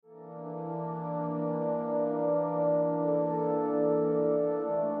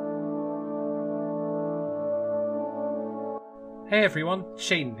Hey everyone,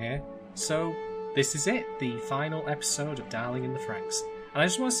 Shaden here. So, this is it, the final episode of Darling in the Franxx. And I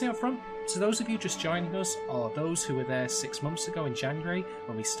just want to say up front, to those of you just joining us, or those who were there 6 months ago in January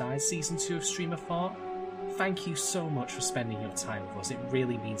when we started Season 2 of Stream of Thought, thank you so much for spending your time with us. It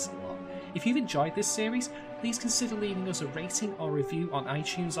really means a lot. If you've enjoyed this series, please consider leaving us a rating or review on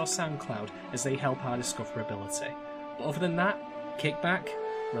iTunes or SoundCloud, as they help our discoverability. But other than that, kick back,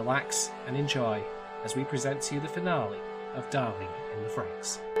 relax, and enjoy as we present to you the finale of Darling in the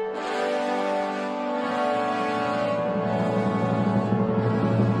Franxx.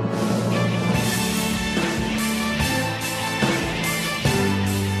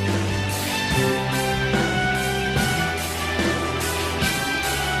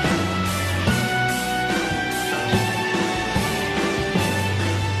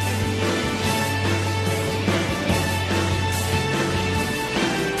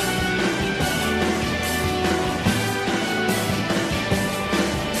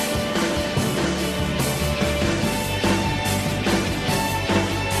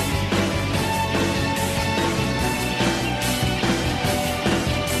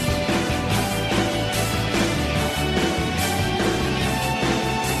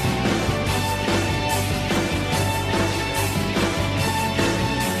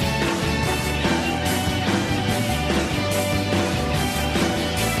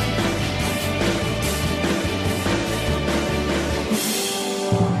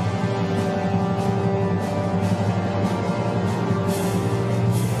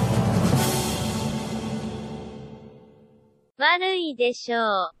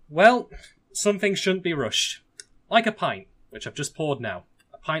 Well, some things shouldn't be rushed. Like a pint, which I've just poured now.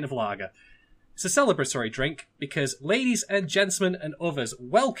 A pint of lager. It's a celebratory drink because, ladies and gentlemen and others,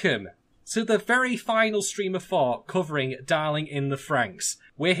 welcome to the very final Stream of Thought covering Darling in the Franxx.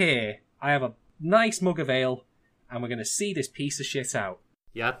 We're here. I have a nice mug of ale, and we're going to see this piece of shit out.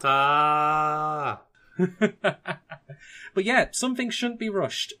 Yatta! But yeah, some things shouldn't be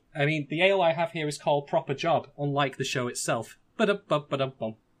rushed. I mean, the ale I have here is called Proper Job, unlike the show itself.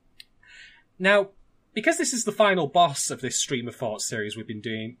 Now, because this is the final boss of this Stream of Thought series we've been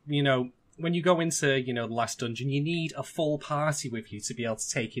doing, when you go into, the last dungeon, you need a full party with you to be able to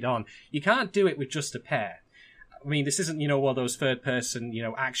take it on. You can't do it with just a pair. I mean, this isn't, one of those third-person,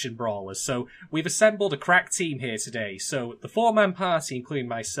 action brawlers. So we've assembled a crack team here today. So the four-man party, including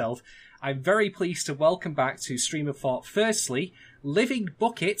myself, I'm very pleased to welcome back to Stream of Thought, firstly, living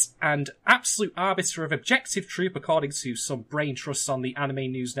bucket and absolute arbiter of objective truth, according to some brain trusts on the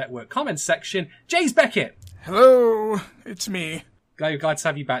Anime News Network comments section, James Beckett. Hello, it's me. Glad to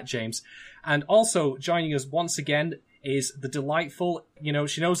have you back, James. And also joining us once again is the delightful,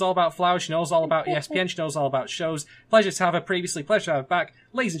 she knows all about flowers, she knows all about ESPN, she knows all about shows. Pleasure to have her previously, pleasure to have her back.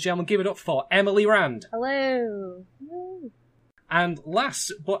 Ladies and gentlemen, give it up for Emily Rand. Hello. And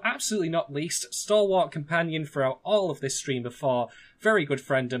last, but absolutely not least, stalwart companion throughout all of this Stream of Thought, very good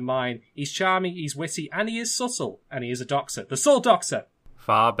friend of mine. He's charming, he's witty, and he is subtle, and he is a doctor. The Soul Doctor!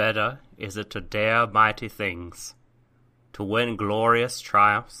 Far better is it to dare mighty things, to win glorious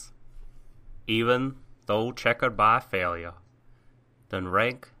triumphs, even though checkered by failure, than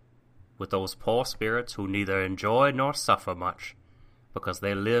rank with those poor spirits who neither enjoy nor suffer much, because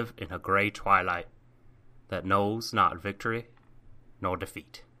they live in a grey twilight that knows not victory nor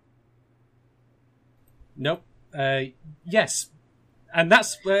defeat. Nope. Yes. And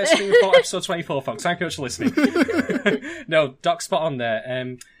that's Stream of Thought episode 24, folks. Thank you much for listening. No, Doc's spot on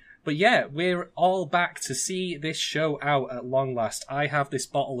there. But yeah, we're all back to see this show out at long last. I have this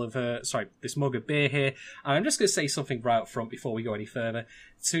this mug of beer here, and I'm just going to say something right up front before we go any further.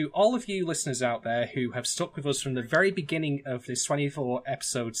 To all of you listeners out there who have stuck with us from the very beginning of this 24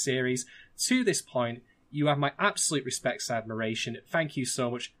 episode series to this point, you have my absolute respects and admiration. Thank you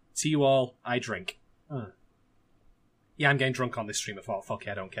so much. To you all, I drink. Yeah, I'm getting drunk on this Stream of Thought. Fuck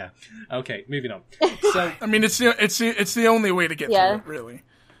yeah, I don't care. Okay, moving on. So, I mean, it's the only way to get through it, really.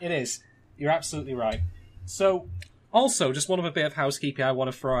 It is. You're absolutely right. So, also, just one other bit of housekeeping I want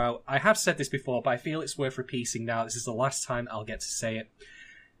to throw out. I have said this before, but I feel it's worth repeating now. This is the last time I'll get to say it.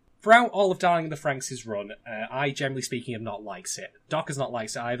 Throughout all of Darling in the Franxx' run, I, generally speaking, have not liked it. Doc has not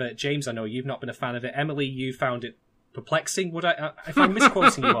liked it either. James, I know you've not been a fan of it. Emily, you found it perplexing. Would I? If I'm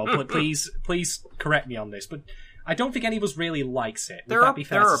misquoting you all, please correct me on this. But I don't think any of us really likes it. Would that be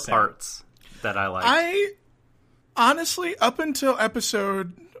fair to say? There are parts that I like. I honestly, up until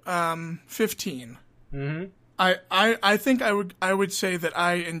episode 15, I think I would say that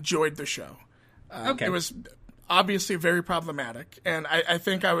I enjoyed the show. Okay. It was obviously very problematic, and I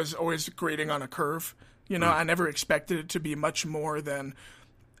think I was always grading on a curve. I never expected it to be much more than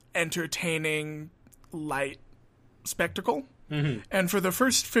entertaining, light spectacle. And for the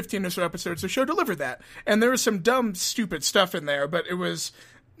first 15 or so episodes, the show delivered that. And there was some dumb, stupid stuff in there, but it was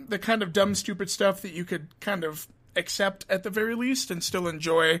the kind of dumb, stupid stuff that you could kind of accept at the very least and still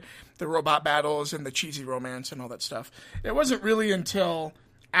enjoy the robot battles and the cheesy romance and all that stuff. It wasn't really until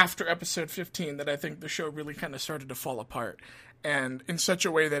after episode 15 that I think the show really kind of started to fall apart. And in such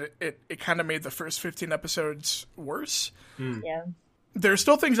a way that it kind of made the first 15 episodes worse. Yeah. There are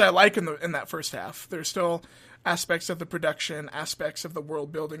still things I like in that first half. There's still aspects of the production, aspects of the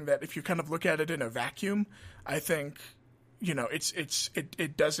world building that if you kind of look at it in a vacuum, I think, you know,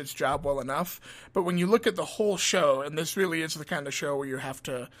 it does its job well enough. But when you look at the whole show, and this really is the kind of show where you have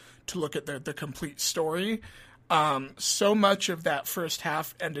to look at the complete story, so much of that first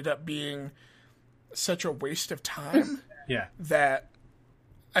half ended up being such a waste of time that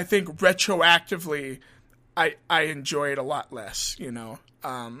I think retroactively I enjoy it a lot less, you know,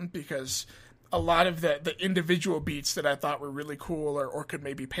 because a lot of the individual beats that I thought were really cool or could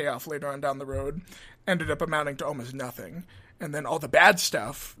maybe pay off later on down the road ended up amounting to almost nothing. And then all the bad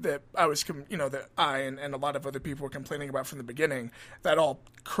stuff that I was, you know, that I and a lot of other people were complaining about from the beginning, that all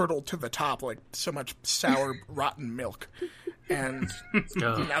curdled to the top like so much sour, rotten milk. And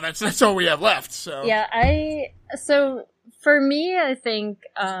now that's all we have left. So yeah, so for me, I think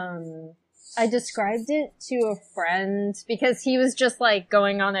I described it to a friend because he was just like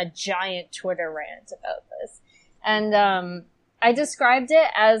going on a giant Twitter rant about this. And I described it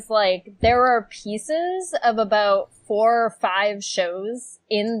as like there are pieces of about 4 or 5 shows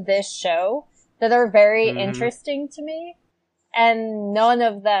in this show that are very interesting to me. And none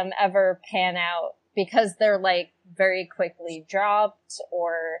of them ever pan out because they're like very quickly dropped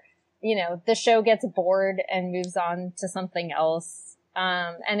or, you know, the show gets bored and moves on to something else.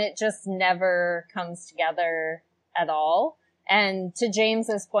 And it just never comes together at all. And to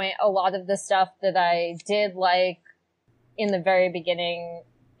James's point, a lot of the stuff that I did like in the very beginning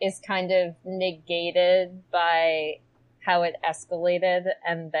is kind of negated by how it escalated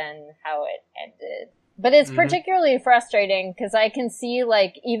and then how it ended. But it's particularly frustrating because I can see,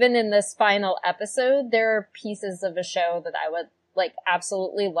 like, even in this final episode, there are pieces of a show that I would, like,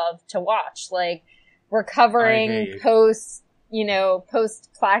 absolutely love to watch. Like, recovering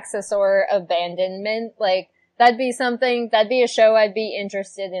post-Plaxosaur abandonment. Like, that'd be a show I'd be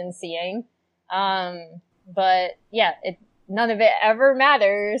interested in seeing. But, yeah, none of it ever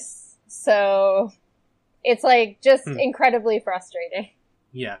matters. So, it's, like, just incredibly frustrating.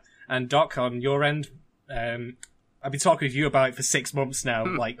 Yeah. And Doc, on your end, I've been talking with you about it for 6 months now.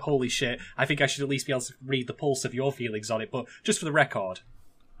 Like, holy shit. I think I should at least be able to read the pulse of your feelings on it. But just for the record.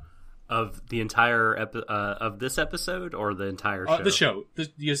 Of the entire of this episode or the entire show? The show.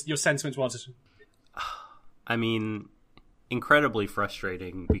 Your sentiments was. I mean, incredibly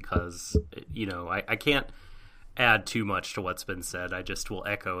frustrating because, you know, I can't add too much to what's been said. I just will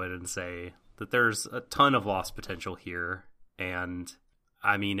echo it and say that there's a ton of lost potential here. And,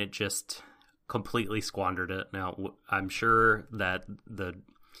 I mean, it just completely squandered it. Now, I'm sure that the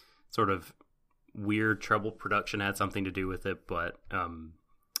sort of weird troubled production had something to do with it, but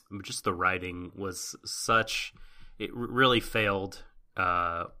just the writing was such... It really failed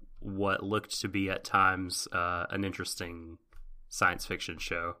what looked to be at times an interesting science fiction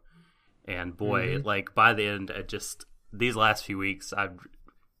show. And boy, like by the end, these last few weeks,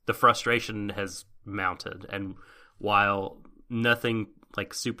 the frustration has mounted. And while nothing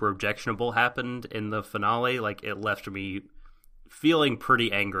like super objectionable happened in the finale, like it left me feeling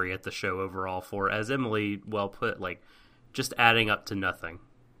pretty angry at the show overall for, as Emily well put, like just adding up to nothing.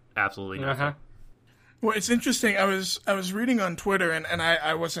 Absolutely nothing. Well, it's interesting. I was reading on Twitter, and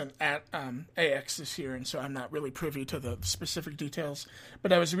I wasn't at AX this year, and so I'm not really privy to the specific details.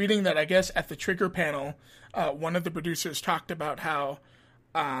 But I was reading that I guess at the Trigger panel, one of the producers talked about how,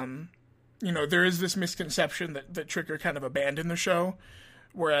 you know, there is this misconception that Trigger kind of abandoned the show,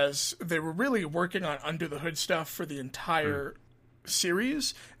 whereas they were really working on under the hood stuff for the entire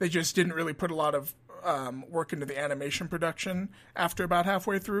series. They just didn't really put a lot of work into the animation production after about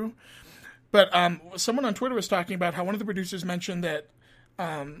halfway through. But someone on Twitter was talking about how one of the producers mentioned that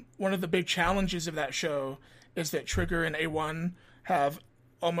one of the big challenges of that show is that Trigger and A1 have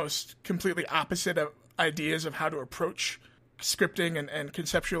almost completely opposite ideas of how to approach scripting and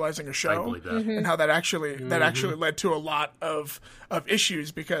conceptualizing a show. I believe that. And how that actually led to a lot of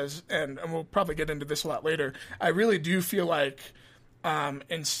issues because, and we'll probably get into this a lot later, I really do feel like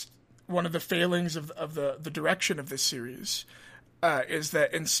one of the failings of the direction of this series is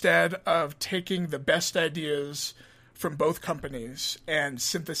that instead of taking the best ideas from both companies and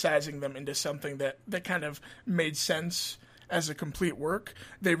synthesizing them into something that kind of made sense as a complete work,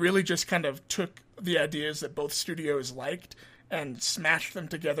 they really just kind of took the ideas that both studios liked and smashed them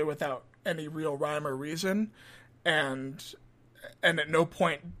together without any real rhyme or reason, and at no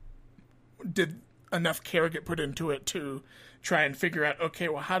point did enough care get put into it to try and figure out, okay,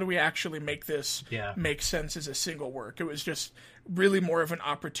 well, how do we actually make this make sense as a single work? It was just really more of an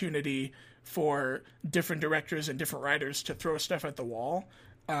opportunity for different directors and different writers to throw stuff at the wall,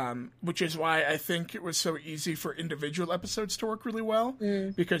 which is why I think it was so easy for individual episodes to work really well,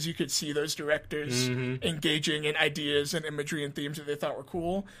 because you could see those directors engaging in ideas and imagery and themes that they thought were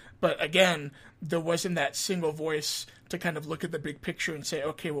cool. But again, there wasn't that single voice to kind of look at the big picture and say,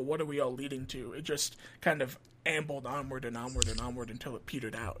 okay, well, what are we all leading to? It just kind of ambled onward and onward and onward until it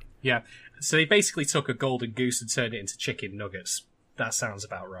petered out. Yeah. So they basically took a golden goose and turned it into chicken nuggets. That sounds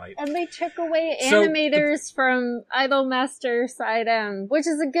about right. And they took away animators from Idolmaster Side M, which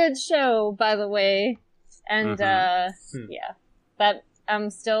is a good show, by the way. And, yeah. That, I'm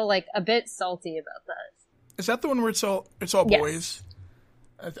still, like, a bit salty about that. Is that the one where it's all boys?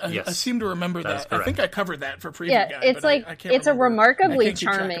 Yes. I seem to remember that. I think I covered that for Preview Yeah, Guide, it's but like, I can't it's a remember. remarkably I can't keep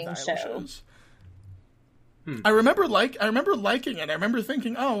track of charming the idol show. shows. I remember liking it. I remember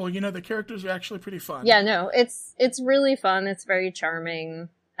thinking, oh, well, you know, the characters are actually pretty fun. Yeah, no, it's really fun. It's very charming.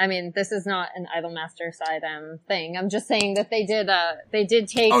 I mean, this is not an Idolmaster Side M thing. I'm just saying that they did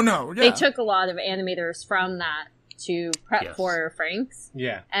take. Oh no, yeah. They took a lot of animators from that to prep for Franks.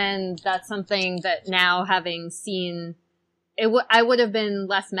 Yeah, and that's something that now, having seen it, I would have been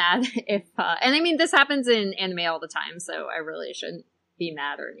less mad if. And I mean, this happens in anime all the time, so I really shouldn't be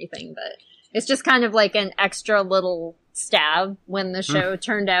mad or anything. But it's just kind of like an extra little stab when the show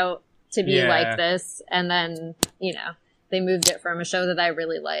turned out to be like this, and then they moved it from a show that I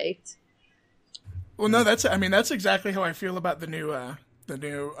really liked. Well, no, that's exactly how I feel about the new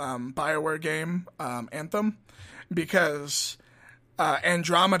BioWare game, Anthem, because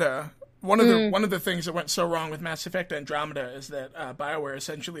Andromeda. One of the things that went so wrong with Mass Effect Andromeda is that BioWare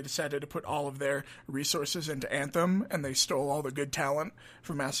essentially decided to put all of their resources into Anthem, and they stole all the good talent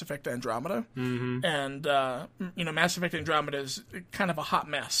from Mass Effect Andromeda. Mm-hmm. And Mass Effect Andromeda is kind of a hot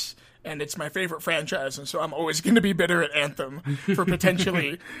mess, and it's my favorite franchise, and so I'm always going to be bitter at Anthem for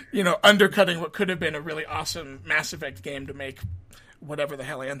potentially undercutting what could have been a really awesome Mass Effect game to make whatever the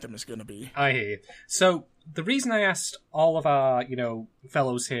hell Anthem is going to be. I hear you. So the reason I asked all of our,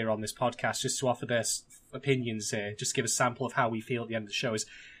 fellows here on this podcast just to offer their opinions here, just give a sample of how we feel at the end of the show, is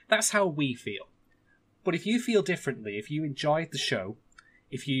that's how we feel. But if you feel differently, if you enjoyed the show,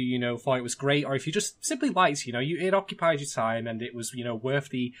 if you, thought it was great, or if you just simply liked, it occupied your time and it was, worth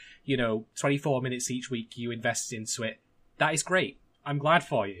the, 24 minutes each week you invested into it, that is great. I'm glad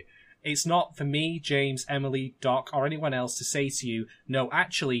for you. It's not for me, James, Emily, Doc, or anyone else to say to you, no,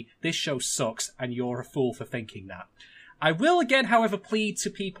 actually, this show sucks and you're a fool for thinking that. I will again, however, plead to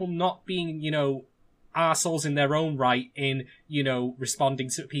people not being, arseholes in their own right in,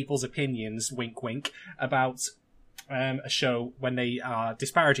 responding to people's opinions, wink wink, about a show when they are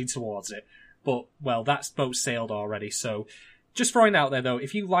disparaging towards it. But, well, that's boat sailed already, so just throwing it out there, though,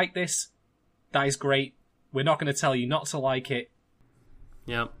 if you like this, that is great. We're not going to tell you not to like it.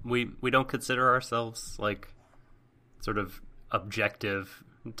 Yeah, we don't consider ourselves, like, sort of objective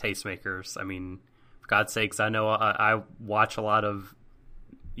tastemakers. I mean, for God's sakes, I know I watch a lot of,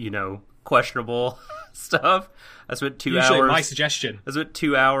 questionable stuff. I spent 2 hours... Usually my suggestion. I spent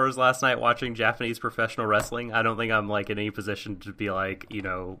 2 hours last night watching Japanese professional wrestling. I don't think I'm, like, in any position to be like,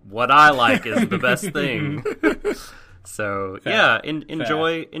 what I like is the best thing. So, fair.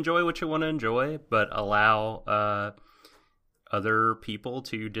 Enjoy what you want to enjoy, but allow... other people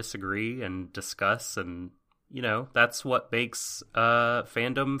to disagree and discuss, and that's what makes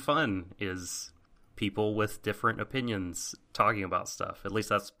fandom fun, is people with different opinions talking about stuff. At least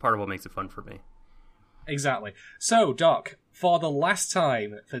that's part of what makes it fun for me. Exactly. So, Doc, for the last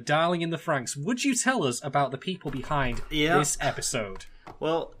time for Darling in the Franxx, would you tell us about the people behind this episode?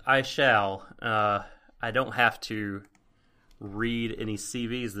 Well, I shall. I don't have to read any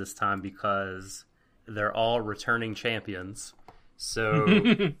CVs this time because they're all returning champions. So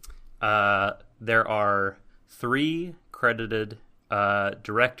there are 3 credited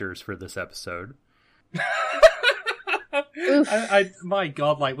directors for this episode. My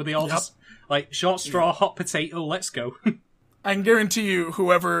God, were they all just short straw, hot potato? Let's go. I can guarantee you,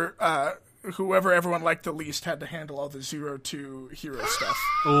 whoever everyone liked the least had to handle all the 0-2 hero stuff.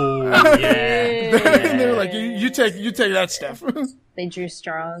 Oh yeah. They were like, you take that stuff. They drew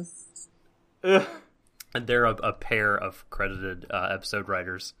straws. And they're a pair of credited episode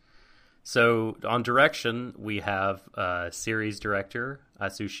writers. So on direction, we have series director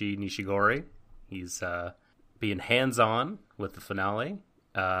Atsushi Nishigori. He's being hands-on with the finale.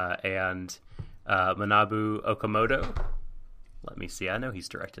 And Manabu Okamoto Let me see. I know he's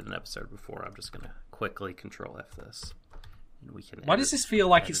directed an episode before. I'm just gonna quickly Control F this, and we can. Why does this feel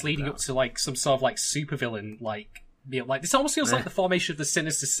like it's leading up to like some sort of like supervillain like? Like this almost feels like the formation of the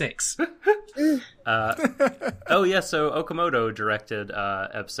Sinister Six. Oh yeah, so Okamoto directed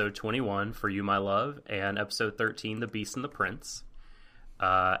episode 21, For You My Love, and episode 13, The Beast and the Prince.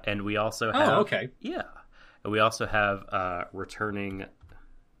 And we also have... Oh, okay. Yeah. And we also have returning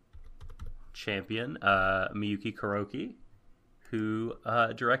champion, Miyuki Kuroki, who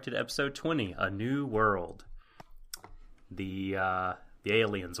directed episode 20, A New World. The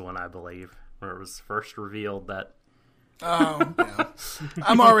aliens one, I believe, where it was first revealed that... Oh, yeah.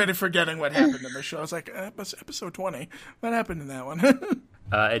 I'm already forgetting what happened in the show. I was like, episode 20. What happened in that one?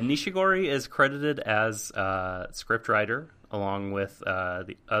 And Nishigori is credited as scriptwriter, along with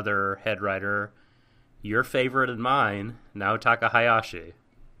the other head writer, your favorite and mine, Naotaka Hayashi.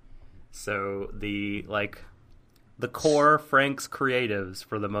 So the core Frank's creatives,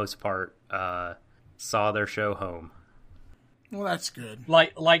 for the most part, saw their show home. Well, that's good.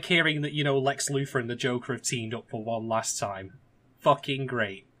 Like hearing that, Lex Luthor and the Joker have teamed up for one last time. Fucking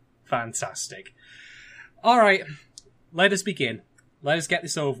great. Fantastic. Alright, let us begin. Let us get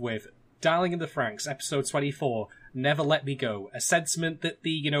this over with. Darling in the Franxx, episode 24, Never Let Me Go. A sentiment that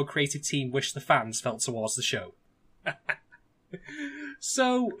the, creative team wished the fans felt towards the show.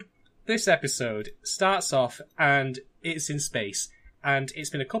 So, this episode starts off and it's in space. And it's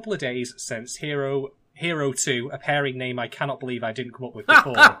been a couple of days since Hero 2, a pairing name I cannot believe I didn't come up with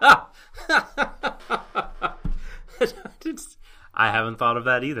before. I haven't thought of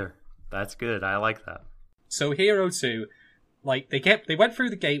that either. That's good. I like that. So Hero 2, they went through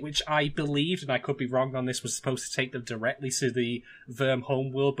the gate, which I believed, and I could be wrong on this, was supposed to take them directly to the Verm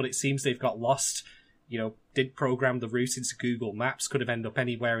homeworld, but it seems they've got lost. Did program the route into Google Maps, could have ended up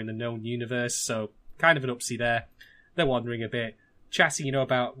anywhere in the known universe, so kind of an upsie there. They're wandering a bit, chatting,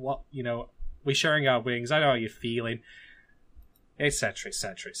 about what, we're sharing our wings, I know how you're feeling, etc.,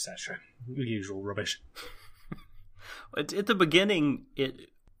 etc., etc. Usual rubbish. At the beginning,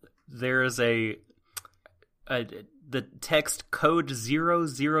 there is the text code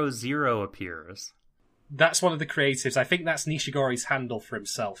 000 appears. That's one of the creatives. I think that's Nishigori's handle for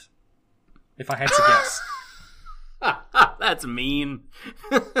himself, if I had to guess. That's mean.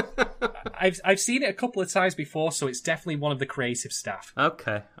 I've seen it a couple of times before, so it's definitely one of the creative staff.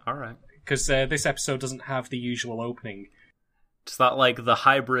 Okay, all right. Because this episode doesn't have the usual opening. It's not like the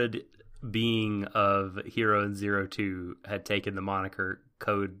hybrid being of Hero and 02 had taken the moniker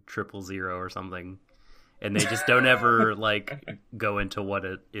Code 000 or something, and they just don't ever go into what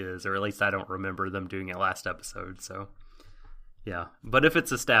it is, or at least I don't remember them doing it last episode. So, yeah. But if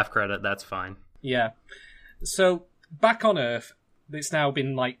it's a staff credit, that's fine. Yeah. So back on Earth, it's now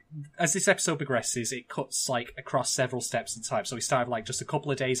been as this episode progresses, it cuts across several steps in time. So we started just a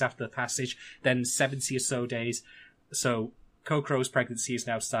couple of days after the passage, then 70 or so days. So Kokoro's pregnancy is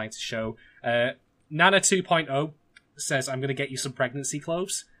now starting to show. Nana 2.0 says, I'm going to get you some pregnancy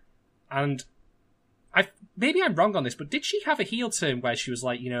clothes. And maybe I'm wrong on this, but did she have a heel turn where she was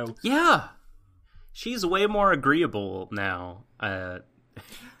Yeah. She's way more agreeable now. Yeah,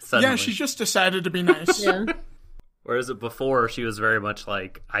 she just decided to be nice. Yeah. Whereas before, she was very much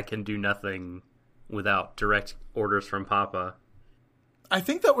I can do nothing without direct orders from Papa. I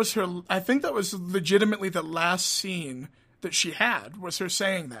think that was legitimately the last scene that she had, was her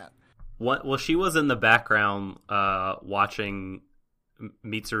saying that. Well, she was in the background watching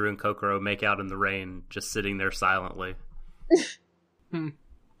Mitsuru and Kokoro make out in the rain, just sitting there silently.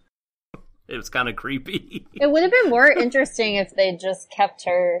 It was kind of creepy. It would have been more interesting if they just kept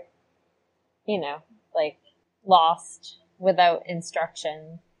her, lost without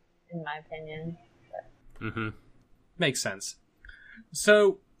instruction, in my opinion. Mm-hmm. Makes sense.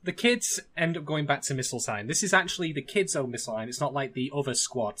 So the kids end up going back to Misselheim. This is actually the kids' own Misselheim. It's not like the other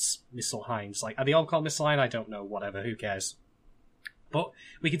squad's Misselheims. Are they all called Misselheim? I don't know. Whatever. Who cares? But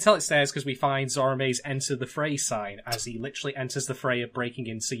we can tell it's theirs because we find Zorome's Enter the Fray sign as he literally enters the fray of breaking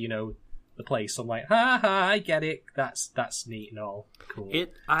into, the place. So I'm like, ha ha, I get it. That's neat and all. Cool.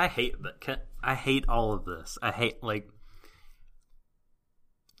 I hate all of this. I hate,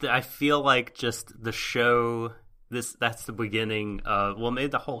 I feel like just the show, that's the beginning of, maybe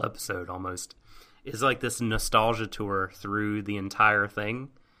the whole episode almost, is this nostalgia tour through the entire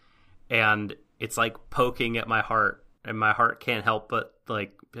thing. And it's poking at my heart, and my heart can't help but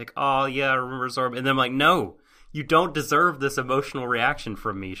oh yeah, I remember Zorb. And then I'm like, no, you don't deserve this emotional reaction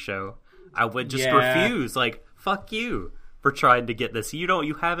from me, show. I would just refuse. Fuck you for trying to get this.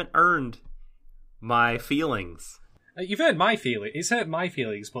 You haven't earned my feelings. You've heard my feelings. It's hurt my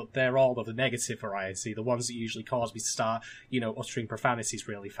feelings, but they're all of the negative variety, the ones that usually cause me to start, uttering profanities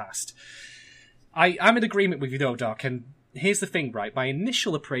really fast. I'm in agreement with you though, Doc, and here's the thing, right? My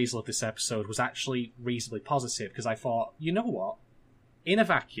initial appraisal of this episode was actually reasonably positive, because I thought, you know what? In a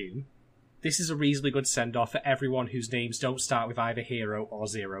vacuum, this is a reasonably good send-off for everyone whose names don't start with either Hero or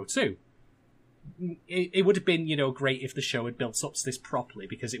 02. It would have been, great if the show had built up to this properly,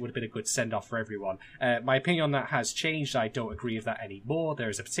 because it would have been a good send-off for everyone. My opinion on that has changed. I don't agree with that anymore. There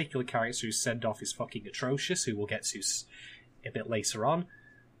is a particular character whose send-off is fucking atrocious, who we'll get to a bit later on.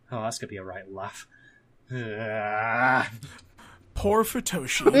 Oh, that's gonna be a right laugh. Poor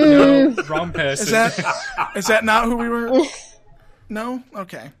Futoshi. No, wrong person. Is that not who we were? No?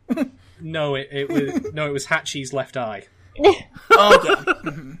 Okay. No, it was Hachi's left eye. Oh, yeah.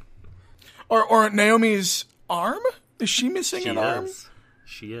 Mm-hmm. Or Naomi's arm? Is she missing an arm?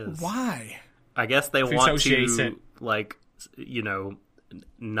 She is. Why? I guess they want Futoshi to,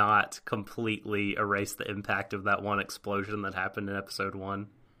 not completely erase the impact of that one explosion that happened in episode 1.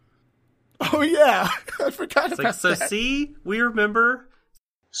 Oh, yeah. I forgot about So that. see? We remember.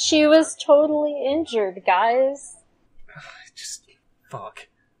 She was totally injured, guys. Just fuck.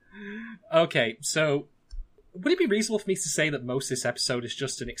 Okay, so would it be reasonable for me to say that most of this episode is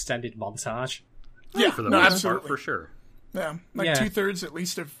just an extended montage? Yeah, For the no, most absolutely. part, for sure. Yeah, 2/3 at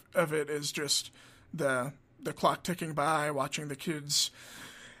least of it is just the clock ticking by, watching the kids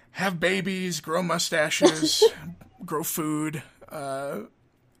have babies, grow mustaches, grow food, and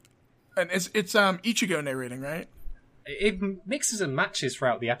it's Ichigo narrating, right? It mixes and matches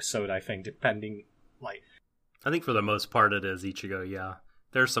throughout the episode, I think, depending, I think for the most part it is Ichigo, yeah.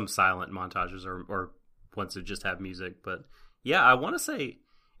 There's some silent montages or ones that just have music, but yeah, I want to say,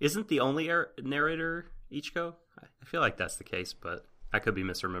 isn't the only narrator Ichigo? I feel like that's the case, but I could be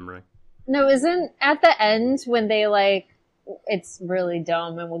misremembering. No, isn't at the end when they it's really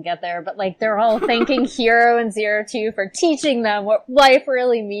dumb and we'll get there, but they're all thanking Hero and 02 for teaching them what life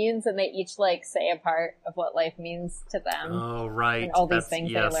really means, and they each say a part of what life means to them. Oh, right. And all these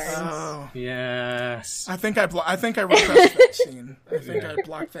things they learned. Oh, yes. I think I repressed that scene. I think I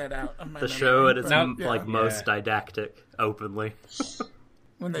blocked that out of my The memory, show at its but, most didactic, openly.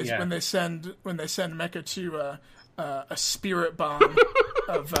 when they send Mecha to a spirit bomb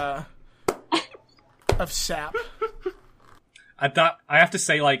of sap. That I have to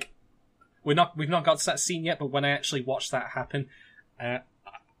say, we've not got to that scene yet, but when I actually watched that happen, a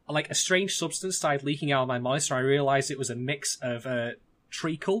strange substance started leaking out of my monitor. I realised it was a mix of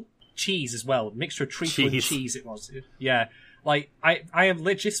treacle, cheese as well, mixture of treacle and cheese. It was, yeah. I am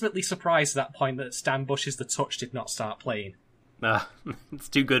legitimately surprised at that point that Stan Bush's The Touch did not start playing. It's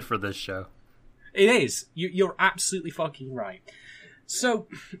too good for this show. It is. You're absolutely fucking right. So,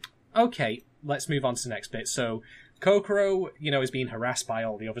 okay, let's move on to the next bit. So, Kokoro, is being harassed by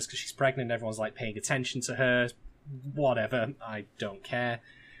all the others because she's pregnant and everyone's, paying attention to her. Whatever. I don't care.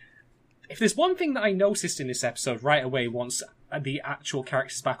 If there's one thing that I noticed in this episode right away once the actual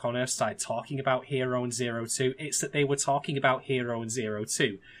characters back on Earth started talking about Hero and 02, it's that they were talking about Hero and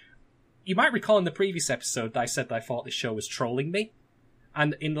 02. You might recall in the previous episode that I said that I thought this show was trolling me.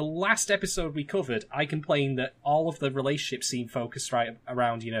 And in the last episode we covered, I complained that all of the relationships seemed focused right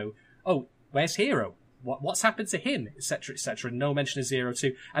around, oh, where's Hero? What's happened to him, etc., etc., no mention of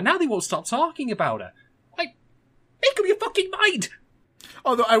 02. And now they won't stop talking about her. Make up your fucking mind!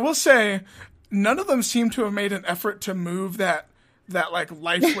 Although I will say, none of them seem to have made an effort to move that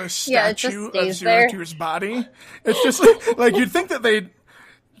lifeless Yeah, statue it of just stays there. 02's body. It's just you'd think that they'd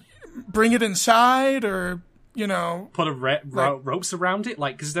bring it inside or, Put ropes around it,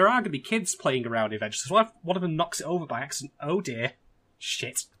 because there are going to be kids playing around eventually. So if one of them knocks it over by accident, oh dear.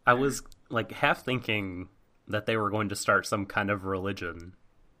 Shit. I was half thinking that they were going to start some kind of religion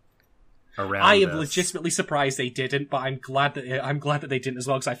around I am this. legitimately surprised they didn't, but I'm glad that they didn't as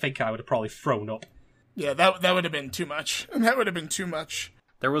well, because I think I would have probably thrown up. Yeah, that would have been too much. That would have been too much.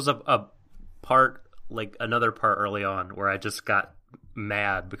 There was a part, another part early on, where I just got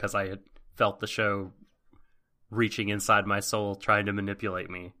mad because I had felt the show reaching inside my soul, trying to manipulate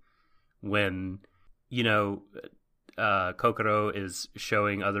me. When, Kokoro is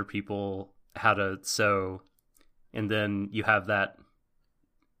showing other people how to sew, and then you have that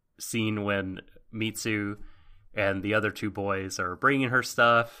scene when Mitsu and the other two boys are bringing her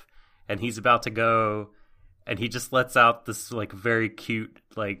stuff, and he's about to go, and he just lets out this very cute,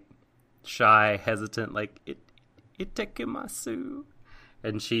 shy, hesitant, "Ittekimasu,"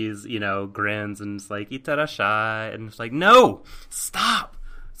 and she's grins and is "Itarashai," and it's no, stop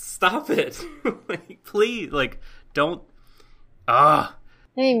it, please, don't. I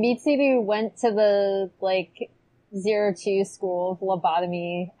mean, Mitsuru went to the 02 school of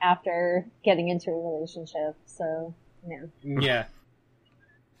lobotomy after getting into a relationship. So, yeah. Yeah.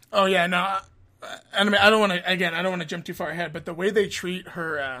 Oh yeah, no. I mean, I don't want to jump too far ahead, but the way they treat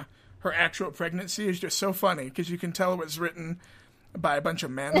her actual pregnancy is just so funny because you can tell it was written by a bunch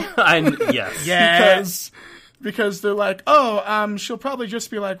of men. Yes. Yeah. Because they're like, oh, she'll probably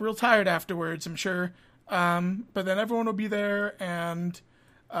just be like real tired afterwards, I'm sure. But then everyone will be there, and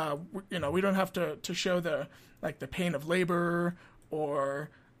we don't have to show the pain of labor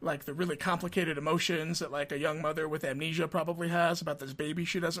or like the really complicated emotions that like a young mother with amnesia probably has about this baby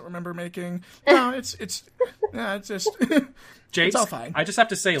she doesn't remember making. No, it's just Jace, it's all fine. I just have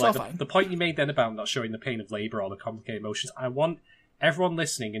to say, It's like, all fine. the point you made then about not showing the pain of labour or the complicated emotions, I want everyone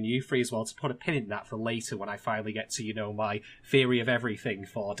listening, and you three as well, to put a pin in that for later when I finally get to, my theory of everything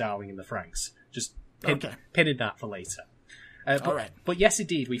for Darling in the Franxx. Just pin in that for later. All right. But yes,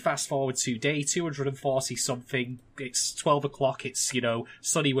 indeed, we fast forward to day 240-something. It's 12 o'clock. It's,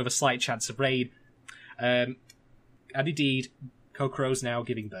 sunny with a slight chance of rain. And indeed, Kokoro's now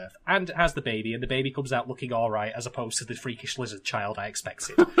giving birth. And has the baby, and the baby comes out looking alright, as opposed to the freakish lizard child I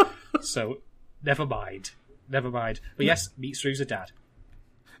expected. So, never mind. But yes, Mitsuru's a dad.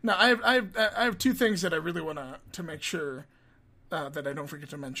 Now, I have two things that I really want to make sure that I don't forget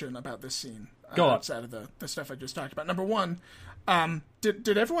to mention about this scene. Go on. Outside of the stuff I just talked about. Number one,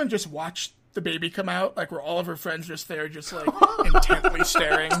 did everyone just watch the baby come out? Like, were all of her friends just there, just like intently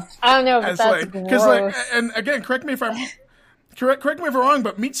staring? I don't know, but that's gross. And again, correct me if I'm wrong,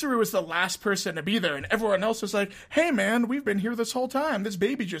 but Mitsuru was the last person to be there, and everyone else was like, "Hey, man, we've been here this whole time. This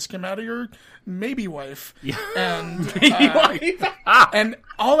baby just came out of your maybe wife." Yeah. And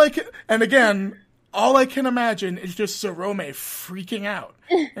all I can imagine is just Zorome freaking out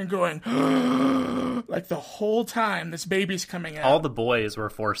and going, like the whole time this baby's coming out. All the boys were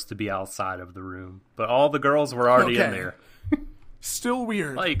forced to be outside of the room, but all the girls were already in there. Still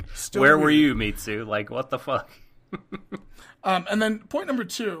weird. Where were you, Mitsu? Like, what the fuck? And then point number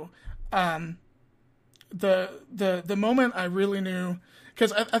two, the moment I really knew,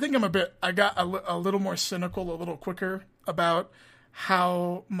 because I think I got a little more cynical a little quicker about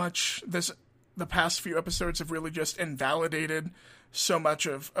how much the past few episodes have really just invalidated so much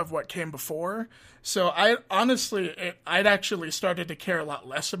of what came before. So I'd actually started to care a lot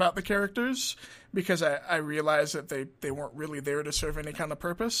less about the characters because I realized that they weren't really there to serve any kind of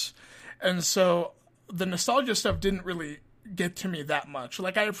purpose. And so the nostalgia stuff didn't really get to me that much.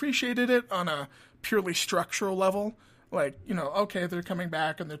 Like, I appreciated it on a purely structural level. Like, okay, they're coming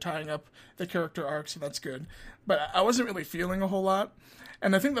back and they're tying up the character arcs, and that's good. But I wasn't really feeling a whole lot.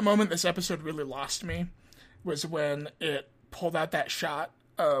 And I think the moment this episode really lost me was when it pulled out that shot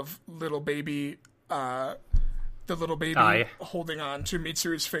of the little baby holding on to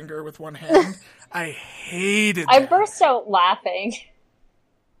Mitsuru's finger with one hand. I hated that. I burst out laughing.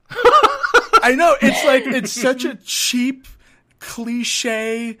 I know, it's such a cheap,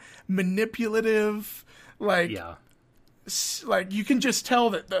 cliche, manipulative, yeah. Like, you can just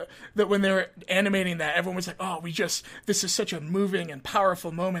tell that when they were animating that, everyone was like, "Oh, this is such a moving and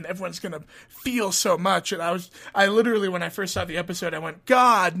powerful moment. Everyone's gonna feel so much." And I literally, when I first saw the episode, I went,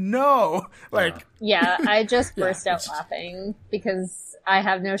 "God, no!" Like, yeah, I just burst out laughing because I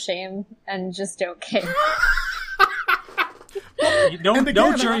have no shame and just don't care.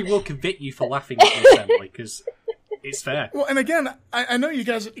 No jury will convict you for laughing at this, Emily, because it's fair. Well, and again, I know you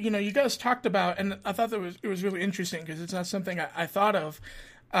guys talked about, and I thought it was really interesting because it's not something I thought of.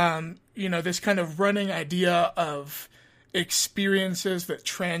 This kind of running idea of experiences that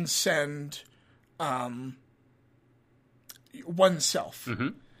transcend oneself.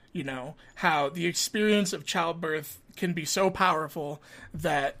 Mm-hmm. How the experience of childbirth can be so powerful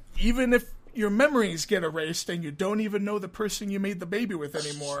that even if your memories get erased and you don't even know the person you made the baby with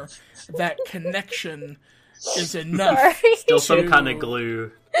anymore, that connection is enough. Still some kind of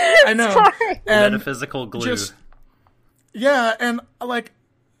glue. I know. Metaphysical glue. And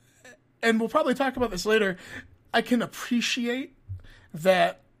we'll probably talk about this later. I can appreciate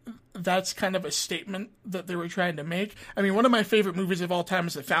that that's kind of a statement that they were trying to make. I mean, one of my favorite movies of all time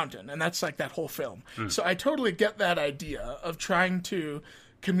is The Fountain, and that's like that whole film. So I totally get that idea of trying to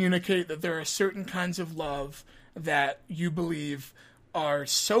communicate that there are certain kinds of love that you believe are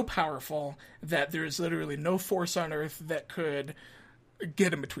so powerful that there is literally no force on earth that could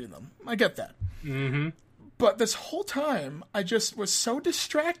get in between them. I get that. Mm-hmm. But this whole time, I just was so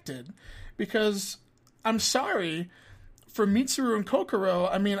distracted because I'm sorry for Mitsuru and Kokoro.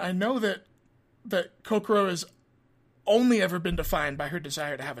 I mean, I know that Kokoro has only ever been defined by her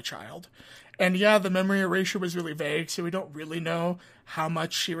desire to have a child. And yeah, the memory erasure was really vague, so we don't really know how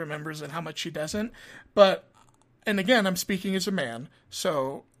much she remembers and how much she doesn't. But and again, I'm speaking as a man,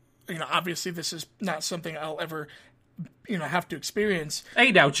 so, obviously this is not something I'll ever, have to experience.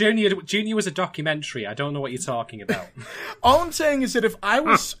 Hey now, Junior was a documentary. I don't know what you're talking about. All I'm saying is that if I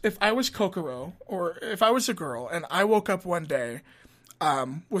was Kokoro, or if I was a girl, and I woke up one day,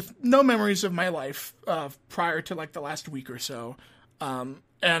 with no memories of my life, prior to like the last week or so,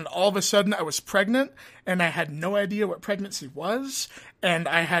 and all of a sudden I was pregnant, and I had no idea what pregnancy was, and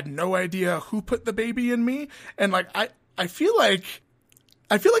I had no idea who put the baby in me, and like I feel like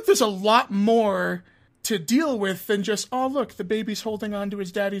there's a lot more to deal with than just, oh look, the baby's holding on to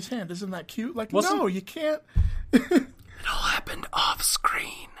his daddy's hand. Isn't that cute? Like, no, you can't. It all happened off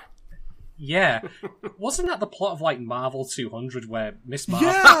screen. Yeah. Wasn't that the plot of, like, Marvel 200 where Miss Marvel...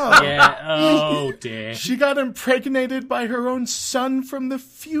 Yeah! Yeah, oh dear. She got impregnated by her own son from the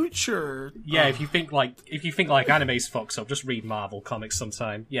future. Yeah, if you think like anime's fucks up, just read Marvel comics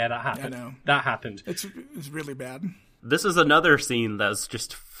sometime. Yeah, that happened. I know. That happened. It's really bad. This is another scene that's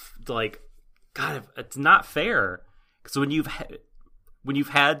just, like, God, it's not fair. Because when you've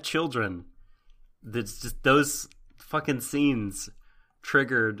had children, there's just those fucking scenes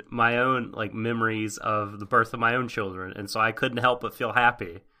triggered my own like memories of the birth of my own children, and so I couldn't help but feel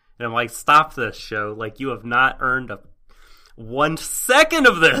happy. And I'm like, stop this show! Like, you have not earned 1 second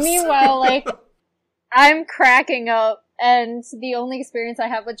of this. Meanwhile, like, I'm cracking up, and the only experience I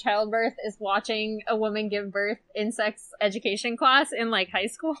have with childbirth is watching a woman give birth in sex education class in like high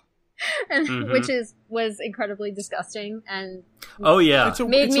school, and which was incredibly disgusting and oh yeah,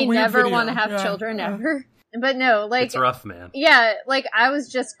 made me never want to have children ever. But no, like, it's rough, man. Yeah, like, I was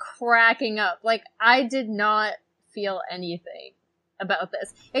just cracking up. Like, I did not feel anything about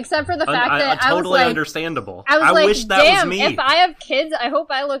this, except for the fact that I was like, understandable. I wish like, that damn, was me. if I have kids, I hope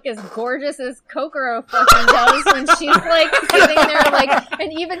I look as gorgeous as Kokoro fucking does when she's like sitting there, like,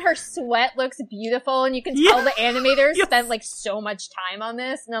 and even her sweat looks beautiful, and you can tell the animators spent like so much time on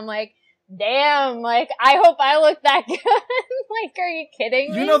this, and I'm like, damn, like, I hope I look that good. Like, are you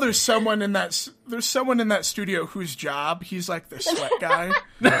kidding me? There's someone in that studio whose job he's like the sweat guy.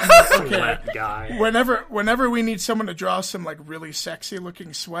 Sweat guy. Whenever we need someone to draw some like really sexy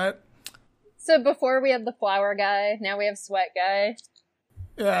looking sweat. So before we had the flower guy, now we have sweat guy.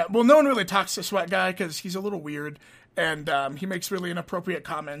 Yeah, well, no one really talks to sweat guy because he's a little weird, and he makes really inappropriate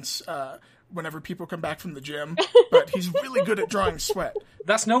comments whenever people come back from the gym, but he's really good at drawing sweat.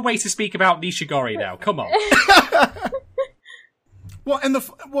 That's no way to speak about Nishigori now. Come on. Well,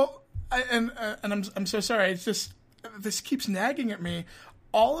 I'm so sorry. It's just, this keeps nagging at me.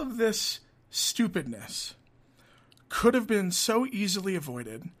 All of this stupidness could have been so easily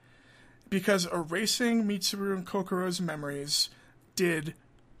avoided because erasing Mitsuru and Kokoro's memories did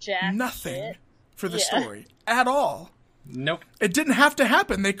nothing for the story at all. Nope. It didn't have to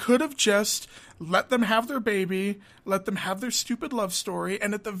happen. They could have just let them have their baby, let them have their stupid love story,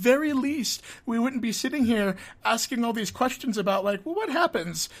 and at the very least, we wouldn't be sitting here asking all these questions about, like, well, what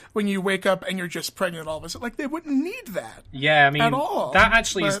happens when you wake up and you're just pregnant all of a sudden? Like, they wouldn't need that. Yeah, I mean, at all. That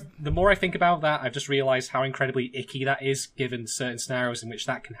actually is, the more I think about that, I've just realised how incredibly icky that is, given certain scenarios in which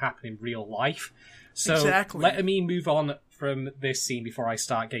that can happen in real life. So, exactly. Let me move on from this scene before I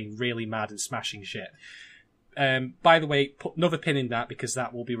start getting really mad and smashing shit. By the way, put another pin in that because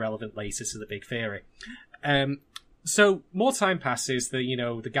that will be relevant later to the big theory. So more time passes.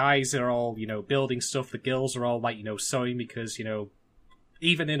 The guys are all, building stuff. The girls are all like, sewing because,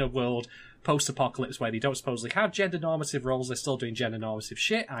 even in a world post-apocalypse where they don't supposedly have gender normative roles, they're still doing gender normative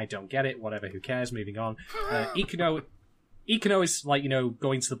shit. I don't get it. Whatever. Who cares? Moving on. Ikuno is like,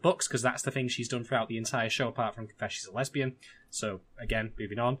 going to the books because that's the thing she's done throughout the entire show apart from confess she's a lesbian. So again,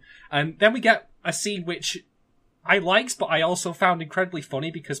 moving on. And then we get a scene which I liked, but I also found incredibly funny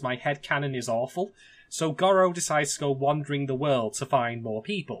because my headcanon is awful. So Goro decides to go wandering the world to find more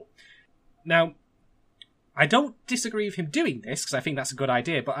people. Now, I don't disagree with him doing this, because I think that's a good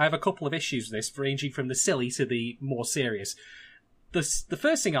idea, but I have a couple of issues with this, ranging from the silly to the more serious. The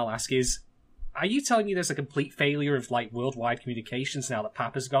first thing I'll ask is, are you telling me there's a complete failure of, like, worldwide communications now that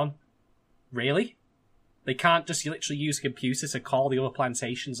Papa's gone? Really? They can't just literally use a computer to call the other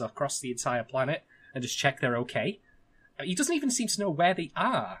plantations across the entire planet and just check they're okay? He doesn't even seem to know where they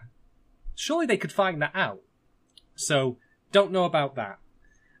are. Surely they could find that out. So, don't know about that.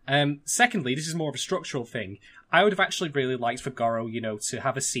 Secondly, this is more of a structural thing. I would have actually really liked for Goro, to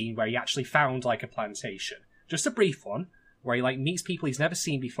have a scene where he actually found, like, a plantation. Just a brief one, where he, like, meets people he's never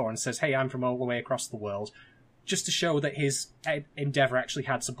seen before and says, hey, I'm from all the way across the world, just to show that his endeavour actually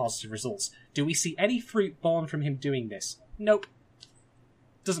had some positive results. Do we see any fruit born from him doing this? Nope.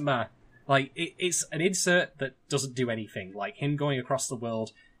 Doesn't matter. Like, it's an insert that doesn't do anything. Like, him going across the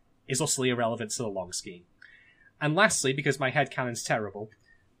world is utterly irrelevant to the long scheme. And lastly, because my headcanon's terrible,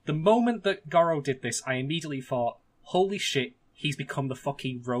 the moment that Goro did this, I immediately thought, holy shit, he's become the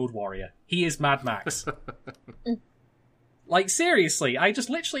fucking Road Warrior. He is Mad Max. Like, seriously, I just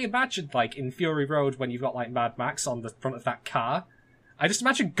literally imagined, like, in Fury Road, when you've got, like, Mad Max on the front of that car, I just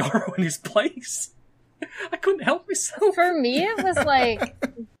imagined Goro in his place. I couldn't help myself. For me, it was like,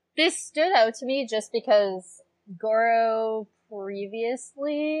 this stood out to me just because Goro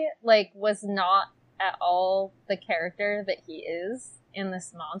previously, like, was not at all the character that he is in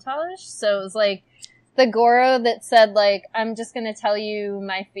this montage. So it was like, the Goro that said, like, I'm just gonna tell you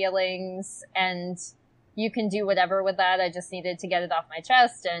my feelings and you can do whatever with that. I just needed to get it off my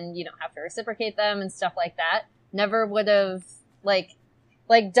chest and you don't have to reciprocate them and stuff like that. Never would have, like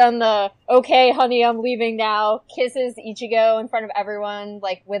done the, okay, honey, I'm leaving now, kisses Ichigo in front of everyone,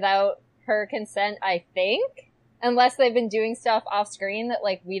 like, without her consent, I think. Unless they've been doing stuff off screen that,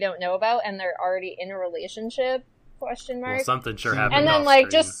 like, we don't know about and they're already in a relationship, question mark. Well, something sure happened. And then, like,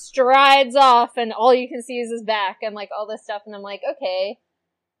 just strides off and all you can see is his back and, like, all this stuff. And I'm like, okay,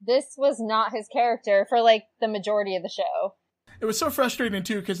 this was not his character for, like, the majority of the show. It was so frustrating,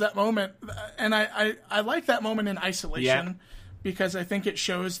 too, because that moment, and I like that moment in isolation, because I think it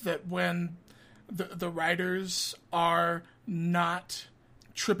shows that when the writers are not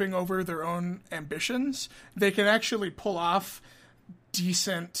tripping over their own ambitions, they can actually pull off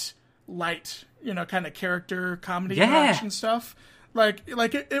decent, light, kind of character comedy interaction stuff. Like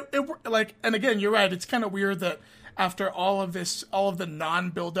and again, you're right. It's kind of weird that after all of the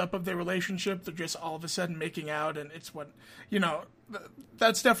non-build-up of their relationship, they're just all of a sudden making out, and it's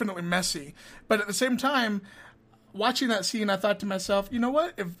that's definitely messy. But at the same time, watching that scene, I thought to myself, you know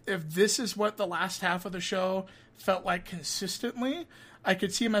what? If this is what the last half of the show felt like consistently, I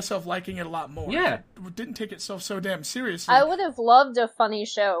could see myself liking it a lot more. Yeah. It didn't take itself so damn seriously. I would have loved a funny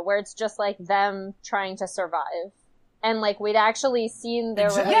show where it's just like them trying to survive. And like we'd actually seen their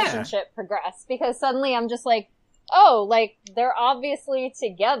relationship progress. Because suddenly I'm just like, oh, like they're obviously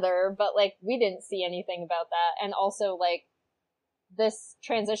together, but like we didn't see anything about that. And also like this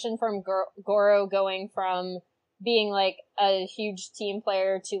transition from Goro going from being like a huge team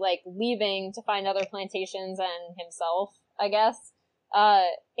player to like leaving to find other plantations and himself, I guess.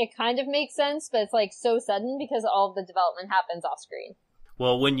 It kind of makes sense, but it's like so sudden because all of the development happens off screen.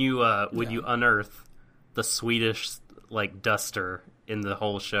 Well, when you unearth the Swedish like duster in the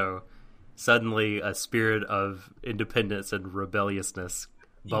whole show, suddenly a spirit of independence and rebelliousness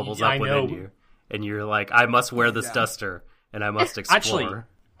bubbles up within you, and you're like, I must wear this duster and I must explore. Actually,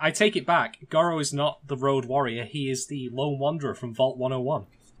 I take it back. Goro is not the Road Warrior. He is the Lone Wanderer from Vault 101.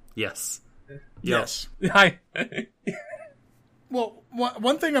 Yes. Yes. Hi. Well,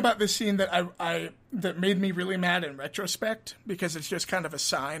 one thing about this scene that that made me really mad in retrospect, because it's just kind of a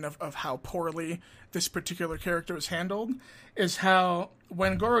sign of how poorly this particular character is handled, is how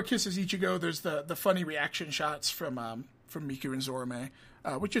when Goro kisses Ichigo, there's the funny reaction shots from Miku and Zorome,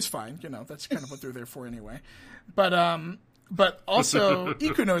 which is fine. That's kind of what they're there for anyway. But also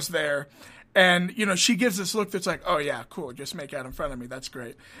Ikuno's there, and she gives this look that's like, oh yeah, cool, just make out in front of me, that's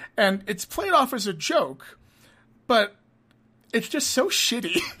great, and it's played off as a joke, but it's just so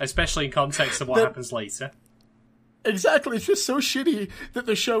shitty. Especially in context of what happens later. Exactly, it's just so shitty that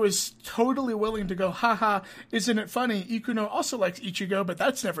the show is totally willing to go, haha, isn't it funny? Ikuno also likes Ichigo, but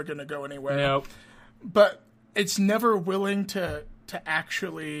that's never going to go anywhere. Nope. But it's never willing to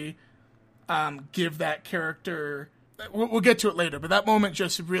actually give that character... We'll get to it later, but that moment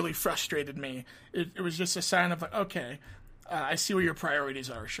just really frustrated me. It was just a sign of like, okay, I see where your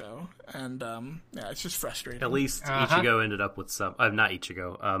priorities are, show. And, it's just frustrating. At least Ichigo ended up with some... not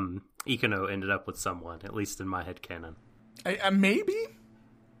Ichigo. Ikuno ended up with someone, at least in my headcanon. Maybe?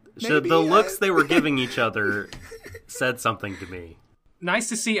 So the looks they were giving each other said something to me. Nice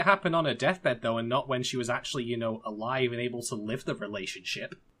to see it happen on her deathbed, though, and not when she was actually, alive and able to live the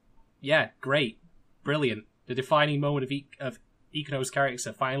relationship. Yeah, great. Brilliant. The defining moment of Ikuno's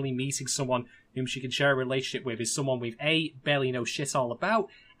character finally meeting someone whom she can share a relationship with is someone with A, barely knows shit all about,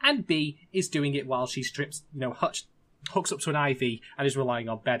 and B, is doing it while she hooks up to an IV and is relying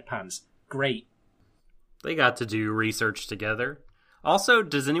on bedpans. Great. They got to do research together. Also,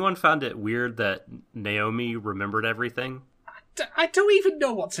 does anyone find it weird that Naomi remembered everything? I don't even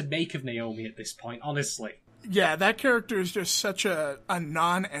know what to make of Naomi at this point, honestly. Yeah, that character is just such a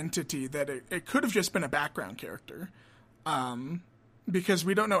non-entity that it could have just been a background character. Because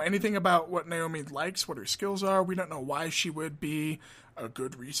we don't know anything about what Naomi likes, what her skills are. We don't know why she would be a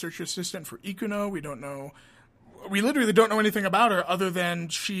good research assistant for Ikuno. We literally don't know anything about her other than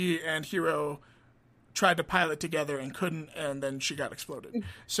she and Hiro tried to pilot together and couldn't, and then she got exploded.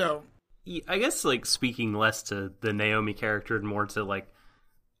 So I guess, like, speaking less to the Naomi character and more to, like,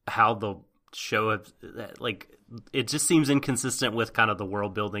 how the show, like, it just seems inconsistent with kind of the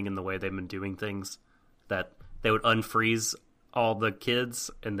world building and the way they've been doing things, that they would unfreeze all the kids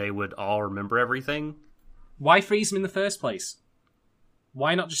and they would all remember everything. Why freeze them in the first place?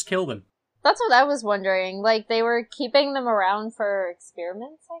 Why not just kill them? That's what I was wondering. Like, they were keeping them around for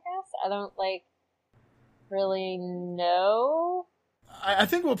experiments, I guess? I don't, like, really know. I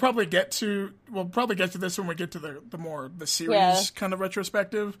think we'll probably get to this when we get to the series kind of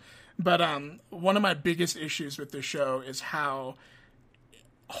retrospective. But one of my biggest issues with this show is how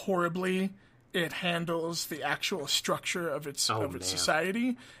horribly it handles the actual structure of its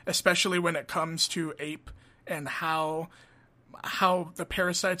society, especially when it comes to Ape and how the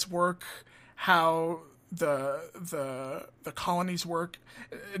parasites work, how the colonies work.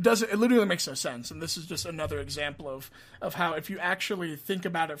 It literally makes no sense, and this is just another example of how, if you actually think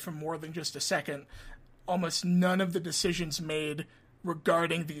about it for more than just a second, almost none of the decisions made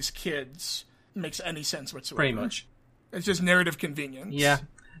regarding these kids makes any sense whatsoever. Pretty much. It's just narrative convenience. Yeah.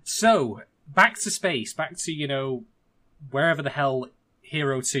 So, back to space, back to, wherever the hell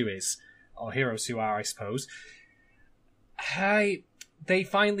Hero 2 is, or Heroes 2 are, I suppose. They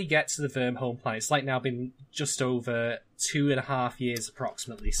finally get to the Verm home planet. It's like now been just over 2.5 years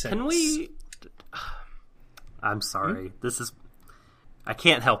approximately since. Can we... I'm sorry. This is... I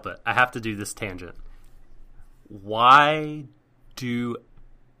can't help it. I have to do this tangent. Why do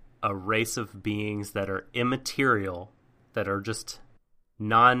a race of beings that are immaterial, that are just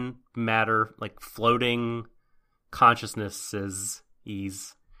non-matter, like floating consciousnesses,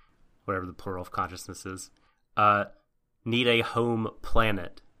 whatever the plural of consciousness is, need a home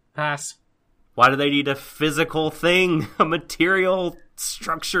planet? Pass. Why do they need a physical thing, a material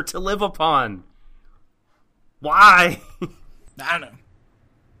structure to live upon? Why? I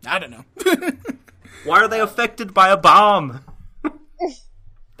don't know. Why are they affected by a bomb?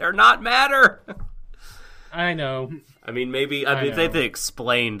 They're not matter. I know. I mean, maybe if they've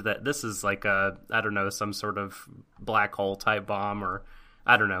explained that this is like some sort of black hole type bomb, or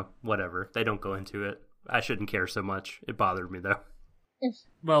I don't know, whatever. They don't go into it. I shouldn't care so much. It bothered me, though.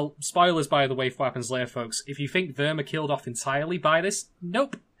 Well, spoilers, by the way, for what happens later, folks. If you think Verm are killed off entirely by this,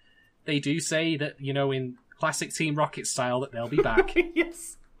 nope. They do say that, in classic Team Rocket style, that they'll be back.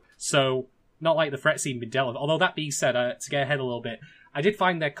 Yes. So, not like the threat scene been dealt with. Although, that being said, to get ahead a little bit, I did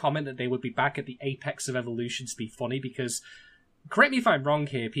find their comment that they would be back at the apex of evolution to be funny, because, correct me if I'm wrong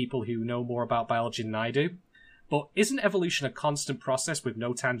here, people who know more about biology than I do, but isn't evolution a constant process with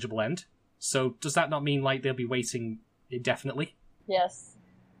no tangible end? So does that not mean, like, they'll be waiting indefinitely? Yes.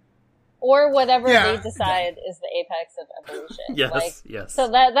 Or whatever they decide is the apex of evolution. Yes, yes. So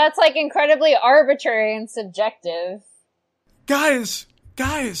that's, like, incredibly arbitrary and subjective. Guys,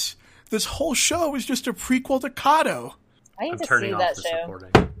 this whole show is just a prequel to Kato. I need I'm to turning see off that this show.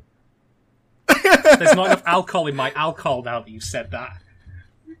 recording. There's not enough alcohol in my alcohol now that you said that.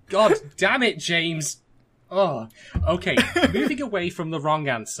 God damn it, James. Oh, okay. Moving away from the wrong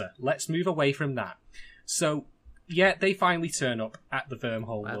answer. Let's move away from that. So, yeah, they finally turn up at the Verm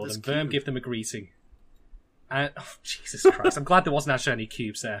homeworld, and Verm give them a greeting. And, oh, Jesus Christ, I'm glad there wasn't actually any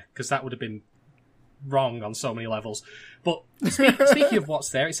cubes there, because that would have been wrong on so many levels. But speaking of what's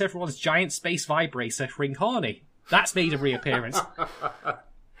there, it's everyone's giant space vibrator, Ring Horny. That's made a reappearance.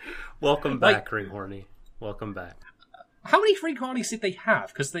 Welcome back, Ring Horny. Welcome back. How many Ring Hornies did they have?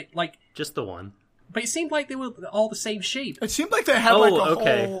 Because they, just the one. But it seemed like they were all the same shape. It seemed like they had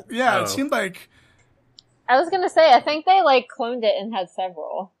whole... Yeah, It seemed like... I was gonna say, I think they, cloned it and had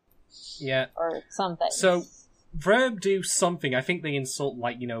several. Yeah. Or something. So, Verm do something. I think they insult,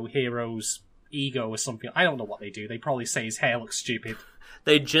 Hero's ego or something. I don't know what they do. They probably say his hair looks stupid.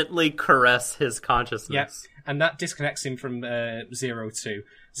 They gently caress his consciousness. Yeah, and that disconnects him from Zero 2.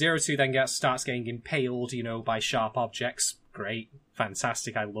 Zero 2 then starts getting impaled, by sharp objects. Great.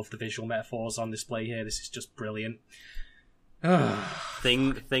 Fantastic. I love the visual metaphors on display here. This is just brilliant.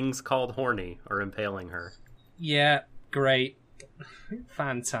 Things called horny are impaling her. Yeah, great.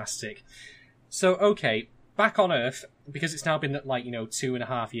 Fantastic. So, okay, back on Earth, because it's now been,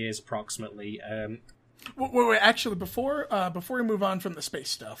 2.5 years approximately. Wait, actually, before we move on from the space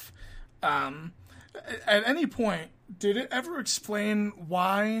stuff, at any point, did it ever explain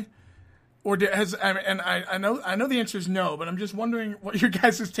why... Or I know the answer is no, but I'm just wondering what your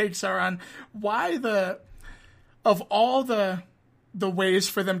guys' takes are on why of all the ways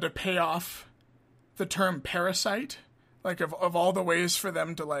for them to pay off the term parasite, of all the ways for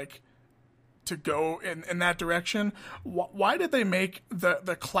them to go in that direction, why did they make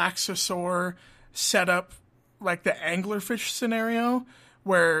the Klaxosaur set up like the anglerfish scenario,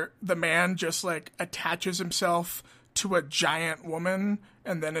 where the man just like attaches himself to a giant woman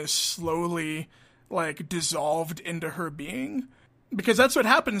and then is slowly like dissolved into her being. Because that's what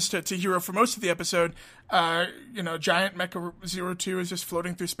happens to Hiro for most of the episode. Giant Mecha 02 is just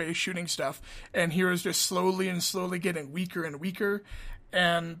floating through space shooting stuff, and Hiro's just slowly getting weaker and weaker,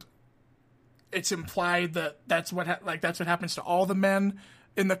 and it's implied that that's what happens to all the men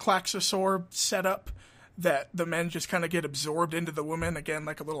in the Klaxosaur setup, that the men just kind of get absorbed into the woman, again,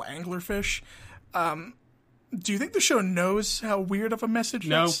 like a little anglerfish. Do you think the show knows how weird of a message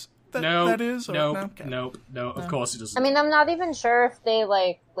that is? No, of course it doesn't. I mean, I'm not even sure if they,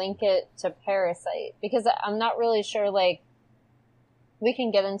 like, link it to Parasite, because I'm not really sure, like, we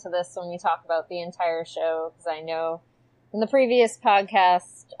can get into this when we talk about the entire show, because I know in the previous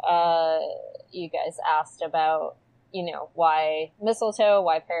podcast, you guys asked about, why mistletoe,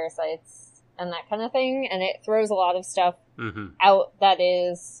 why parasites, and that kind of thing, and it throws a lot of stuff out that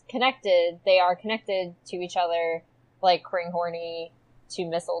is connected. They are connected to each other, like Kringhorny to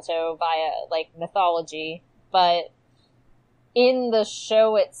mistletoe via, like, mythology, but in the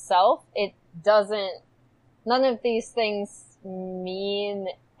show itself, it doesn't, none of these things mean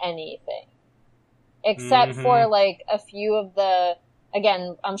anything. Except for, like, a few of the,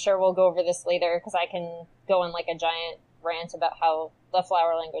 again, I'm sure we'll go over this later, because I can go on, like, a giant rant about how the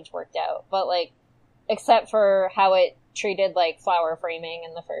flower language worked out, but, like, except for how it treated, like, flower framing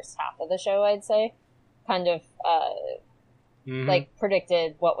in the first half of the show, I'd say, kind of, like,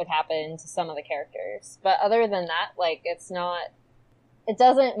 predicted what would happen to some of the characters. But other than that, like, it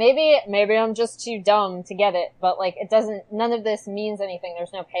doesn't, maybe I'm just too dumb to get it, but, like, none of this means anything.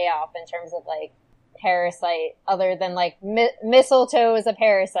 There's no payoff in terms of, like, parasite, other than, like, mistletoe is a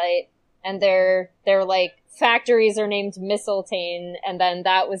parasite, and their like, factories are named Mistletoe, and then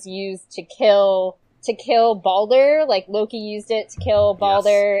that was used to kill Balder. Like, Loki used it to kill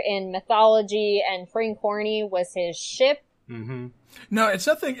Balder in mythology, and Kringhorny was his ship. No, it's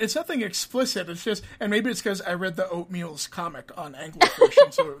nothing explicit. It's just, and maybe it's because I read the Oatmeal's comic on anglerfish,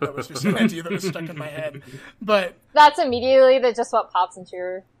 and so that was just an idea that was stuck in my head. But that's immediately just what pops into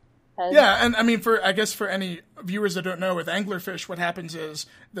your head. Yeah, and I mean, for any viewers that don't know, with anglerfish, what happens is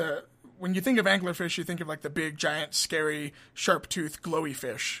when you think of anglerfish, you think of like the big, giant, scary, sharp-toothed, glowy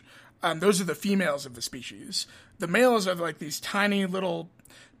fish. Those are the females of the species. The males are like these tiny little,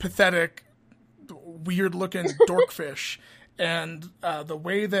 pathetic, weird-looking dorkfish. And the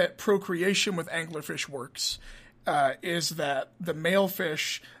way that procreation with anglerfish works is that the male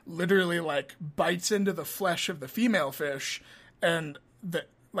fish literally like bites into the flesh of the female fish, and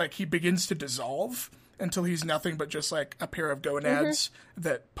he begins to dissolve until he's nothing but just like a pair of gonads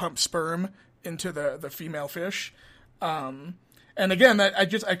that pump sperm into the female fish. And again, that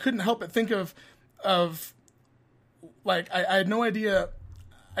I couldn't help but think of like I had no idea.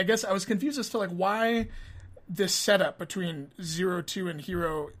 I guess I was confused as to like why this setup between 02 and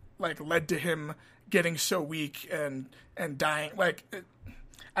Hiro like led to him getting so weak and dying. Like,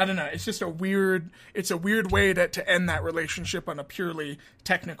 I don't know. It's just a weird way to end that relationship on a purely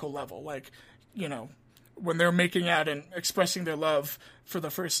technical level. Like, when they're making out and expressing their love for the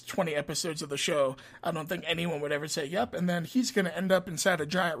first 20 episodes of the show, I don't think anyone would ever say, yep, and then he's going to end up inside a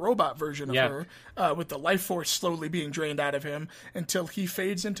giant robot version of her, with the life force slowly being drained out of him until he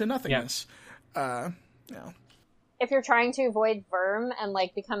fades into nothingness. If you're trying to avoid Verm and,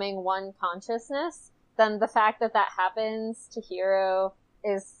 like, becoming one consciousness, then the fact that happens to Hiro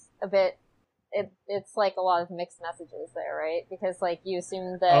is a bit... It's like a lot of mixed messages there, right? Because, like, you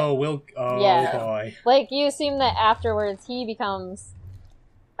assume that... boy. Like, you assume that afterwards he becomes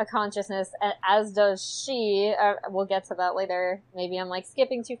a consciousness, as does she. We'll get to that later. Maybe I'm, like,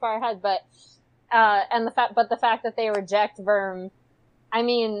 skipping too far ahead, but... the fact that they reject Verm... I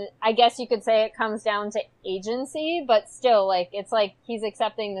mean, I guess you could say it comes down to agency, but still, like, it's like he's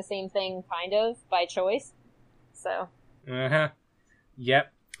accepting the same thing, kind of, by choice. So.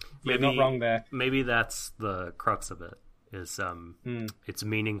 Yep. You're not wrong there. Maybe that's the crux of it, is it's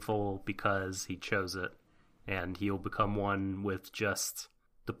meaningful because he chose it, and he'll become one with just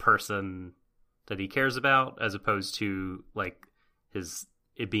the person that he cares about, as opposed to, like,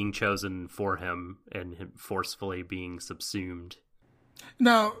 it being chosen for him and him forcefully being subsumed.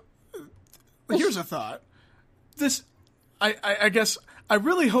 Now, here's a thought. I guess, I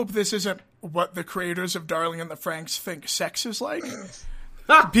really hope this isn't what the creators of Darling in the Franxx think sex is like.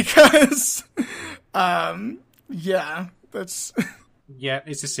 Because, that's... Yeah,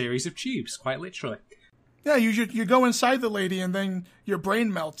 it's a series of tubes, quite literally. Yeah, you go inside the lady and then your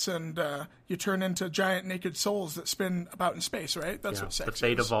brain melts and you turn into giant naked souls that spin about in space, right? That's what sex is. The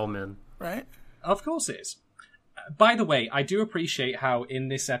fate of all men. Right? Of course it is. By the way, I do appreciate how in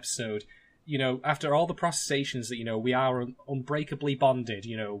this episode, after all the processations that, we are unbreakably bonded,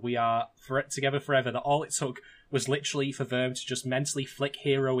 we are together forever, that all it took was literally for Verm to just mentally flick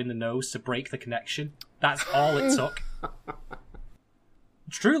Hero in the nose to break the connection. That's all it took.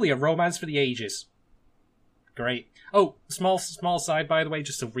 Truly a romance for the ages. Great. Oh, small side, by the way,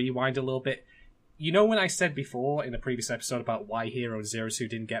 just to rewind a little bit. When I said before in a previous episode about why Hero and Zero Two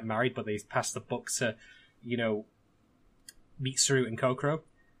didn't get married, but they passed the buck to, Mitsuru and Kokoro?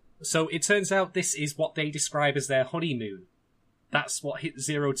 So it turns out this is what they describe as their honeymoon. That's what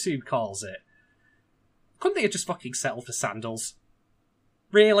Zero Two calls it. Couldn't they have just fucking settled for sandals?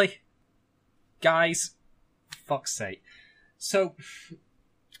 Really? Guys? Fuck's sake. So,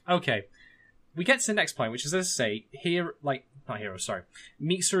 okay. We get to the next point, which is, as I say,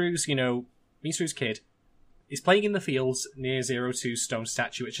 Mitsuru's kid is playing in the fields near Zero Two's stone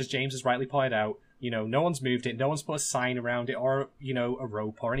statue, which, as James has rightly pointed out, no one's moved it, no one's put a sign around it, or, a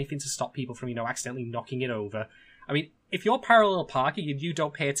rope, or anything to stop people from, accidentally knocking it over. I mean, if you're parallel parking and you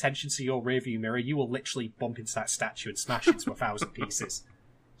don't pay attention to your rearview mirror, you will literally bump into that statue and smash it to 1,000 pieces.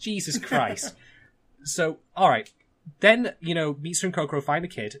 Jesus Christ. So, alright. Then, Mitsuru and Kokoro find the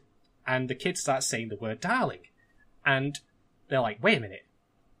kid, and the kid starts saying the word darling. And they're like, wait a minute.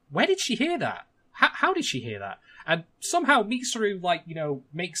 Where did she hear that? How did she hear that? And somehow Mitsuru,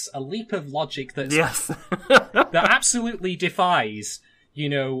 makes a leap of logic that's, yes. that absolutely defies,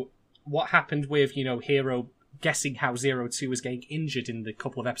 what happened with, Hero guessing how Zero Two was getting injured in the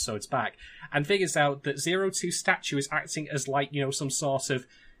couple of episodes back, and figures out that Zero Two's statue is acting as some sort of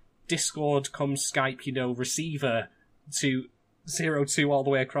Discord come Skype, receiver to Zero Two all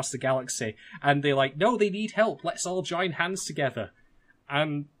the way across the galaxy. And they're like, no, they need help. Let's all join hands together.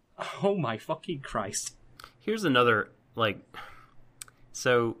 And oh my fucking Christ. Here's another,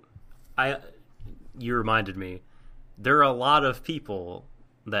 you reminded me, there are a lot of people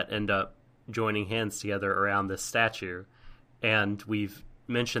that end up joining hands together around this statue, and we've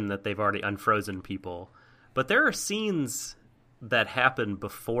mentioned that they've already unfrozen people, but there are scenes that happen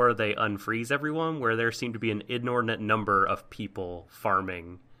before they unfreeze everyone where there seem to be an inordinate number of people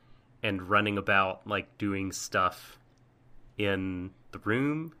farming and running about, doing stuff in the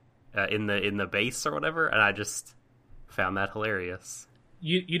room, in the base or whatever, and I just found that hilarious.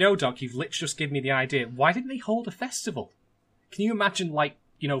 Doc, you've literally just given me the idea. Why didn't they hold a festival? Can you imagine,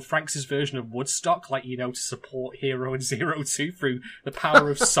 Frank's version of Woodstock, to support Hero and Zero Two through the power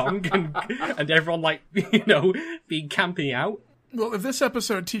of song and everyone, being camping out? Well, if this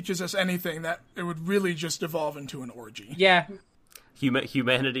episode teaches us anything, that it would really just evolve into an orgy. Yeah.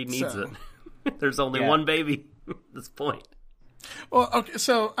 Humanity needs it. There's only one baby at this point. Well, okay,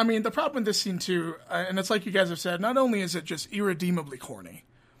 so, I mean, the problem with this scene, too, and it's like you guys have said, not only is it just irredeemably corny,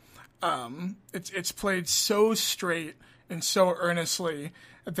 it's played so straight and so earnestly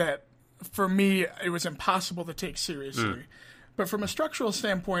that, for me, it was impossible to take seriously. But from a structural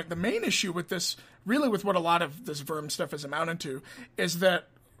standpoint, the main issue with this, really with what a lot of this Verm stuff is amounted to, is that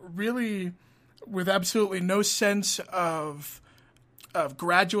really, with absolutely no sense of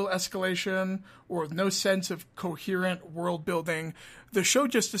gradual escalation or no sense of coherent world building, the show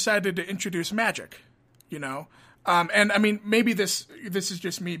just decided to introduce magic, and I mean, maybe this is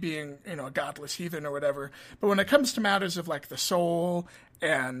just me being, a godless heathen or whatever, but when it comes to matters of the soul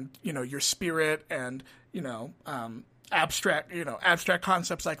and, your spirit and, abstract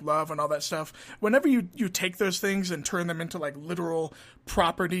concepts like love and all that stuff, whenever you take those things and turn them into literal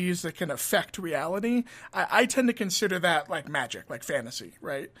properties that can affect reality, I tend to consider that magic, fantasy,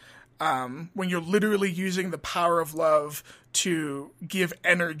 right? When you're literally using the power of love to give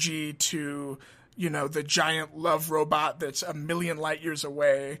energy to, the giant love robot that's a million light years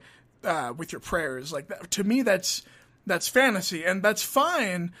away, with your prayers, to me, that's fantasy, and that's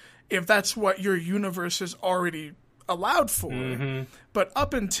fine if that's what your universe is already allowed for. Mm-hmm. But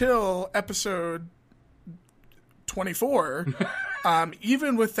up until episode 24,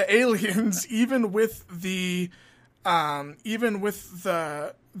 even with the aliens, even with the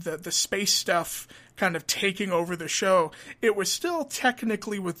space stuff kind of taking over the show, it was still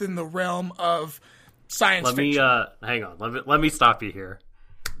technically within the realm of science fiction. Hang on. Let me stop you here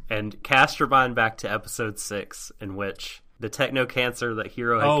and cast your mind back to episode 6, in which the techno cancer that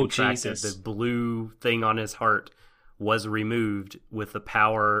Hero had contracted, Jesus. the blue thing on his heart, was removed with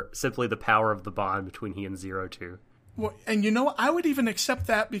simply the power of the bond between he and Zero Two. Well, and I would even accept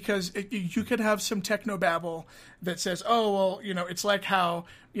that, because you could have some technobabble that says, oh, well, it's like how,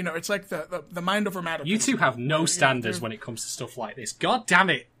 it's like the mind over matter. You two have no standards when it comes to stuff like this. God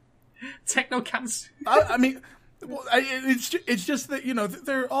damn it. Techno cancer. I mean, Well, it's just that, you know,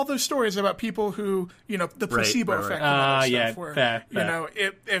 there are all those stories about people who, you know, the placebo effect. And all that stuff where, fair. You know,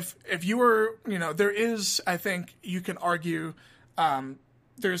 if you were, you know, there is, I think you can argue,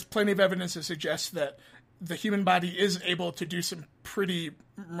 there's plenty of evidence to suggest that the human body is able to do some pretty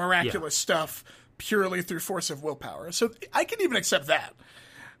miraculous stuff purely through force of willpower. So I can even accept that.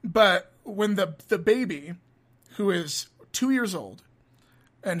 But when the baby, who is 2 years old,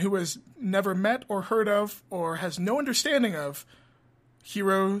 and who has never met or heard of or has no understanding of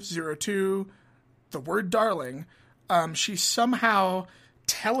Hero 02, the word darling, she somehow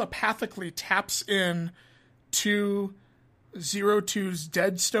telepathically taps in to 02's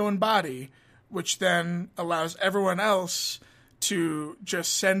dead stone body, which then allows everyone else to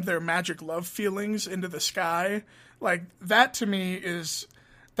just send their magic love feelings into the sky. Like, that to me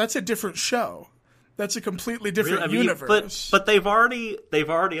that's a different show. That's a completely different universe. But they've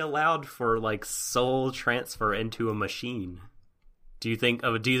already allowed for like soul transfer into a machine. Do you think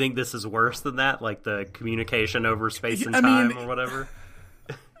this is worse than that? Like the communication over space and time or whatever?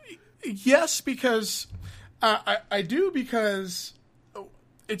 Yes, because I do, because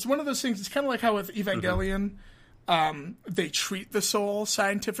it's one of those things. It's kind of like how with Evangelion, they treat the soul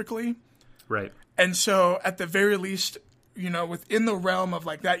scientifically, right? And so at the very least, you know, within the realm of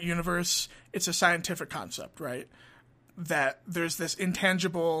like that universe, it's a scientific concept, right? That there's this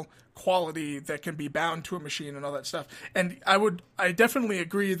intangible quality that can be bound to a machine and all that stuff. And I definitely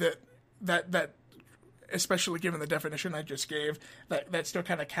agree that especially given the definition I just gave, that still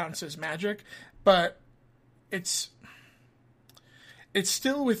kind of counts as magic, but it's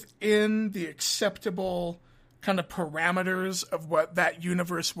still within the acceptable kind of parameters of what that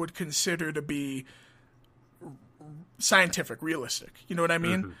universe would consider to be scientific, realistic. You know what I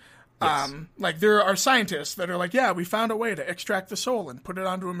mean? Mm-hmm. Yes. Like there are scientists that are like, yeah, we found a way to extract the soul and put it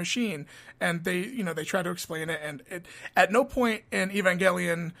onto a machine, and they try to explain it, and at no point in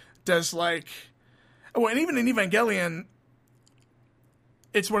Evangelion does and even in Evangelion,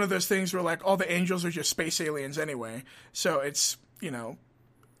 it's one of those things where like all the angels are just space aliens anyway, so it's, you know,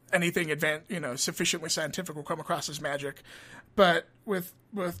 anything advanced, you know, sufficiently scientific will come across as magic. But with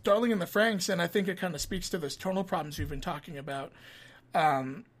Darling in the Franxx, and I think it kind of speaks to those tonal problems we've been talking about,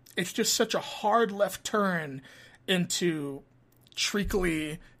 it's just such a hard left turn into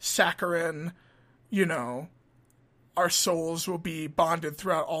treacly, saccharine, you know, our souls will be bonded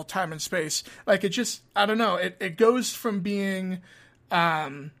throughout all time and space. Like, it just, I don't know, it goes from being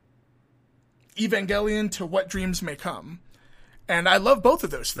Evangelion to What Dreams May Come. And I love both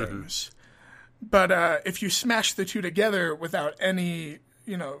of those things. Mm-hmm. But if you smash the two together without any,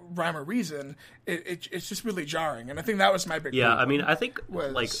 you know, rhyme or reason, it's just really jarring. And I think that was my big problem. I mean, I think,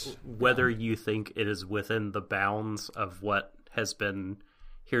 whether you think it is within the bounds of what has been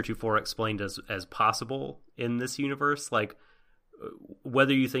heretofore explained as possible in this universe, like,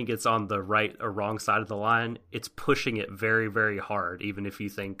 whether you think it's on the right or wrong side of the line, it's pushing it very, very hard, even if you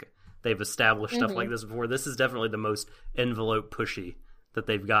think they've established stuff like this before. This is definitely the most envelope pushy that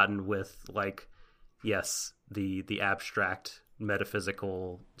they've gotten with, like, yes, the abstract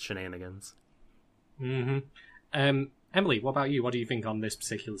metaphysical shenanigans. Mm-hmm. Emily, what about you? What do you think on this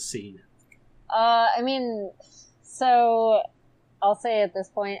particular scene? I mean, so I'll say at this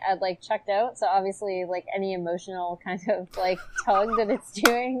point I'd like checked out, so obviously like any emotional kind of like tug that it's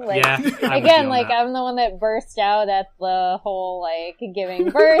doing, like, yeah, again, like that. I'm the one that burst out at the whole like giving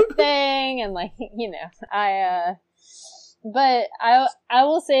birth thing, and like, you know, but I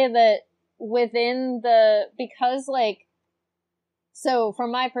will say that within because like, so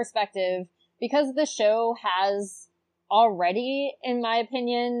from my perspective, because the show has already, in my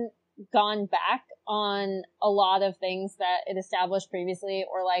opinion, gone back on a lot of things that it established previously,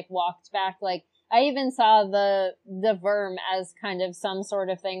 or like walked back. Like, I even saw the Verm as kind of some sort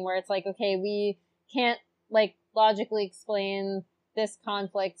of thing where it's like, okay, we can't like logically explain this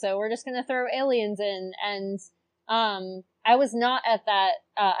conflict, so we're just gonna throw aliens in. And I was not at that.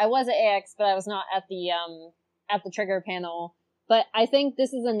 I was at AX, but I was not at the Trigger panel. But I think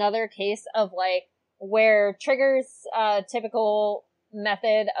this is another case of like where Trigger's typical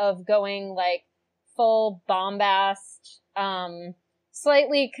method of going like full bombast,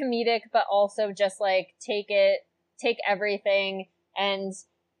 slightly comedic, but also just like take everything and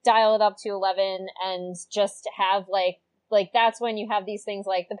dial it up to 11 and just have like that's when you have these things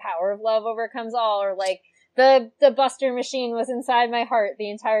like the power of love overcomes all, or like the Buster machine was inside my heart the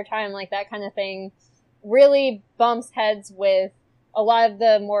entire time, like that kind of thing really bumps heads with a lot of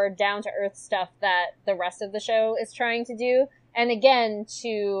the more down-to-earth stuff that the rest of the show is trying to do. And again,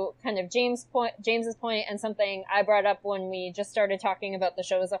 to kind of James's point, and something I brought up when we just started talking about the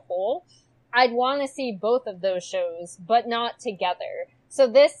show as a whole, I'd want to see both of those shows, but not together. So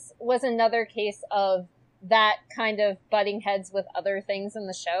this was another case of that kind of butting heads with other things in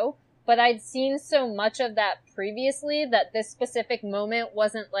the show. But I'd seen so much of that previously that this specific moment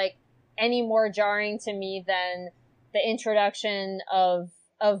wasn't like any more jarring to me than the introduction of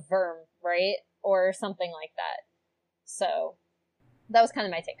Verm, right? Or something like that. So that was kind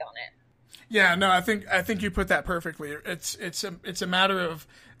of my take on it. Yeah, no, I think you put that perfectly. It's a matter of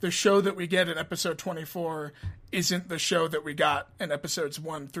the show that we get in episode 24 isn't the show that we got in episodes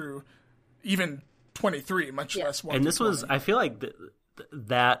 1 through even 23, much less 1. And this through was, 20. I feel like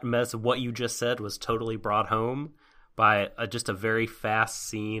that mess of what you just said was totally brought home by just a very fast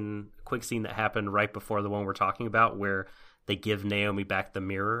scene, quick scene that happened right before the one we're talking about, where they give Naomi back the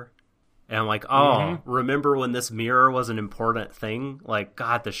mirror. And I'm like, remember when this mirror was an important thing? Like,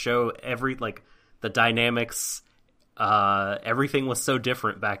 God, the show, the dynamics, everything was so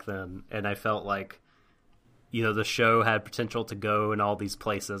different back then. And I felt like, the show had potential to go in all these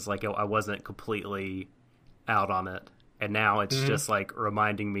places. Like, I wasn't completely out on it. And now it's just, like,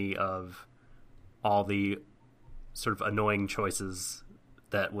 reminding me of all the sort of annoying choices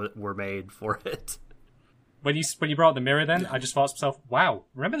that were made for it. When you brought the mirror then, I just thought to myself, wow,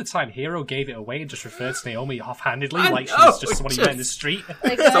 remember the time Hero gave it away and just referred to Naomi offhandedly like she was just someone you met in the street?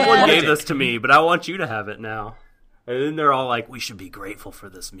 Someone gave this to me, but I want you to have it now. And then they're all like, we should be grateful for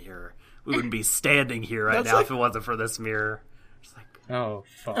this mirror. We wouldn't be standing here right now if it wasn't for this mirror. Just like, oh,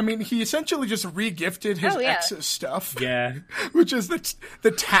 fuck. I mean, he essentially just re-gifted his ex's stuff. Yeah. Which is the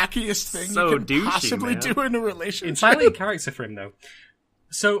tackiest thing so you can douchey, possibly man. do in a relationship. Entirely a character for him, though.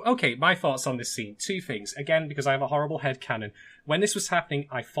 So, okay, my thoughts on this scene. 2 things. Again, because I have a horrible headcanon. When this was happening,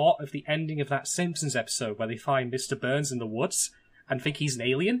 I thought of the ending of that Simpsons episode where they find Mr. Burns in the woods and think he's an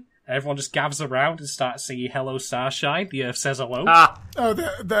alien. And everyone just gathers around and starts singing Hello Starshine, the Earth Says Hello. Oh,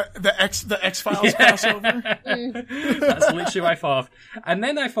 the X-Files Passover? That's literally what I thought of. And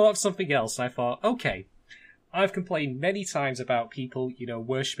then I thought of something else. I thought, okay, I've complained many times about people,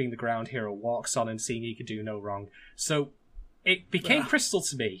 worshipping the ground Hero walks on and seeing he can do no wrong. So it became crystal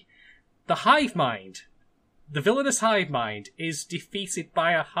to me. The hive mind, the villainous hive mind, is defeated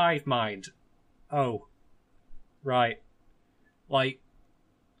by a hive mind. Oh. Right. Like,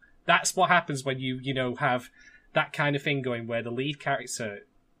 that's what happens when you have that kind of thing going where the lead character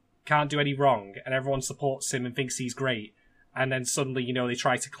can't do any wrong and everyone supports him and thinks he's great. And then suddenly, they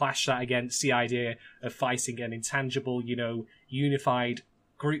try to clash that against the idea of fighting an intangible, unified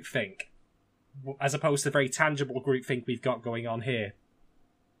groupthink, as opposed to the very tangible groupthink we've got going on here.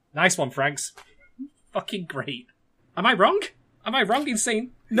 Nice one, Franks. Fucking great. Am I wrong? Am I wrong in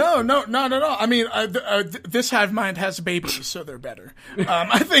saying? No. I mean, this hive mind has babies, so they're better.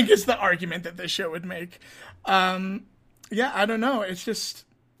 I think it's the argument that this show would make. Yeah, I don't know. It's just,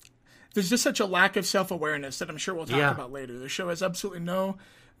 there's just such a lack of self-awareness that I'm sure we'll talk about later. The show has absolutely no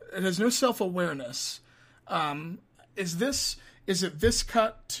self-awareness. Is it this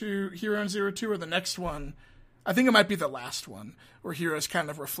cut to Hero in Zero Two or the next one? I think it might be the last one where Hero's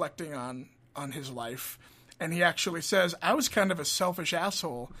kind of reflecting on his life. And he actually says, I was kind of a selfish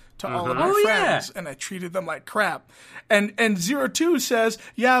asshole to all of my friends, and I treated them like crap. And Zero Two says,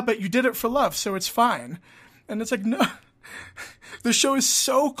 yeah, but you did it for love, so it's fine. And it's like, no. The show is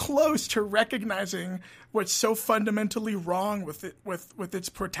so close to recognizing what's so fundamentally wrong with it, with its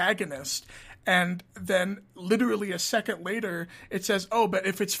protagonist. And then literally a second later, it says, oh, but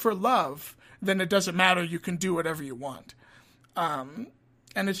if it's for love, then it doesn't matter. You can do whatever you want. And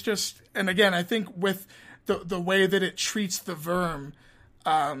it's just, and again, I think with the way that it treats the Verm,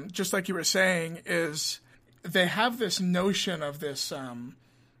 just like you were saying, is they have this notion of this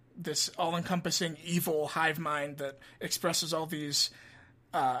all-encompassing evil hive mind that expresses all these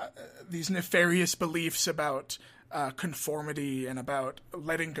nefarious beliefs about conformity and about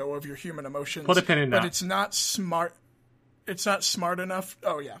letting go of your human emotions. Put a pin in that. But it's not smart. It's not smart enough.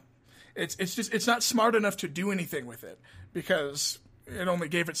 Oh yeah, it's not smart enough to do anything with it because it only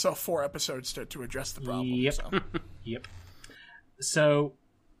gave itself 4 episodes to address the problem. Yep. So. Yep. So,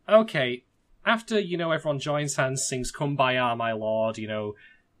 okay. After, everyone joins hands, sings Kumbaya, my lord,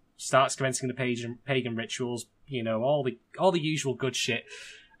 starts commencing the pagan rituals, all the usual good shit.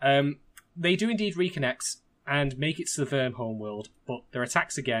 They do indeed reconnect and make it to the Verm homeworld, but they're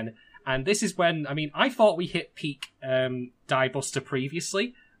attacked again. And this is when, I thought we hit peak Die Buster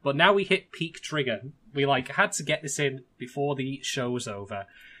previously, but now we hit peak trigger. We had to get this in before the show was over.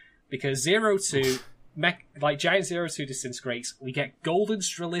 Because Zero Two, Giant Zero Two disintegrates, we get Golden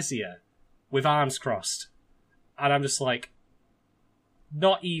Strelitzia with arms crossed. And I'm just like,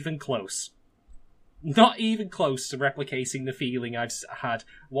 not even close. not even close to replicating the feeling I've had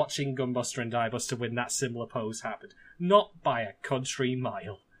watching Gunbuster and Diebuster when that similar pose happened. Not by a country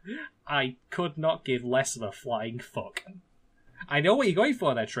mile. I could not give less of a flying fuck. I know what you're going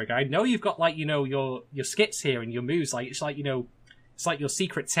for there, Trigger. I know you've got, like, you know, your skits here and your moves. Like, it's like, you know, it's like your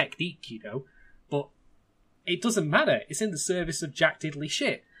secret technique, you know. But it doesn't matter. It's in the service of Jack Diddley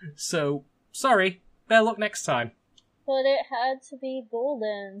shit. So, sorry. Better luck next time. But it had to be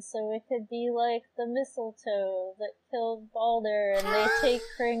golden, so it could be like the mistletoe that killed Balder, and they take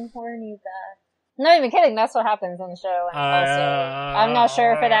Hringhorny back. I'm not even kidding, that's what happens in the show. And also, I'm not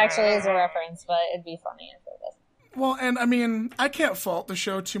sure if it actually is a reference, but it'd be funny if it was. Well, and I mean, I can't fault the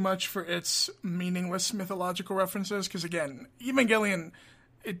show too much for its meaningless mythological references, because again, Evangelion,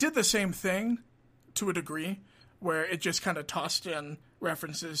 it did the same thing to a degree, where it just kind of tossed in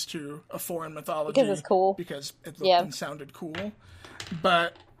references to a foreign mythology. Because it's cool. Because it looked and sounded cool.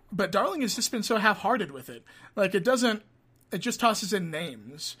 But Darling has just been so half-hearted with it. Like, it just tosses in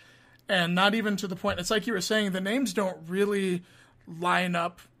names. And not even to the point, it's like you were saying, the names don't really line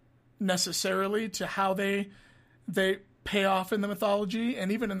up necessarily to how they pay off in the mythology.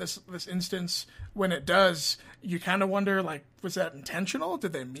 And even in this instance, when it does, you kind of wonder, like, was that intentional?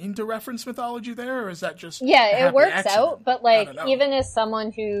 Did they mean to reference mythology there? Or is that just it works accident? out, but, like, even as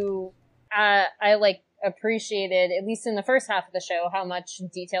someone who I, like, appreciated, at least in the first half of the show, how much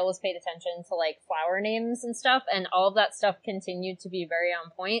detail was paid attention to, like, flower names and stuff, and all of that stuff continued to be very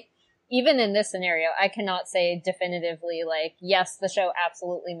on point. Even in this scenario, I cannot say definitively, like, yes, the show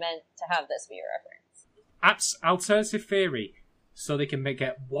absolutely meant to have this be a reference. Alternative theory, so they can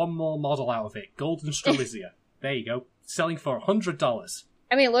get one more model out of it. Golden Strelitzia. There you go. Selling for $100.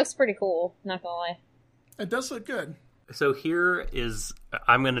 I mean, it looks pretty cool, not gonna lie. It does look good. So here is,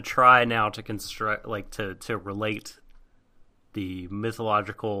 I'm going to try now to construct, like, to relate the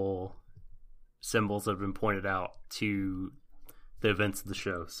mythological symbols that have been pointed out to the events of the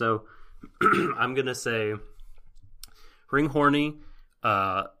show. So I'm going to say Hringhorny,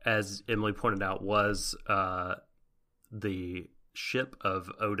 as Emily pointed out, was the ship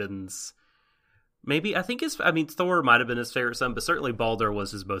of Odin's. Maybe, Thor might have been his favorite son, but certainly Balder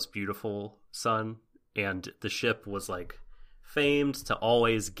was his most beautiful son. And the ship was, like, famed to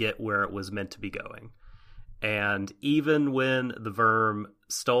always get where it was meant to be going. And even when the Verm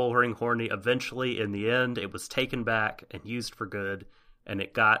stole Hringhorny, eventually, in the end, it was taken back and used for good, and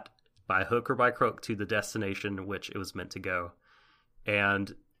it got, by hook or by crook, to the destination which it was meant to go.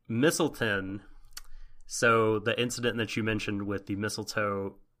 And Mistletoe, so the incident that you mentioned with the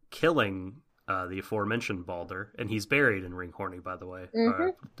mistletoe killing the aforementioned Balder, and he's buried in Hringhorny, by the way. Mm-hmm.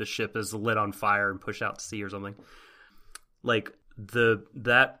 The ship is lit on fire and pushed out to sea or something. Like,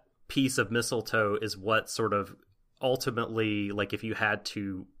 that piece of mistletoe is what sort of ultimately, like, if you had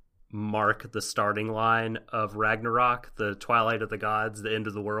to mark the starting line of Ragnarok, the Twilight of the Gods, the end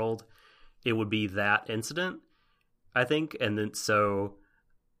of the world, it would be that incident, I think. And then so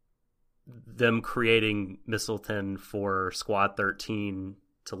them creating Mistletoe for Squad 13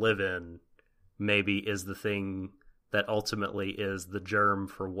 to live in maybe is the thing that ultimately is the germ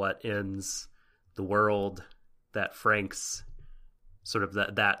for what ends the world that Frank's sort of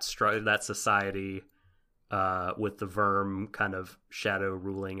that society with the Verm kind of shadow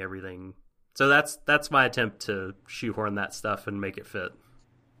ruling everything. So that's my attempt to shoehorn that stuff and make it fit.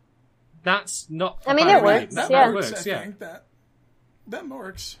 That's not. I mean, it works. That Yeah. works. Works, I yeah. think that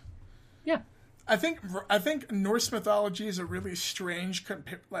works. Yeah. I think Norse mythology is a really strange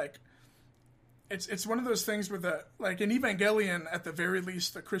like. It's one of those things where in Evangelion, at the very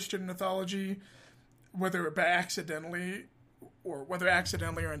least, the Christian mythology, whether accidentally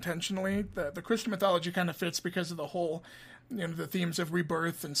or intentionally, the Christian mythology kind of fits because of the whole, the themes of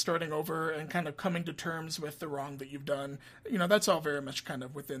rebirth and starting over and kind of coming to terms with the wrong that you've done. That's all very much kind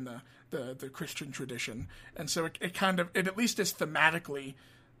of within the Christian tradition. And so it at least is thematically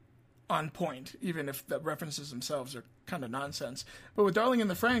on point, even if the references themselves are kind of nonsense. But with Darling in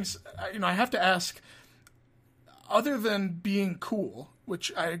the Franxx, I have to ask, other than being cool,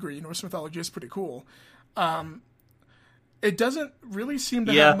 which I agree, Norse mythology is pretty cool, it doesn't really seem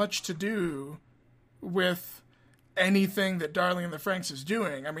to have much to do with anything that Darling in the Franxx is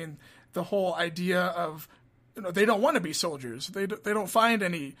doing. I mean, the whole idea of, they don't want to be soldiers. They don't find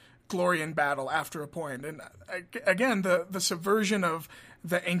any glory in battle after a point. And again, the subversion of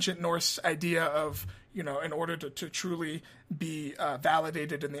the ancient Norse idea of, in order to truly be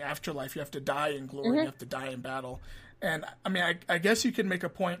validated in the afterlife, you have to die in glory, you have to die in battle. And I mean, I guess you could make a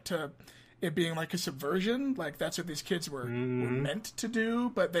point to it being like a subversion, like that's what these kids were meant to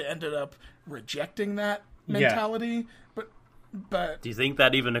do, but they ended up rejecting that mentality. But Do you think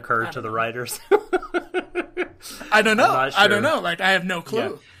that even occurred to the writers? I don't know. not I don't sure. know. Like, I have no clue.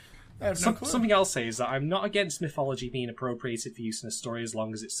 Yeah. I have no clue. Something I'll say is that I'm not against mythology being appropriated for use in a story as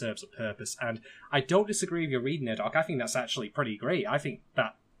long as it serves a purpose. And I don't disagree with your reading there, Doc. I think that's actually pretty great. I think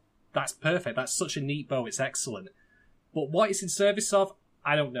that's perfect. That's such a neat bow. It's excellent. But what it's in service of,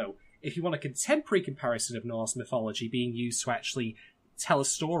 I don't know. If you want a contemporary comparison of Norse mythology being used to actually tell a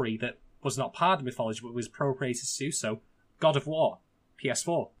story that was not part of mythology but was appropriated to do so, God of War,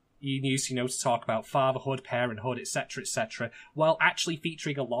 PS4. You used, to talk about fatherhood, parenthood, etc., while actually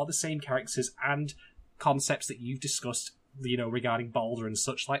featuring a lot of the same characters and concepts that you've discussed, regarding Baldur and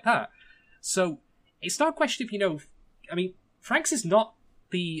such like that. So, it's not a question of, Franks is not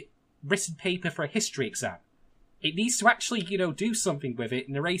the written paper for a history exam. It needs to actually, do something with it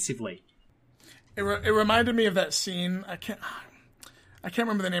narratively. It reminded me of that scene. I can't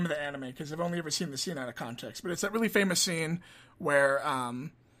remember the name of the anime because I've only ever seen the scene out of context. But it's that really famous scene where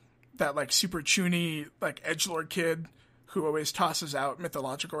that like super chuny like edgelord kid who always tosses out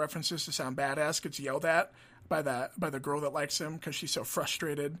mythological references to sound badass gets yelled at by the girl that likes him because she's so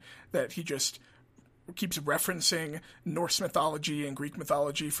frustrated that he just keeps referencing Norse mythology and Greek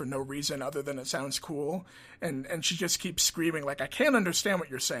mythology for no reason other than it sounds cool, and she just keeps screaming like, I can't understand what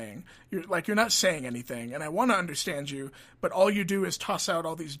you're saying. You're not saying anything, and I want to understand you, but all you do is toss out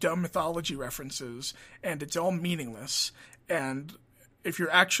all these dumb mythology references, and it's all meaningless. And if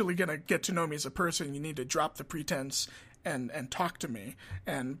you're actually gonna get to know me as a person, you need to drop the pretense and talk to me.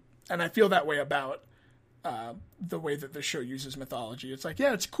 And I feel that way about the way that the show uses mythology. It's like,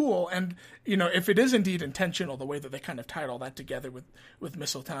 yeah, it's cool, and if it is indeed intentional, the way that they kind of tied all that together with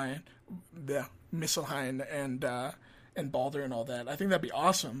Misselheim and Baldur and all that, I think that'd be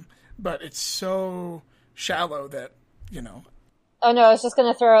awesome. But it's so shallow that Oh no, I was just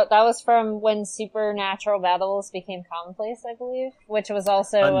gonna throw out, that was from when supernatural battles became commonplace, I believe, which was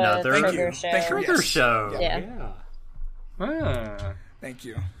also Another a Trigger show. Trigger Yes. show. Yeah. Ah. Thank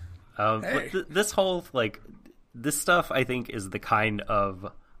you. But this whole this stuff, I think, is the kind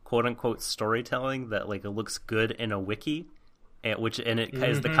of quote unquote storytelling that it looks good in a wiki, and it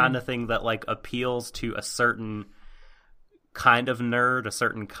is the kind of thing that appeals to a certain kind of nerd, a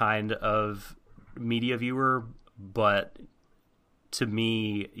certain kind of media viewer. But to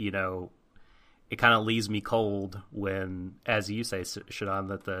me, it kind of leaves me cold when, as you say, Shadon,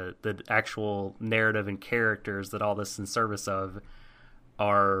 that the actual narrative and characters that all this is in service of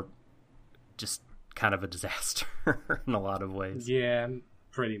are just kind of a disaster in a lot of ways. Yeah,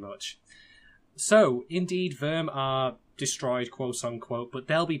 pretty much. So, indeed, Verm are destroyed, quote unquote, but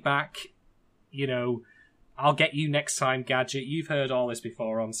they'll be back. I'll get you next time, Gadget. You've heard all this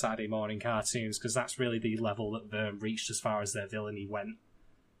before on Saturday morning cartoons, because that's really the level that Verm reached as far as their villainy went.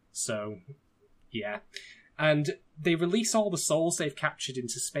 So, yeah. And they release all the souls they've captured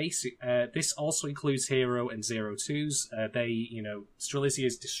into space. This also includes Hero and Zero Twos. Strelitzia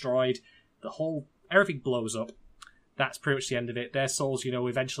is destroyed. Everything blows up. That's pretty much the end of it. Their souls,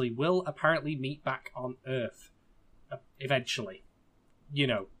 eventually will apparently meet back on Earth. Eventually.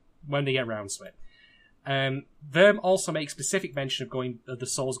 When they get around to it. Verm also makes specific mention of the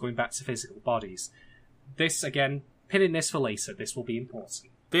souls going back to physical bodies. This, again, pinning this for later. This will be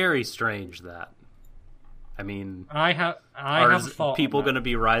important. Very strange that. I have a thought. People going to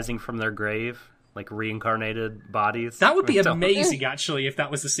be rising from their grave, reincarnated bodies? That would be amazing, actually, if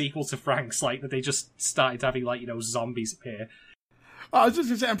that was the sequel to Franks, that they just started having, zombies appear. I was just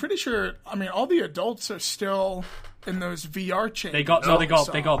gonna say, I'm pretty sure. All the adults are still in those VR chambers. They got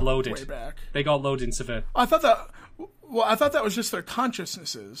loaded. Way back. They got loaded into the. I thought that was just their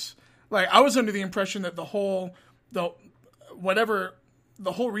consciousnesses. I was under the impression that the whole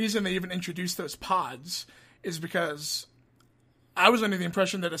reason they even introduced those pods is because I was under the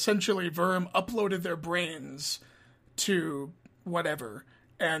impression that essentially Verm uploaded their brains to whatever.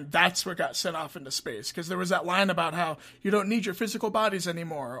 And that's what got sent off into space. Because there was that line about how you don't need your physical bodies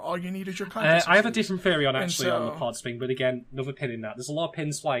anymore. All you need is your consciousness. I have a different theory on the pod thing, but again, another pin in that. There's a lot of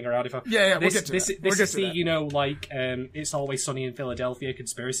pins flying around. We'll get to that. This is the, It's Always Sunny in Philadelphia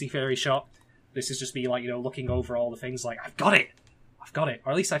conspiracy theory shot. This is just me, looking over all the things I've got it.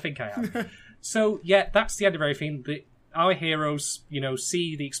 Or at least I think I have. So, yeah, that's the end of everything. Our heroes,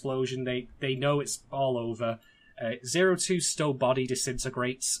 see the explosion. They know it's all over. Zero Two's still body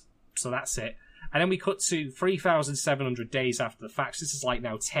disintegrates, so that's it. And then we cut to 3,700 days after the fact. This is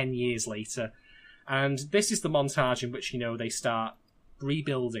now 10 years later. And this is the montage in which, they start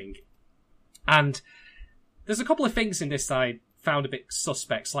rebuilding. And there's a couple of things in this that I found a bit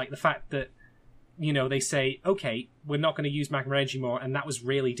suspect, like the fact that, they say, okay, we're not going to use magma energy more, and that was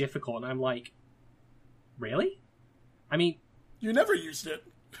really difficult. And I'm like, really? You never used it.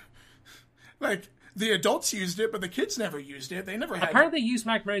 Like, the adults used it, but the kids never used it. They never had Apparently they use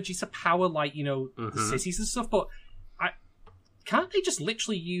magma energy to power, like, you know, the cities and stuff, but can't they just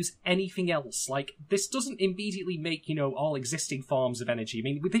literally use anything else? Like, this doesn't immediately make, you know, all existing forms of energy. I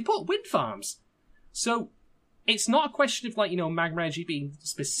mean, they put wind farms. So, it's not a question of, like, you know, magma energy being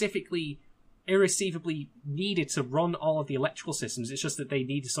specifically, irreceivably needed to run all of the electrical systems. It's just that they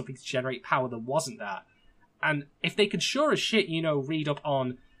needed something to generate power that wasn't that. And if they could sure as shit, you know, read up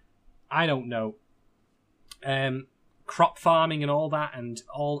on, I don't know, crop farming and all that, and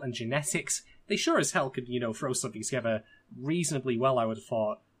genetics, they sure as hell could, you know, throw something together reasonably well, I would have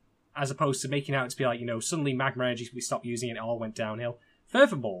thought, as opposed to making out to be like, you know, suddenly magma energy, we stopped using it, it all went downhill.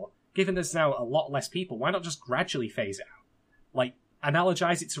 Furthermore, given there's now a lot less people, why not just gradually phase it out? Like,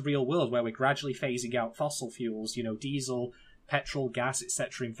 analogize it to real world, where we're gradually phasing out fossil fuels, you know, diesel, petrol, gas,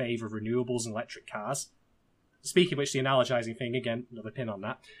 etc., in favour of renewables and electric cars. Speaking of which, the analogizing thing, again, another pin on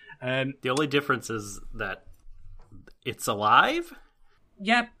that. The only difference is that it's alive?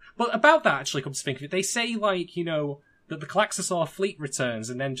 Yeah, but about that, actually, come to think of it, they say, like, you know, that the Klaxosaur fleet returns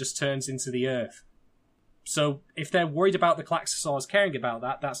and then just turns into the Earth. So, if they're worried about the Klaxosaurs caring about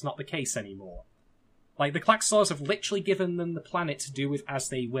that, that's not the case anymore. Like, the Klaxosaurs have literally given them the planet to do with as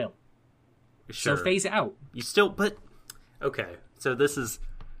they will. Sure. So phase it out. You still, but, okay, so this is,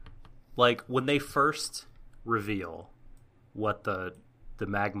 like, when they first reveal what the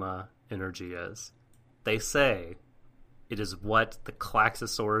magma energy is, they say it is what the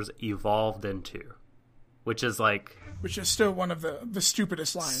Klaxosaurs evolved into. Which is like... Which is still one of the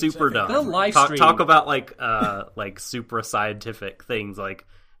stupidest lines. Super dumb. The live stream. Talk about, like super scientific things, like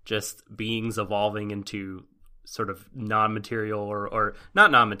just beings evolving into sort of non-material, or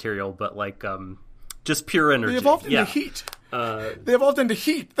not non-material, but like just pure energy. They evolved into heat. They evolved into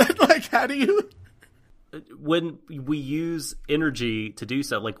heat. Like, how do you... When we use energy to do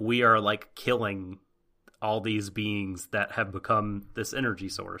so, like, we are, like, killing all these beings that have become this energy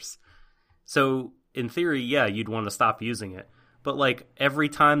source. So... in theory, yeah, you'd want to stop using it. But, like, every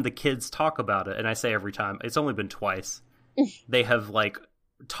time the kids talk about it, and I say every time, it's only been twice, they have, like,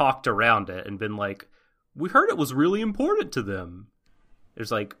 talked around it and been like, we heard it was really important to them.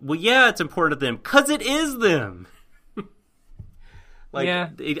 It's like, well, yeah, it's important to them, because it is them! Like, yeah.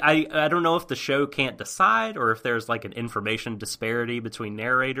 I don't know if the show can't decide, or if there's, like, an information disparity between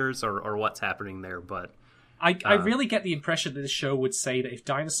narrators, or what's happening there, but... I really get the impression that the show would say that if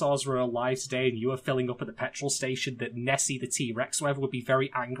dinosaurs were alive today and you were filling up at the petrol station, that Nessie the T-Rex or whatever would be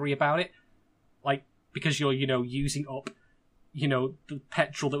very angry about it. Like, because you're, you know, using up, you know, the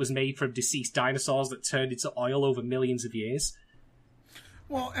petrol that was made from deceased dinosaurs that turned into oil over millions of years.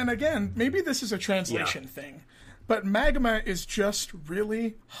 Well, and again, maybe this is a translation thing, but magma is just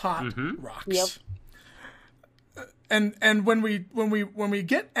really hot rocks. Yep. And when we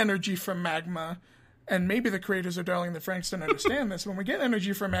get energy from magma... and maybe the creators of Darling in the Franxx don't understand this. When we get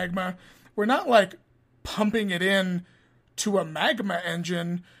energy from magma, we're not, like, pumping it in to a magma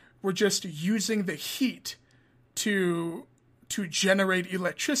engine. We're just using the heat to generate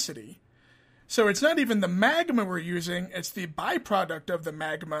electricity. So it's not even the magma we're using. It's the byproduct of the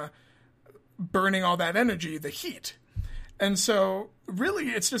magma burning all that energy, the heat. And so,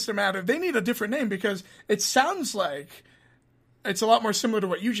 really, it's just a matter of... they need a different name, because it sounds like... it's a lot more similar to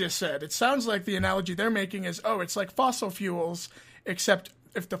what you just said. It sounds like the analogy they're making is, oh, it's like fossil fuels, except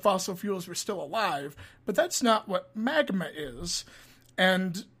if the fossil fuels were still alive. But that's not what magma is.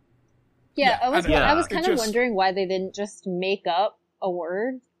 And I was kind of wondering why they didn't just make up a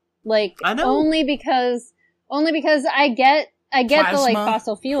word. Like, only because I get Plasma. The like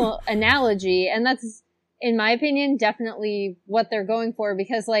fossil fuel analogy, and that's, in my opinion, definitely what they're going for,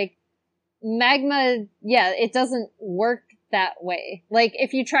 because like magma, it doesn't work that way. Like,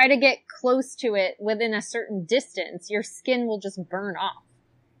 if you try to get close to it within a certain distance, your skin will just burn off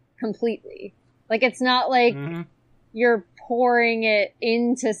completely. Like, it's not like you're pouring it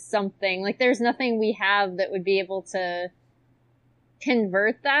into something. Like, there's nothing we have that would be able to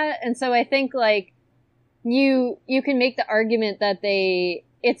convert that. And so I think, like, you can make the argument that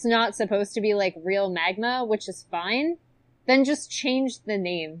it's not supposed to be like real magma, which is fine. Then just change the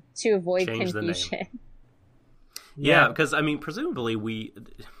name to avoid confusion. Yeah, because, I mean, presumably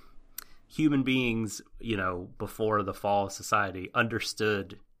human beings, you know, before the fall of society,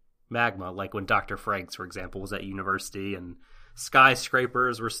 understood magma. Like when Dr. Franxx, for example, was at university, and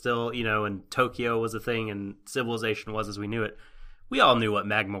skyscrapers were still, you know, and Tokyo was a thing, and civilization was as we knew it. We all knew what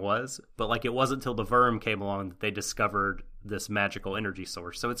magma was, but, like, it wasn't until the Worm came along that they discovered this magical energy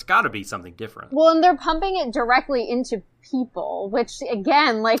source. So it's got to be something different. Well, and they're pumping it directly into people, which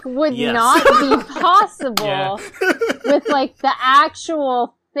again, like, would Yes. not be possible Yeah. with like the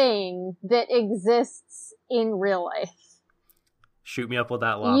actual thing that exists in real life. Shoot me up with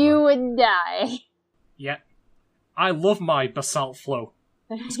that lava. You would die. Yeah. I love my basalt flow.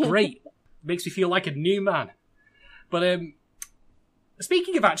 It's great. Makes me feel like a new man. But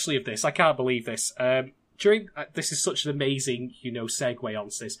speaking of this, I can't believe this. During this is such an amazing, segue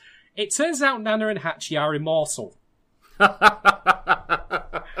onto this. It turns out Nana and Hachi are immortal.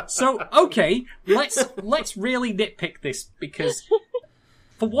 So, okay, let's really nitpick this because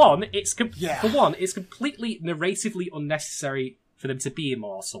for one, it's completely narratively unnecessary for them to be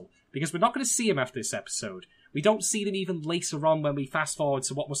immortal because we're not going to see them after this episode. We don't see them even later on when we fast forward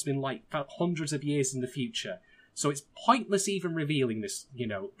to what must have been like hundreds of years in the future. So it's pointless even revealing this,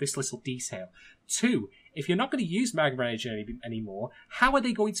 this little detail. 2, if you're not going to use magma energy anymore, how are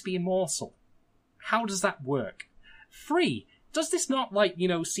they going to be immortal? How does that work? 3, does this not,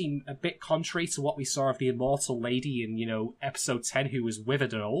 seem a bit contrary to what we saw of the immortal lady in, episode 10 who was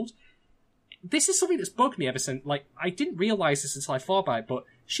withered and old? This is something that's bugged me ever since, I didn't realise this until I thought about it, but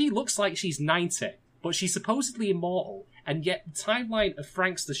she looks like she's 90, but she's supposedly immortal, and yet the timeline of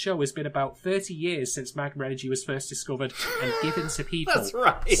Franks the Show has been about 30 years since magma energy was first discovered and given to people. That's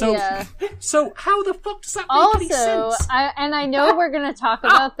right. So how the fuck does that make any sense? I know we're gonna talk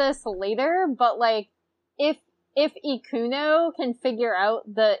about this later, but if Ikuno can figure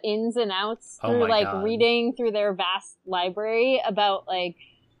out the ins and outs through God. reading through their vast library about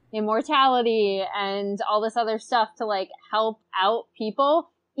immortality and all this other stuff to help out people,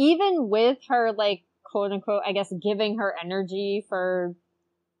 even with her quote unquote, I guess, giving her energy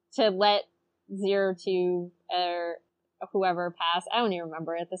to let 02 or whoever pass. I don't even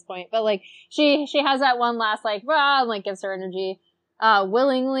remember at this point, but she has that one last rah, and gives her energy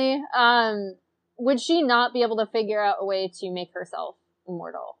willingly. Would she not be able to figure out a way to make herself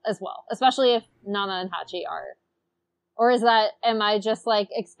immortal as well, especially if Nana and Hachi are? Or am I just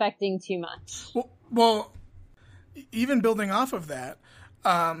expecting too much? Well, even building off of that,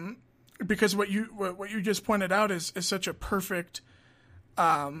 because what you just pointed out is such a perfect,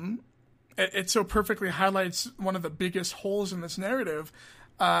 it so perfectly highlights one of the biggest holes in this narrative.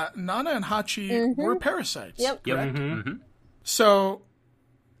 Nana and Hachi were parasites. Yep. Correct? Mm-hmm. So,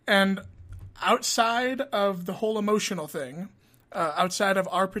 and outside of the whole emotional thing, outside of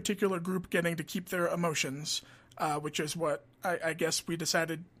our particular group getting to keep their emotions, which is what I guess we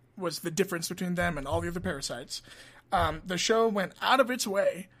decided was the difference between them and all the other parasites, the show went out of its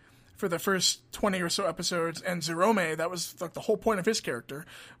way for the first 20 or so episodes, and Zerome, that was the whole point of his character,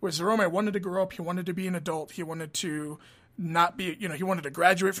 was Zerome wanted to grow up, he wanted to be an adult, he wanted to not be, he wanted to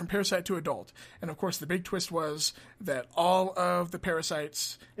graduate from parasite to adult. And of course the big twist was that all of the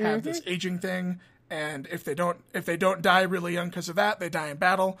parasites have this aging thing, and if they don't die really young because of that, they die in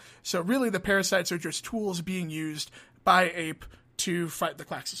battle. So really the parasites are just tools being used by Ape to fight the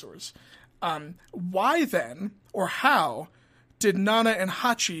Klaxosaurs. Why then, or how, did Nana and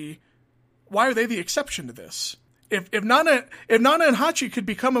Hachi, why are they the exception to this? If Nana and Hachi could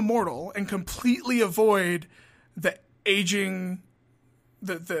become immortal and completely avoid the aging,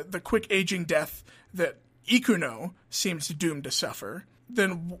 the quick aging death that Ikuno seems doomed to suffer,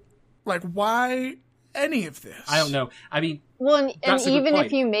 then why any of this? I don't know. I mean, well, and even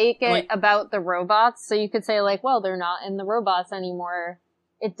if you make it Like- about the robots, so you could say well, they're not in the robots anymore.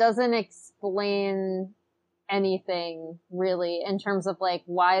 It doesn't explain anything really in terms of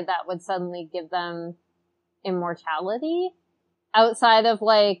why that would suddenly give them immortality outside of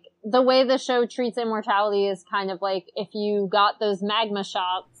the way the show treats immortality is kind of if you got those magma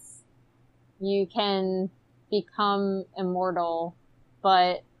shots, you can become immortal,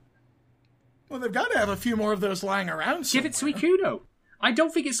 but Well, they've got to have a few more of those lying around give it to somewhere. Ikuno. I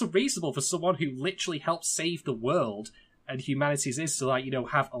don't think it's unreasonable for someone who literally helped save the world and humanity's is to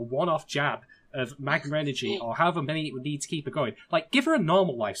have a one-off jab of magma energy or however many it would need to keep it going. Give her a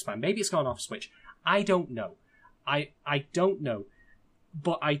normal lifespan. Maybe it's gone off switch. I don't know. I don't know.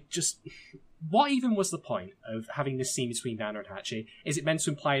 But what even was the point of having this scene between Nana and Hachi? Is it meant to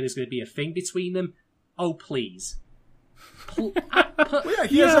imply there's going to be a thing between them? Oh, please. Well,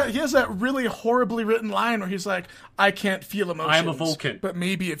 yeah, he has that really horribly written line where he's like, "I can't feel emotions. I am a Vulcan. But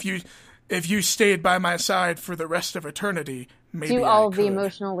maybe if you stayed by my side for the rest of eternity, maybe do all I of the could."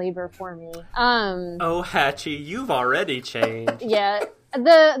 emotional labor for me. Oh, Hachi, you've already changed. Yeah.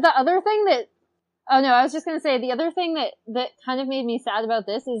 The other thing that, I was just gonna say, the other thing that kind of made me sad about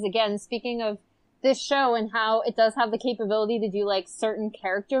this is, again, speaking of this show and how it does have the capability to do like certain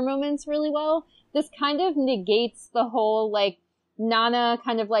character moments really well, this kind of negates the whole like Nana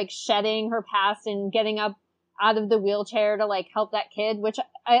kind of like shedding her past and getting up out of the wheelchair to like help that kid, which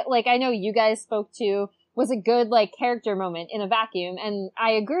I know you guys spoke to was a good like character moment in a vacuum, and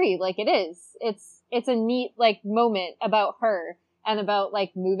I agree, like it is. It's a neat like moment about her and about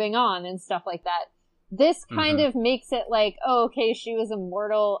like moving on and stuff like that. This kind of makes it like, oh, okay, she was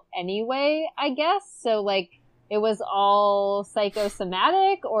immortal anyway, I guess. So like it was all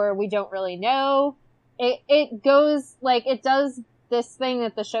psychosomatic, or we don't really know. It goes like, it does this thing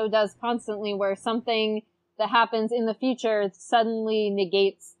that the show does constantly where something that happens in the future suddenly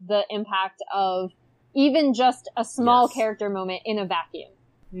negates the impact of even just a small character moment in a vacuum.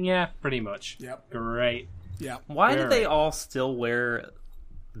 Yeah, pretty much. Yep. Great. Yeah. Why do they all still wear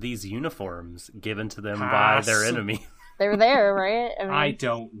these uniforms given to them by their enemy? They're there, right? I mean, I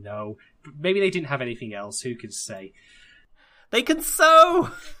don't know. Maybe they didn't have anything else. Who could say? They can sew!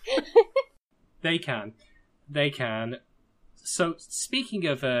 They can. So, speaking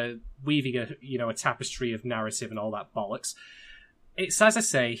of weaving a tapestry of narrative and all that bollocks, it's, as I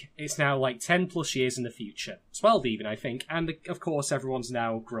say, it's now like 10 plus years in the future. 12 even, I think. And, of course, everyone's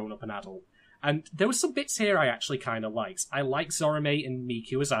now grown up and adult. And there were some bits here I actually kind of liked. I like Zorome and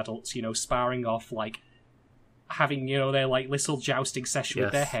Miku as adults, sparring off, like, having, their, like, little jousting session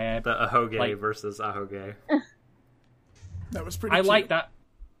with their hair. The Ahoge versus Ahoge. That was pretty I cute. like that.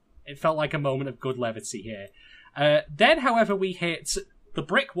 It felt like a moment of good levity here. Then, however, we hit the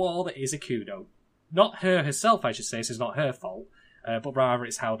brick wall that is Ikuno. Not her herself, I should say, so it's not her fault, but rather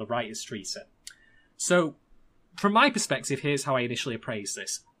it's how the writers treat her. So, from my perspective, here's how I initially appraised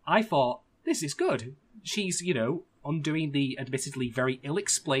this. I thought, this is good. She's, undoing the admittedly very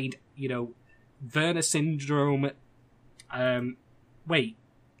ill-explained, Werner syndrome. Wait.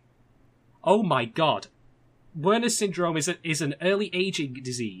 Oh my god. Werner syndrome is an early aging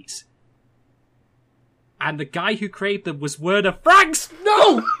disease. And the guy who created them was Werner Franks!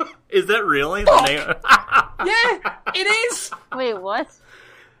 No! Is that really the name? Yeah, it is! wait, what?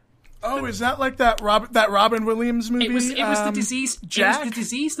 Oh, is that like that Robin Williams movie? It was the disease. Jack? It was the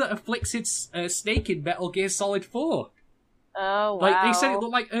disease that afflicted Snake in Metal Gear Solid 4. Oh, wow. Like they said, it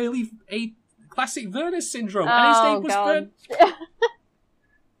looked like a classic Werner syndrome, and his name was God.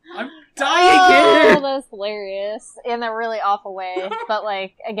 I'm dying here. Oh, that's hilarious in a really awful way. But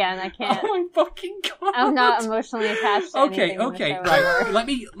like, again, I can't. Oh my fucking god! I'm not emotionally attached to anything in the Okay, show right. anymore.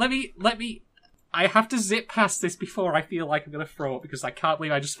 Let me. I have to zip past this before I feel like I'm going to throw up because I can't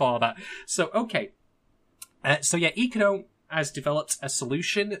believe I just thought of that. So, okay. Ikuno has developed a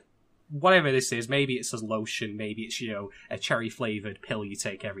solution. Whatever this is, maybe it's a lotion, maybe it's, a cherry-flavoured pill you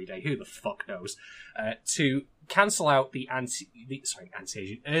take every day, who the fuck knows, to cancel out the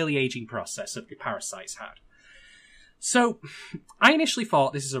anti-aging, early aging process that the parasites had. So, I initially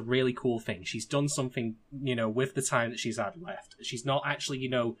thought this is a really cool thing. She's done something, with the time that she's had left. She's not actually,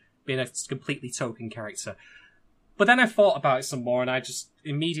 been a completely token character. But then I thought about it some more and I just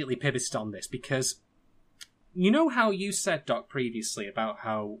immediately pivoted on this because you know how you said, Doc, previously about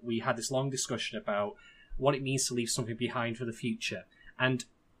how we had this long discussion about what it means to leave something behind for the future. And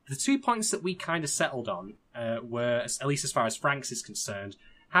the 2 points that we kind of settled on were, at least as far as Franks is concerned,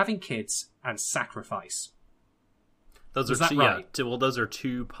 having kids and sacrifice. Those are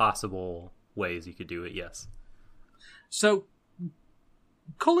two possible ways you could do it, yes. So,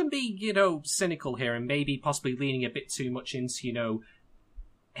 Cullen be, cynical here and maybe possibly leaning a bit too much into,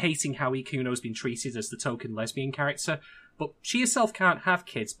 hating how Ikuno's been treated as the token lesbian character, but she herself can't have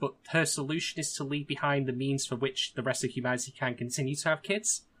kids, but her solution is to leave behind the means for which the rest of humanity can continue to have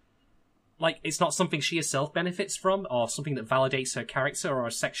kids. Like, it's not something she herself benefits from, or something that validates her character or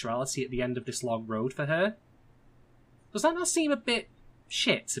her sexuality at the end of this long road for her. Does that not seem a bit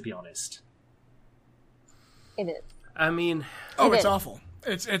shit, to be honest? It is. I mean... Oh, it's awful.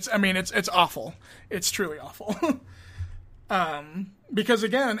 It's awful. It's truly awful. Because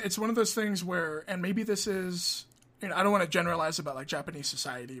again, it's one of those things where, and maybe this is, I don't want to generalize about like Japanese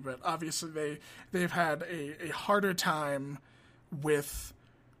society, but obviously they've had a harder time with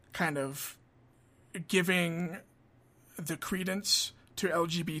kind of giving the credence to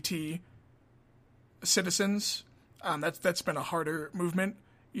LGBT citizens. That's been a harder movement,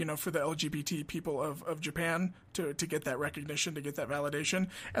 for the LGBT people of Japan to get that recognition, to get that validation.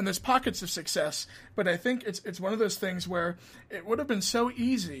 And there's pockets of success, but I think it's one of those things where it would have been so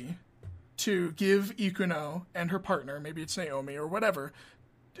easy to give Ikuno and her partner, maybe it's Naomi or whatever,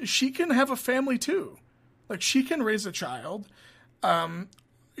 she can have a family too. Like, she can raise a child.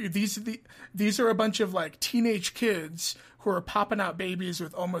 These are a bunch of like teenage kids who are popping out babies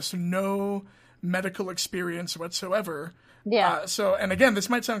with almost no medical experience whatsoever. Yeah. So, and again, this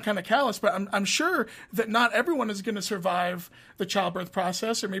might sound kind of callous, but I'm sure that not everyone is going to survive the childbirth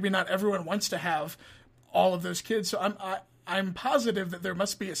process, or maybe not everyone wants to have all of those kids. So I'm positive that there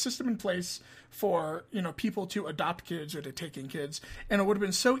must be a system in place for, people to adopt kids or to take in kids. And it would have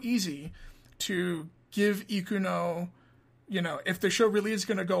been so easy to give Ikuno, if the show really is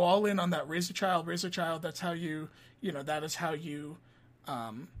going to go all in on that raise a child, that's how you, that is how you,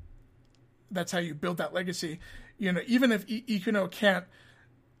 that's how you build that legacy. Even if Ikuno can't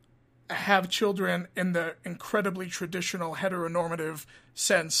have children in the incredibly traditional heteronormative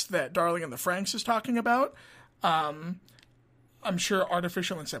sense that Darling in the Franxx is talking about, I'm sure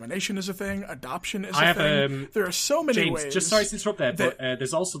artificial insemination is a thing. Adoption is a thing. There are so many James, ways. just sorry to interrupt there, but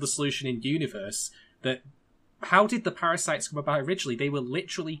there's also the solution in universe that how did the parasites come about originally? They were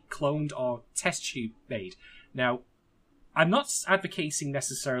literally cloned or test tube made. Now, I'm not advocating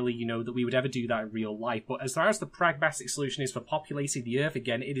necessarily, that we would ever do that in real life, but as far as the pragmatic solution is for populating the Earth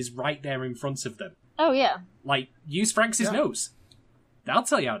again, it is right there in front of them. Oh, yeah. Like, use Franx's nose. That'll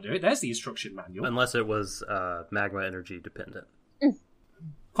tell you how to do it. There's the instruction manual. Unless it was magma energy dependent.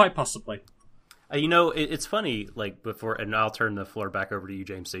 Quite possibly. It's funny, like, before, and I'll turn the floor back over to you,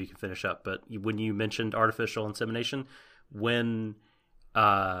 James, so you can finish up, but when you mentioned artificial insemination, when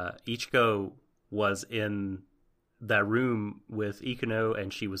Ichigo was in that room with Ikuno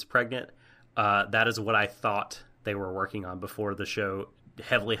and she was pregnant, that is what I thought they were working on before the show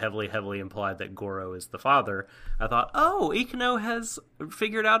heavily implied that Goro is the father. I thought, Ikuno has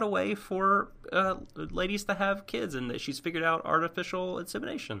figured out a way for ladies to have kids, and that she's figured out artificial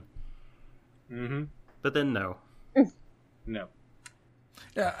insemination. Mm-hmm. But then no. No.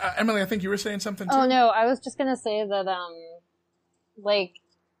 Yeah, Emily, I think you were saying something too. Oh, no, I was just gonna say that,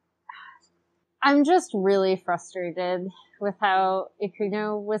 I'm just really frustrated with how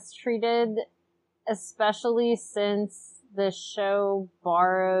Ikuno was treated, especially since the show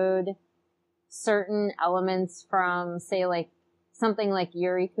borrowed certain elements from, say, something like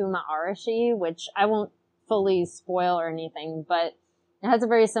Yurikuma Arashi, which I won't fully spoil or anything, but it has a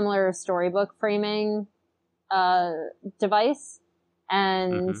very similar storybook framing device,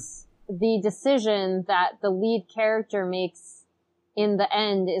 and the decision that the lead character makes in the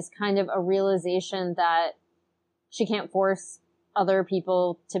end is kind of a realization that she can't force other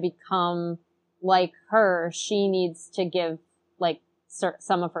people to become like her. She needs to give,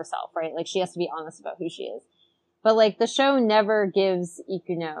 some of herself, right? Like, she has to be honest about who she is. But, the show never gives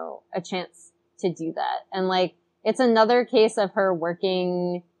Ikuno a chance to do that. And, it's another case of her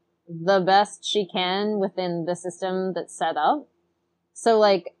working the best she can within the system that's set up. So,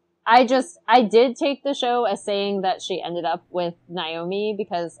 I did take the show as saying that she ended up with Naomi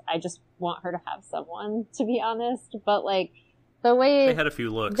because I just want her to have someone, to be honest. But, the way they had a few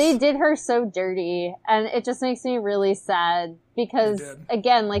looks, they did her so dirty, and it just makes me really sad because,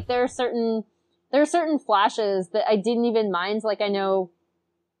 again, there are certain flashes that I didn't even mind. I know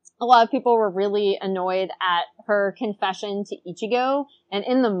a lot of people were really annoyed at her confession to Ichigo, and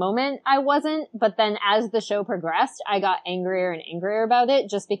in the moment I wasn't, but then as the show progressed, I got angrier and angrier about it,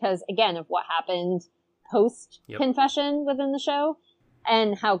 just because, again, of what happened post-confession within the show,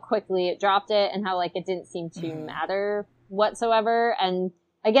 and how quickly it dropped it, and how, it didn't seem to matter whatsoever. And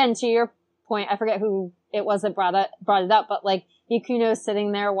again, to your point, I forget who it was that brought it up, but, Ikuno's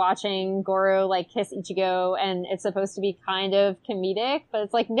sitting there watching Goro, kiss Ichigo, and it's supposed to be kind of comedic, but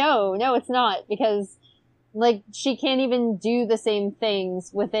it's no, it's not, because, she can't even do the same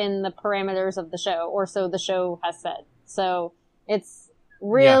things within the parameters of the show, or so the show has said. So, it's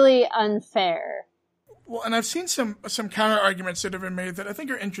really unfair. Well, and I've seen some counter arguments that have been made that I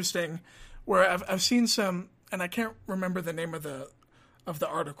think are interesting, where I've seen some, and I can't remember the name of the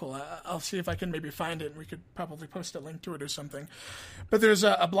article. I'll see if I can maybe find it, and we could probably post a link to it or something. But there's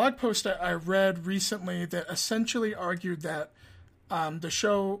a blog post I read recently that essentially argued that the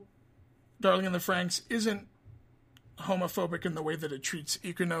show Darling in the Franxx isn't homophobic in the way that it treats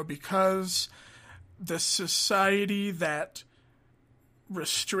Ikuno, because the society that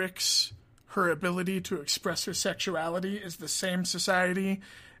restricts her ability to express her sexuality is the same society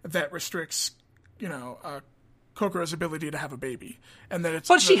that restricts, Kokoro's ability to have a baby, and that it's.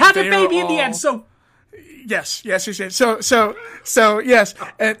 But she had a baby in the end, so. Yes. So yes,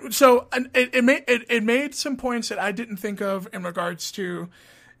 and so it made some points that I didn't think of in regards to,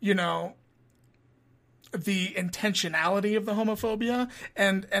 the intentionality of the homophobia,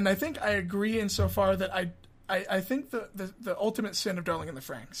 and I think I agree insofar that I think the ultimate sin of Darling in the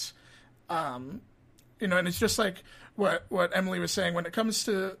Franxx, and it's just like what Emily was saying when it comes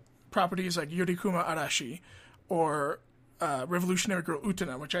to properties like Yurikuma Arashi, or Revolutionary Girl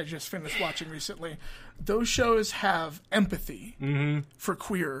Utena, which I just finished watching recently, those shows have empathy for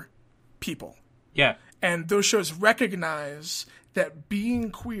queer people. Yeah. And those shows recognize that being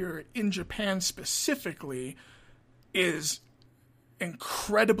queer in Japan specifically is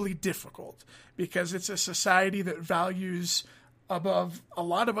incredibly difficult because it's a society that values, above a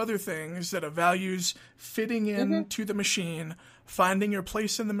lot of other things, that it values fitting in to the machine, finding your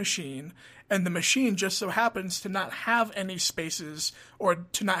place in the machine, and the machine just so happens to not have any spaces, or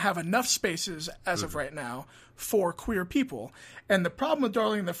to not have enough spaces as of right now, for queer people. And the problem with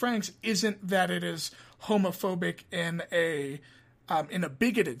Darling in the Franxx isn't that it is homophobic in a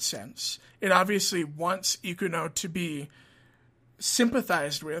bigoted sense. It obviously wants Ikuno to be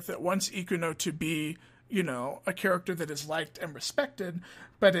sympathized with. It wants Ikuno to be, you know, a character that is liked and respected,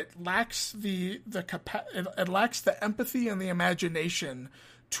 but it lacks it lacks the empathy and the imagination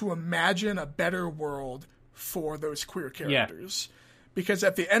to imagine a better world for those queer characters. Yeah. Because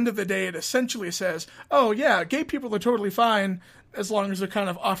at the end of the day, it essentially says, oh yeah, gay people are totally fine as long as they're kind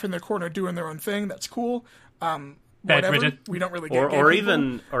of off in their corner doing their own thing. That's cool. Whatever. We don't really get or gay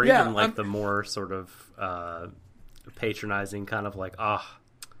even people. or even like the more sort of patronizing kind of like,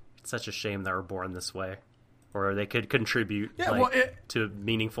 it's such a shame that we're born this way, or they could contribute to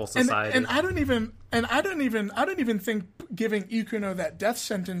meanit society. And I don't even think giving Ikuno that death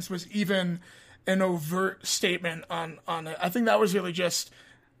sentence was even an overt statement on it. I think that was really just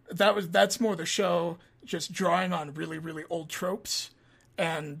that's more the show just drawing on really, really old tropes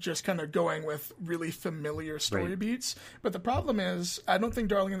and just kind of going with really familiar story beats. But the problem is, I don't think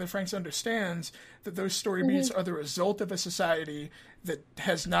Darling in the Franxx understands that those story beats are the result of a society that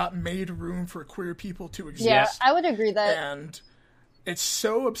has not made room for queer people to exist. Yeah, I would agree that. And it's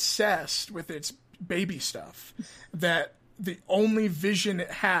so obsessed with its baby stuff that the only vision it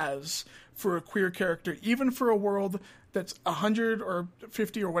has for a queer character, even for a world that's 100 or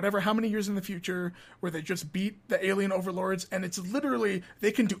 50 or whatever, how many years in the future, where they just beat the alien overlords, and it's literally, they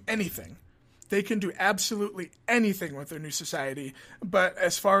can do anything. They can do absolutely anything with their new society. But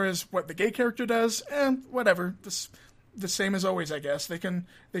as far as what the gay character does, whatever. The same as always, I guess. They can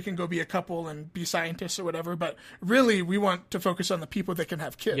go be a couple and be scientists or whatever, but really we want to focus on the people that can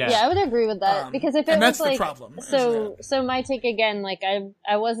have kids. Yeah, I would agree with that, because if it and was that's like, the problem. So my take again, like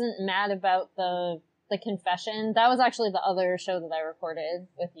I wasn't mad about the confession. That was actually the other show that I recorded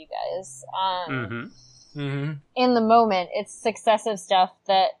with you guys. In the moment, it's successive stuff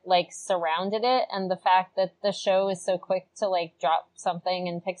that like surrounded it, and the fact that the show is so quick to like drop something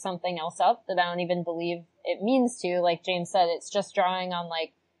and pick something else up that I don't even believe it means to. Like James said, it's just drawing on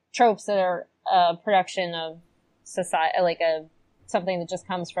like tropes that are a production of society, like something that just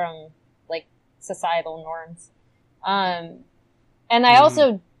comes from like societal norms. And I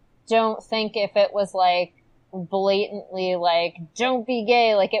also don't think if it was like blatantly like, don't be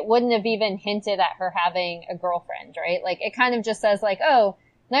gay, like it wouldn't have even hinted at her having a girlfriend, right? Like it kind of just says like, oh,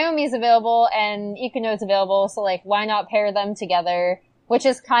 Naomi's available and Ikuno's available, so like why not pair them together? Which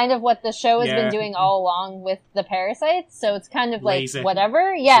is kind of what the show has been doing all along with the parasites, so it's kind of like lazy.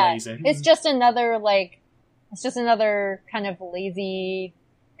 Whatever. Yeah. It's just another kind of lazy,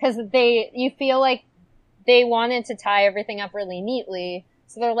 because you feel like they wanted to tie everything up really neatly.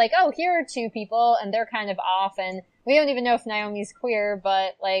 So they're like, oh, here are two people, and they're kind of off, and we don't even know if Naomi's queer,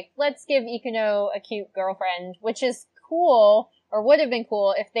 but, like, let's give Ikuno a cute girlfriend, which is cool, or would have been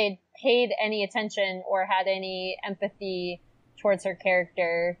cool if they'd paid any attention or had any empathy towards her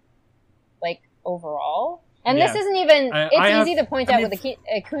character, like, overall. And this isn't even, it's easy to point out with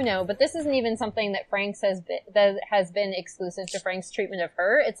Ikuno, but this isn't even something that has been exclusive to Frank's treatment of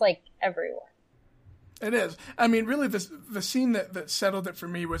her. It's, like, everyone. It is. I mean, really, the scene that settled it for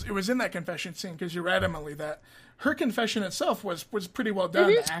me was in that confession scene, because you're right, Emily, that her confession itself was pretty well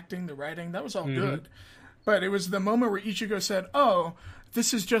done. The acting, the writing, that was all good. But it was the moment where Ichigo said, oh,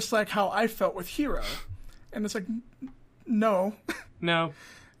 this is just like how I felt with Hiro. And it's like, no. No.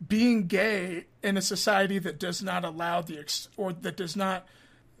 Being gay in a society that does not allow or that does not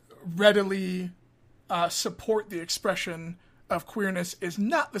readily support the expression of queerness is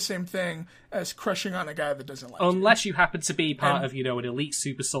not the same thing as crushing on a guy that doesn't like Unless you happen to be part of, an elite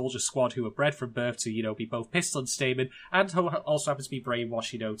super soldier squad who are bred from birth to, be both pissed unstable and who also happen to be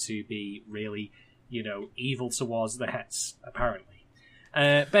brainwashed, to be really, evil towards the hets, apparently.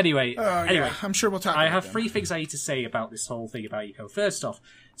 But anyway, yeah, I'm sure we'll talk about it. I have three things I need to say about this whole thing about Iko. First off,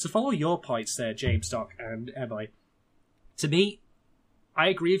 to follow your points there, James, Doc, and Emily, to me, I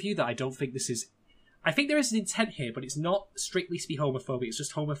agree with you that I don't think this is... I think there is an intent here, but it's not strictly to be homophobic. It's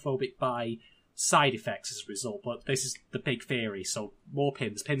just homophobic by side effects as a result. But this is the big theory, so more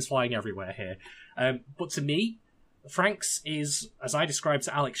pins flying everywhere here. But to me, Frank's is, as I described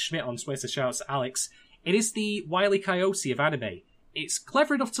to Alex Schmidt on Twitter, shout out to Alex, it is the Wile E. Coyote of anime. It's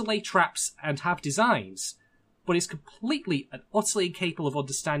clever enough to lay traps and have designs, but it's completely and utterly incapable of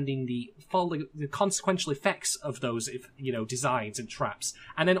understanding the consequential effects of those, designs and traps,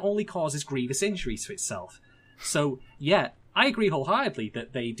 and then only causes grievous injury to itself. So, yeah, I agree wholeheartedly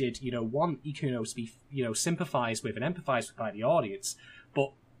that they did, want Ikuno to be, sympathised with and empathised with by the audience,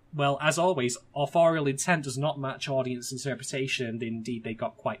 but, well, as always, authorial intent does not match audience interpretation, and indeed they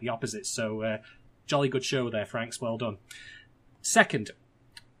got quite the opposite, so, jolly good show there, Franks, well done. Second,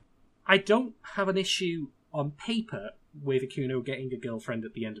 I don't have an issue on paper with Ikuno getting a girlfriend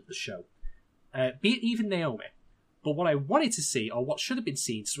at the end of the show. Be it even Naomi. But what I wanted to see, or what should have been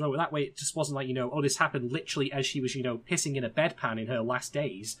seen, so that way it just wasn't like, this happened literally as she was, pissing in a bedpan in her last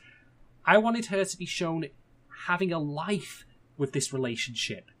days. I wanted her to be shown having a life with this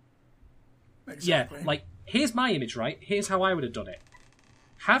relationship. Exactly. Yeah, here's my image, right? Here's how I would have done it.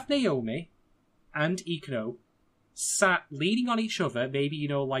 Have Naomi and Ikuno sat leaning on each other, maybe,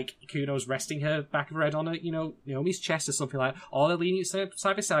 Ikuno's resting her back of her head on Naomi's chest or something like that, or they're leaning side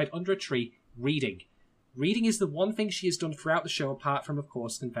by side under a tree, reading. Reading is the one thing she has done throughout the show, apart from, of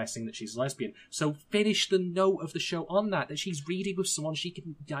course, confessing that she's a lesbian. So finish the note of the show on that she's reading with someone she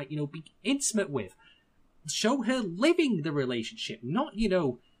can, be intimate with. Show her living the relationship, not,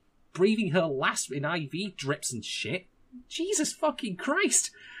 breathing her last in IV drips and shit. Jesus fucking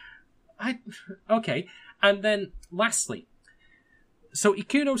Christ! Okay. And then, lastly, so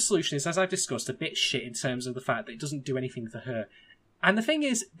Ikuno's solution is, as I've discussed, a bit shit in terms of the fact that it doesn't do anything for her. And the thing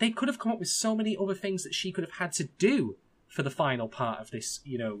is, they could have come up with so many other things that she could have had to do for the final part of this,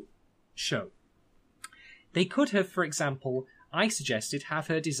 show. They could have, for example, I suggested, have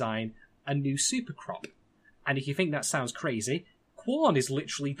her design a new super crop. And if you think that sounds crazy, Kwon is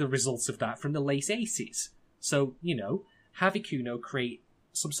literally the result of that from the late 80s. So, have Ikuno create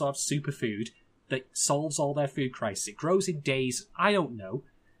some sort of superfood that solves all their food crisis. It grows in days, I don't know.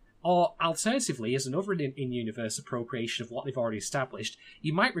 Or, alternatively, as another in-universe appropriation of what they've already established,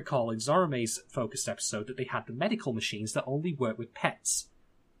 you might recall in Zorome's focused episode that they had the medical machines that only work with pets.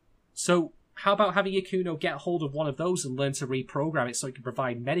 So, how about having Ikuno get hold of one of those and learn to reprogram it so it can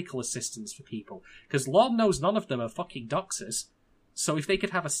provide medical assistance for people? Because Lord knows none of them are fucking doctors. So if they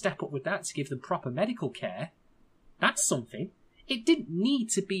could have a step up with that to give them proper medical care, that's something. It didn't need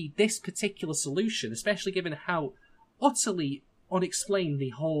to be this particular solution, especially given how utterly unexplained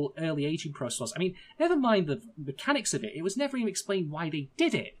the whole early aging process was. I mean, never mind the mechanics of it, it was never even explained why they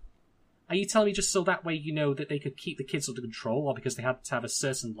did it. Are you telling me just so that way that they could keep the kids under control, or because they had to have a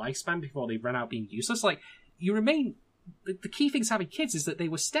certain lifespan before they ran out being useless? You remain... The key thing to having kids is that they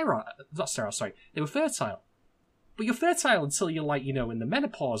were they were fertile. But you're fertile until you're in the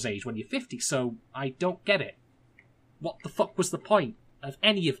menopause age when you're 50, so I don't get it. What the fuck was the point of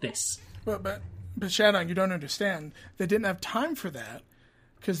any of this? Well, but Shadowing, you don't understand. They didn't have time for that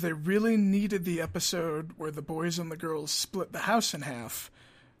because they really needed the episode where the boys and the girls split the house in half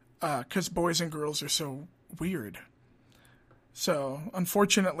because boys and girls are so weird. So,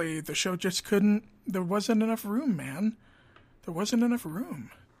 unfortunately, the show just couldn't... There wasn't enough room, man. There wasn't enough room.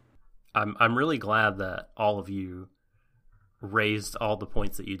 I'm really glad that all of you raised all the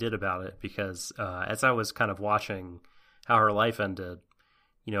points that you did about it, because as I was kind of watching how her life ended,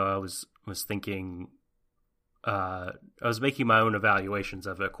 I was thinking, I was making my own evaluations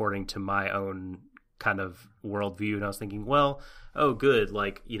of it according to my own kind of worldview, and I was thinking, well, oh, good,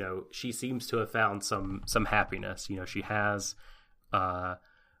 she seems to have found some happiness. She has a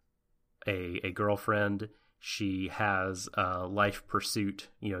girlfriend. She has a life pursuit,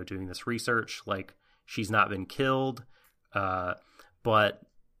 doing this research. She's not been killed. But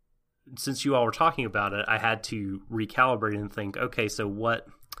since you all were talking about it, I had to recalibrate and think, okay, so what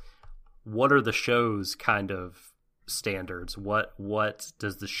are the show's kind of standards? What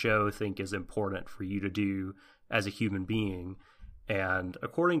does the show think is important for you to do as a human being? And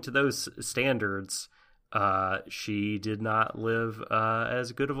according to those standards, she did not live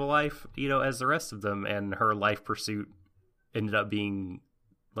as good of a life, as the rest of them, and her life pursuit ended up being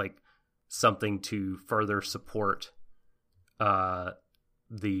something to further support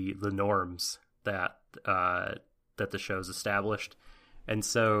the norms that the show's established. And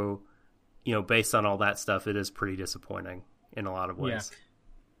so, based on all that stuff, it is pretty disappointing in a lot of ways.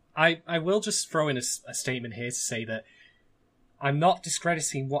 Yeah. I will just throw in a statement here to say that I'm not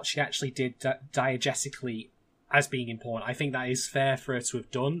discrediting what she actually did diegetically as being important. I think that is fair for her to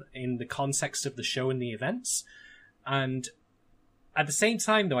have done in the context of the show and the events. And at the same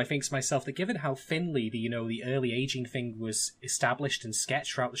time, though, I think to myself that given how thinly the early aging thing was established and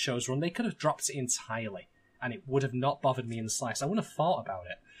sketched throughout the show's run, they could have dropped it entirely. and it would have not bothered me in the slightest. I wouldn't have thought about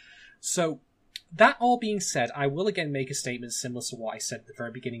it. So, that all being said, I will again make a statement similar to what I said at the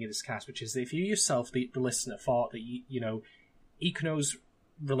very beginning of this cast, which is that if you yourself, the listener, thought that, Ikuno's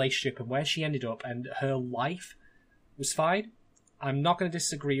relationship and where she ended up and her life was fine, I'm not going to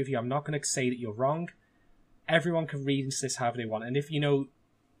disagree with you. I'm not going to say that you're wrong. Everyone can read into this however they want. And if you're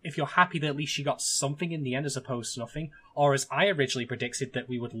happy that at least she got something in the end as opposed to nothing, or as I originally predicted, that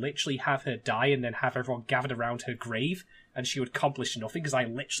we would literally have her die and then have everyone gathered around her grave and she would accomplish nothing, because I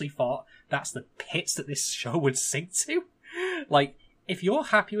literally thought that's the pits that this show would sink to. Like, if you're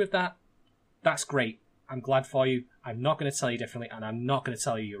happy with that, that's great. I'm glad for you. I'm not going to tell you differently, and I'm not going to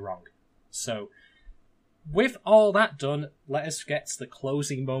tell you you're wrong. So, with all that done, let us get to the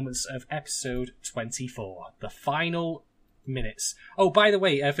closing moments of episode 24, the final minutes. Oh, by the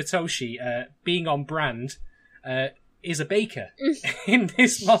way, Futoshi, being on brand, is a baker in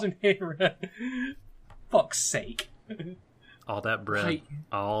this modern era. Fuck's sake. All that bread. Right.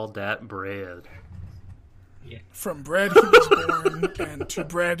 All that bread. Yeah. From bread he was born, and to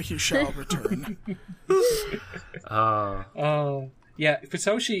bread he shall return. Yeah,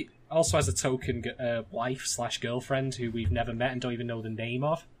 Futoshi also has a token wife/girlfriend who we've never met and don't even know the name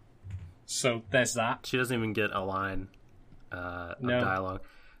of. So there's that. She doesn't even get a line of No. dialogue.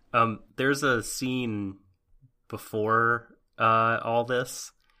 There's a scene before all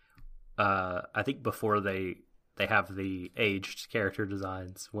this. I think before they have the aged character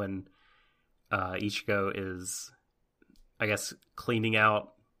designs, when Ichigo is, I guess, cleaning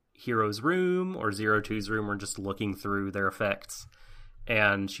out Hiro's room or Zero Two's room, or just looking through their effects.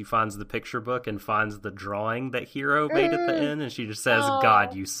 And she finds the picture book and finds the drawing that Hiro made at the end, and she just says,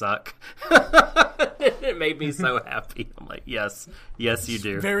 "God, you suck." It made me so happy. I'm like, yes, you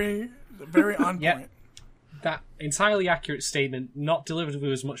do. Very, very on point. Yeah. That entirely accurate statement, not delivered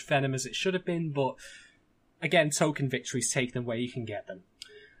with as much venom as it should have been, but again, token victories, take them where you can get them.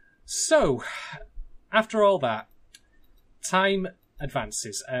 So, after all that, time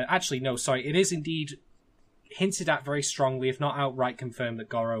advances. It is indeed hinted at very strongly, if not outright confirmed, that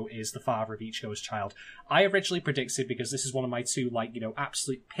Goro is the father of Ichigo's child. I originally predicted, because this is one of my two,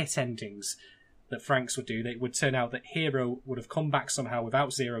 absolute pit endings that Franks would do, that it would turn out that Hiro would have come back somehow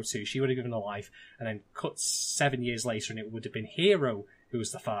without Zero Two, she would have given her life, and then cut 7 years later and it would have been Hiro who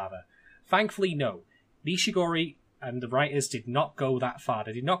was the father. Thankfully, no. Nishigori and the writers did not go that far.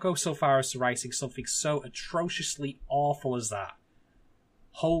 They did not go so far as to writing something so atrociously awful as that.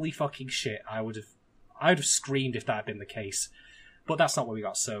 Holy fucking shit, I would have screamed if that had been the case. But that's not what we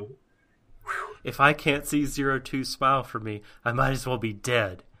got, so... If I can't see Zero Two smile for me, I might as well be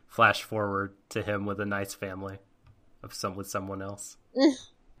dead. Flash forward to him with a nice family with someone else.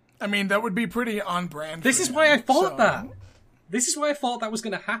 I mean, that would be pretty on brand. This is why I thought that. This is why I thought that was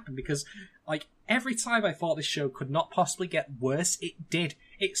going to happen, because, every time I thought this show could not possibly get worse, it did.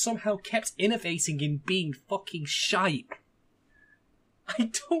 It somehow kept innovating in being fucking shite.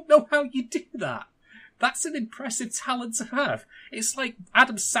 I don't know how you do that. That's an impressive talent to have. It's like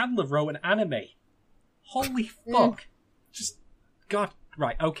Adam Sandler wrote an anime. Holy fuck. Just, God.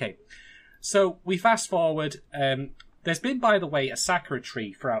 Right, okay. So, we fast forward. There's been, by the way, a Sakura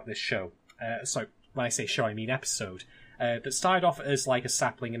tree throughout this show. So, when I say show, I mean episode. That started off as like a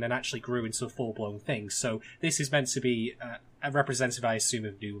sapling and then actually grew into a full-blown thing. So, this is meant to be a representative, I assume,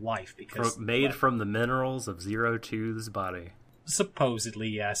 of new life. Because made from the minerals of Zero Two's body. Supposedly,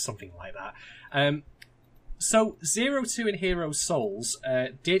 yeah, something like that. So, Zero Two and Hiro's souls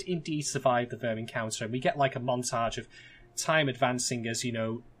did indeed survive the vermin counter, and we get like a montage of time advancing as,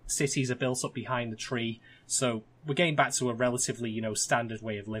 cities are built up behind the tree. So, we're getting back to a relatively, standard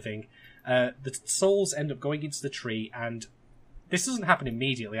way of living. The souls end up going into the tree, and this doesn't happen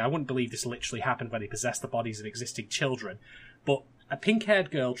immediately. I wouldn't believe this literally happened when they possessed the bodies of existing children. But a pink-haired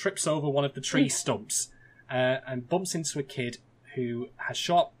girl trips over one of the tree stumps and bumps into a kid who has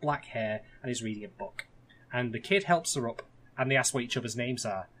short black hair and is reading a book. And the kid helps her up, and they ask what each other's names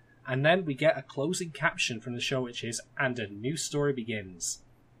are. And then we get a closing caption from the show, which is, "And a new story begins."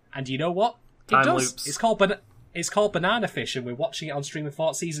 And you know what? Time loops. It's called Banana Fish, and we're watching it on Stream of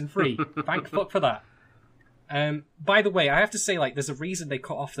Thought Season 3. Thank fuck for that. By the way, I have to say, there's a reason they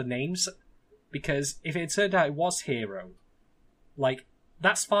cut off the names, because if it turned out it was Hiro,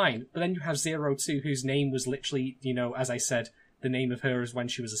 that's fine, but then you have Zero Two, whose name was literally, as I said, the name of her is when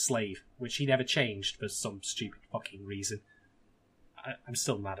she was a slave, which he never changed for some stupid fucking reason. I'm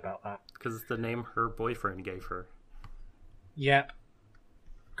still mad about that. Because it's the name her boyfriend gave her. Yep.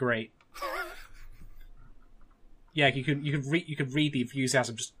 Great. Yeah, you could read the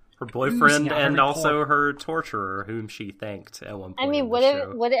enthusiasm just Her boyfriend Yeah, and I also recall- her torturer, whom she thanked at one point. I mean, in would the it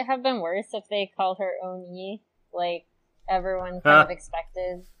show. would it have been worse if they called her Oni, like everyone kind of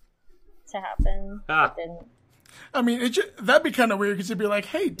expected to happen, but didn't? I mean, that'd be kind of weird because it'd be like,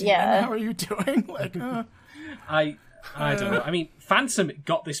 "Hey, Dan, Yeah. how are you doing?" Like, I don't know. I mean, Phantom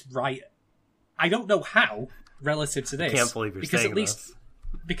got this right. I don't know how relative to this. Can't believe you're because saying at least this.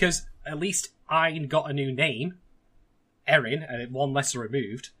 because at least Ayn got a new name, Erin, and one lesser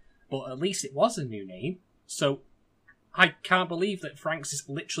removed. But at least it was a new name. So I can't believe that Frank's is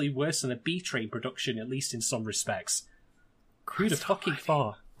literally worse than a B-Train production, at least in some respects. Who'd have fucking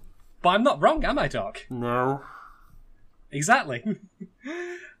thought? But I'm not wrong, am I, Doc? No. Exactly.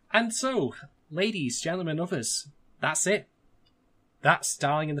 And so, ladies, gentlemen, others, that's it. That's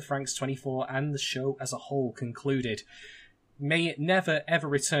Darling in the Franxx 24 and the show as a whole concluded. May it never ever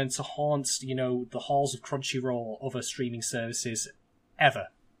return to haunt, the halls of Crunchyroll or other streaming services. Ever.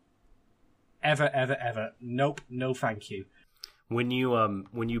 Ever, ever, ever. Nope, no thank you. When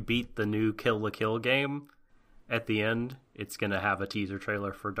you beat the new Kill la Kill game, at the end, it's gonna have a teaser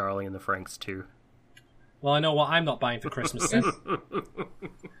trailer for Darling in the Franxx 2. Well, I know what I'm not buying for Christmas then.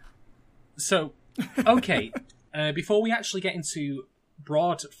 So, okay. Before we actually get into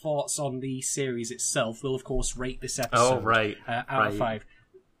broad thoughts on the series itself, we'll of course rate this episode Oh, right. out of 5.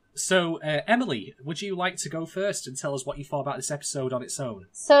 So, Emily, would you like to go first and tell us what you thought about this episode on its own?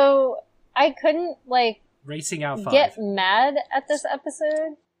 So I couldn't Rating out of 5. get mad at this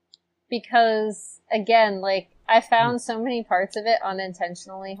episode because again, I found so many parts of it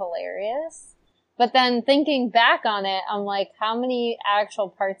unintentionally hilarious. But then thinking back on it, I'm like, how many actual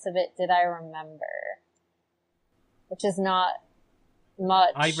parts of it did I remember? Which is not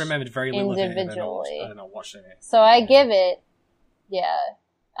much. I remembered very little individually. of it, and I watched it. So I give it,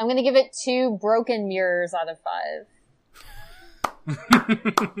 I'm gonna give it 2 broken mirrors out of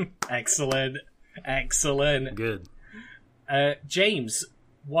 5. Excellent. Excellent. Good. James,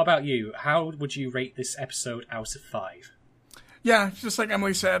 what about you? How would you rate this episode out of 5? yeah, just like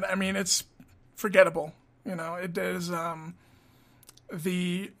Emily said, I mean, it's forgettable. It is. The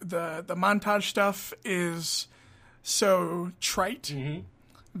montage stuff is so trite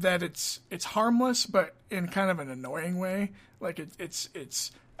that it's harmless, but in kind of an annoying way. Like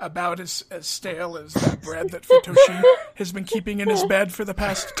it's about as stale as that bread that Futoshi has been keeping in his bed for the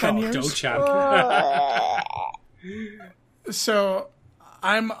past 10 years. Do-chan. So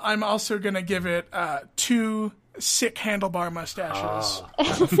I'm also gonna give it 2 sick handlebar mustaches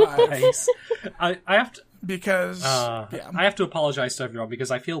out of 5 Nice. I have to. because I have to apologise to everyone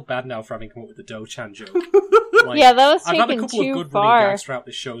because I feel bad now for having come up with the Do-chan joke. Yeah, that was I've had a taken couple of too good far. running gags throughout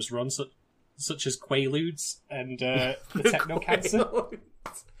this show's run, such as Quaaludes and the Techno Cancer.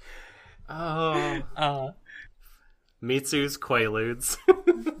 Mitsu's Quaaludes.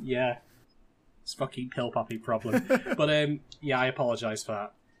 Yeah. It's fucking pill poppy problem. But I apologise for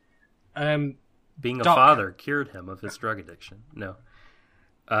that. Being a Doc. father cured him of his drug addiction. No.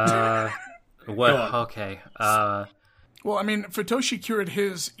 What? Go on. Okay. well, I mean, Futoshi cured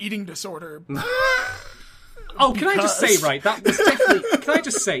his eating disorder. Oh, can I just say, right, that was definitely, can I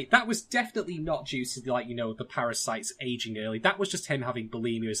just say, that was definitely not due to, the parasites aging early. That was just him having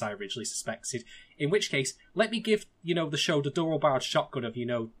bulimia, as I originally suspected. In which case, let me give, the show the double-barreled shotgun of,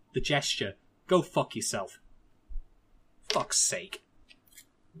 the gesture. Go fuck yourself. Fuck's sake.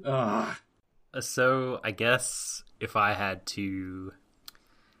 Ugh. So, I guess if I had to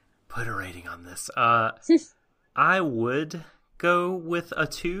put a rating on this, I would go with a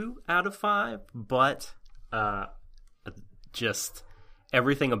 2 out of 5, but just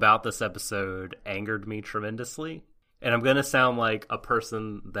everything about this episode angered me tremendously. And I'm going to sound like a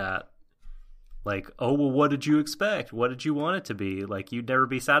person that, oh, well, what did you expect? What did you want it to be? You'd never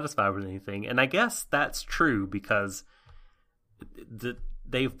be satisfied with anything. And I guess that's true because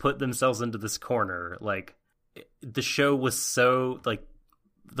they've put themselves into this corner. The show was so,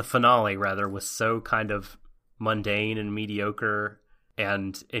 the finale, rather, was so kind of mundane and mediocre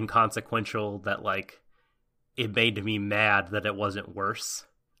and inconsequential that, it made me mad that it wasn't worse.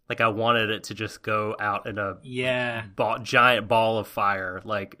 I wanted it to just go out in a giant ball of fire,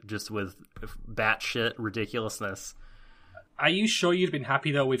 just with batshit ridiculousness. Are you sure you'd been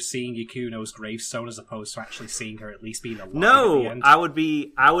happy, though, with seeing Yakuno's gravestone as opposed to actually seeing her at least being alive at the No, end? I would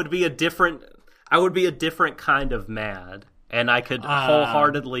be a different kind of mad, and I could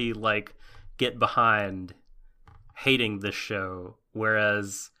wholeheartedly get behind hating this show,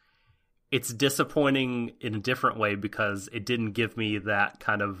 whereas it's disappointing in a different way because it didn't give me that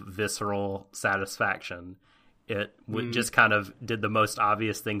kind of visceral satisfaction. It just kind of did the most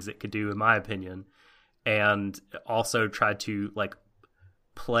obvious things it could do, in my opinion, and also tried to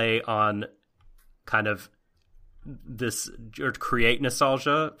play on kind of this, or create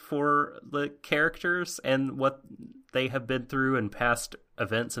nostalgia for the characters and what they have been through in past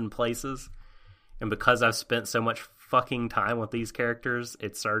events and places. And because I've spent so much fucking time with these characters,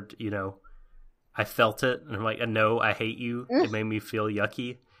 it started, I felt it, and I'm like, no, I hate you. It made me feel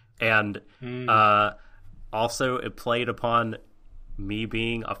yucky. And also it played upon me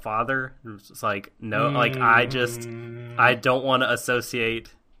being a father. It's like, no, like, I don't want to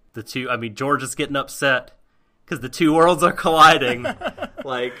associate the two. I mean, George is getting upset because the two worlds are colliding.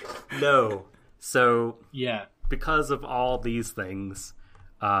 Like, no. So, yeah, because of all these things,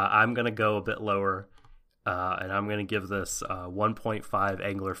 I'm going to go a bit lower, and I'm going to give this 1.5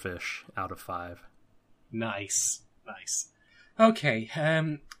 anglerfish out of 5. Nice. Okay,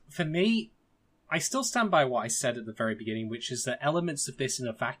 for me, I still stand by what I said at the very beginning, which is that elements of this in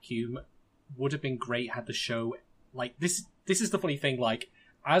a vacuum would have been great had the show, like, this is the funny thing, like,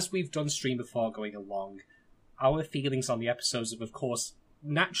 as we've done Stream of Thought going along, our feelings on the episodes have, of course,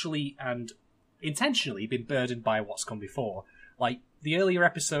 naturally and intentionally been burdened by what's come before. Like, the earlier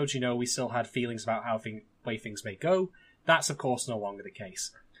episodes, we still had feelings about way things may go. That's, of course, no longer the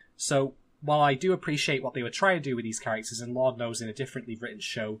case. So, while I do appreciate what they were trying to do with these characters, and Lord knows in a differently written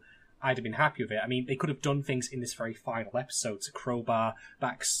show, I'd have been happy with it. I mean, they could have done things in this very final episode to crowbar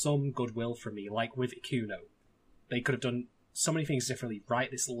back some goodwill from me, like with Ikuno. They could have done so many things differently right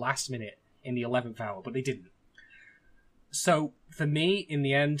this last minute in the 11th hour, but they didn't. So, for me, in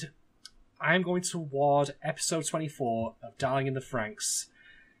the end, I am going to award episode 24 of Darling in the Franxx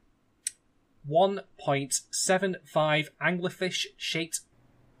 1.75 anglerfish-shaped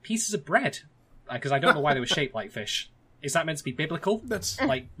pieces of bread. Because I don't know why they were shaped like fish. Is that meant to be biblical? That's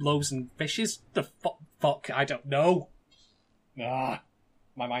like loaves and fishes? The fuck? I don't know. My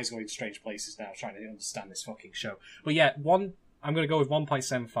mind's going to strange places now, trying to understand this fucking show. But yeah, I'm going to go with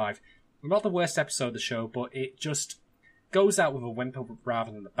 1.75. Not the worst episode of the show, but it just goes out with a whimper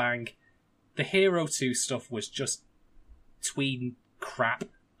rather than a bang. The Hero 2 stuff was just tween crap.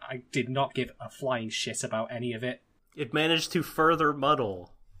 I did not give a flying shit about any of it. It managed to further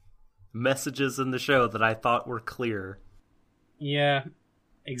muddle messages in the show that I thought were clear. Yeah,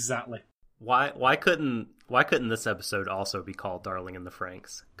 exactly. Why couldn't this episode also be called Darling in the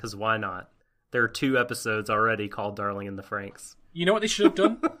Franxx? Because why not? There are 2 episodes already called Darling in the Franxx. You know what they should have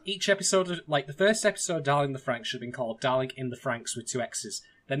done? Each episode, like the first episode of Darling in the Franxx should have been called Darling in the Franxx with 2 X's.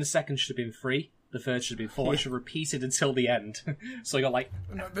 Then the second should have been 3. The third should have been 4. It should have repeated until the end. So you're like...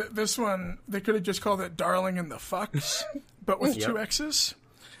 No, this one, they could have just called it Darling in the Fucks, but with 2 X's.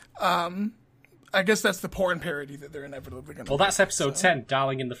 I guess that's the porn parody that they're inevitably going to that's episode 10,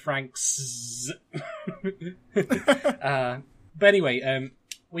 Darling in the Franxx. But anyway,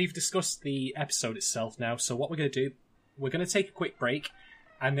 we've discussed the episode itself now, so what we're going to do, we're going to take a quick break,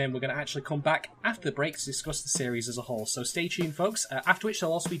 and then we're going to actually come back after the break to discuss the series as a whole. So stay tuned, folks, after which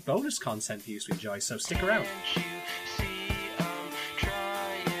there'll also be bonus content for you to enjoy, so stick around.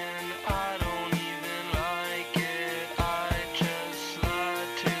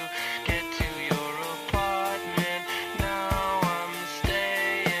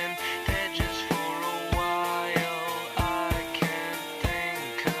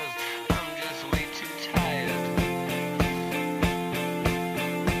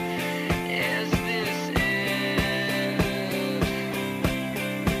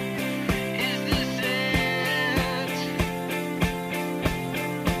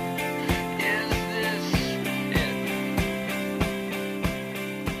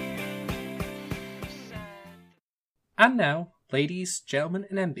 And now, ladies, gentlemen,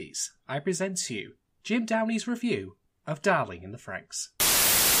 and MBs, I present to you Jim Downey's review of Darling in the Franxx.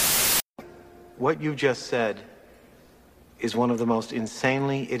 What you just said is one of the most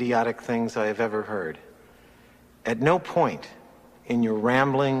insanely idiotic things I have ever heard. At no point in your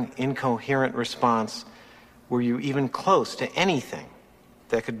rambling, incoherent response were you even close to anything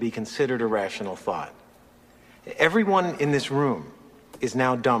that could be considered a rational thought. Everyone in this room is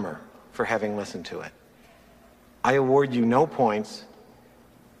now dumber for having listened to it. I award you no points,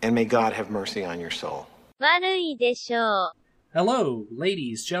 and may God have mercy on your soul. 悪いでしょう。 Hello,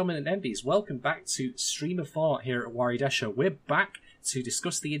 ladies, gentlemen, and MBs. Welcome back to Stream of Thought here at Warrior Desho. We're back to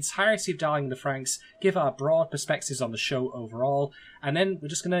discuss the entirety of Darling in the Franxx, give our broad perspectives on the show overall, and then we're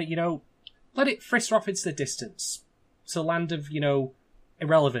just gonna, let it fritter off into the distance. To the land of,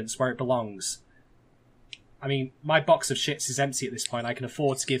 irrelevance where it belongs. I mean, my box of shits is empty at this point. I can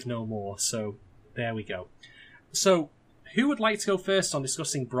afford to give no more, so there we go. So, who would like to go first on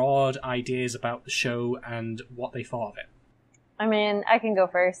discussing broad ideas about the show and what they thought of it? I mean, I can go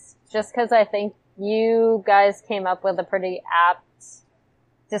first, just because I think you guys came up with a pretty apt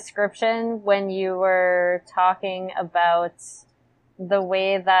description when you were talking about the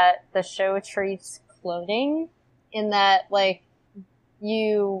way that the show treats cloning, in that, like,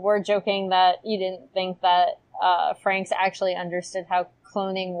 you were joking that you didn't think that Franks actually understood how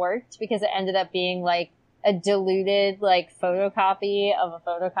cloning worked, because it ended up being, like, a diluted, like, photocopy of a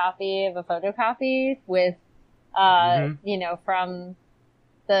photocopy of a photocopy with, you know, from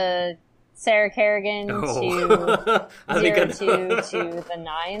the Sarah Kerrigan to 02 to the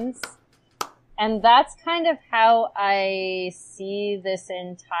 9s. And that's kind of how I see this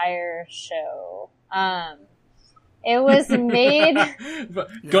entire show. It was made...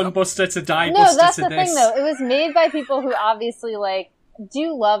 Gunbuster to Diebuster No, that's to the this. thing, though. It was made by people who obviously, like,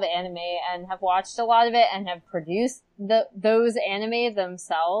 do love anime and have watched a lot of it and have produced those anime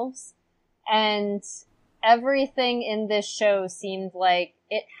themselves. And everything in this show seemed like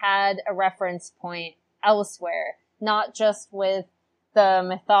it had a reference point elsewhere, not just with the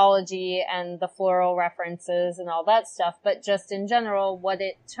mythology and the floral references and all that stuff, but just in general what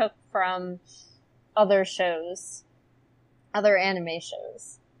it took from other shows, other anime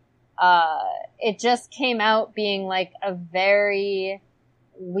shows. It just came out being like a very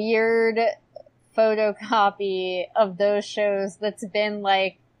weird photocopy of those shows that's been,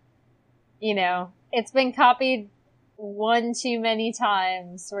 like, you know, it's been copied one too many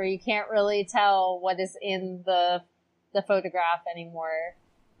times where you can't really tell what is in the photograph anymore.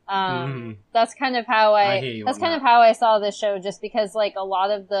 That's kind of how how I saw this show, just because, like, a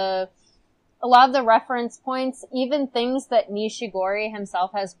lot of the reference points, even things that Nishigori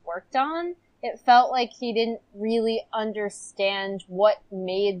himself has worked on, it felt like he didn't really understand what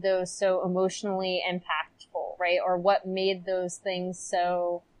made those so emotionally impactful, right? Or what made those things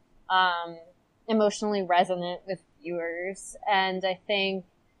so emotionally resonant with viewers. And I think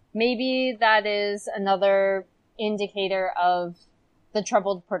maybe that is another indicator of the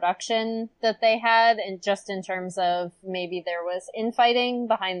troubled production that they had, and just in terms of maybe there was infighting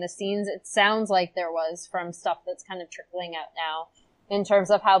behind the scenes. It sounds like there was, from stuff that's kind of trickling out now, in terms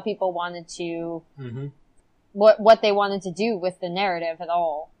of how people wanted to, what they wanted to do with the narrative at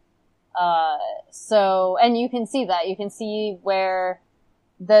all. So, and you can see that. You can see where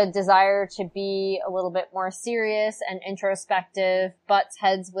the desire to be a little bit more serious and introspective butts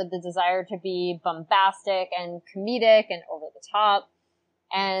heads with the desire to be bombastic and comedic and over the top.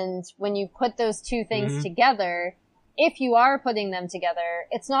 And when you put those two things together, if you are putting them together,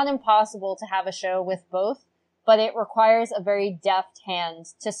 it's not impossible to have a show with both, but it requires a very deft hand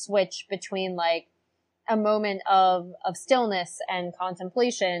to switch between, like, a moment of stillness and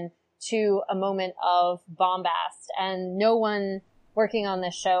contemplation to a moment of bombast. And no one working on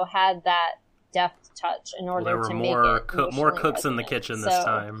this show had that deft touch in order to make it more cooks in the kitchen this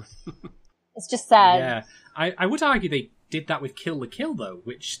time. It's just sad. Yeah, I would argue they did that with Kill la Kill, though,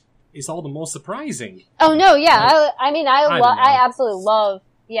 which is all the more surprising. Oh no, yeah, I absolutely love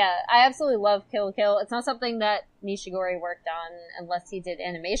Kill la Kill. It's not something that Nishigori worked on unless he did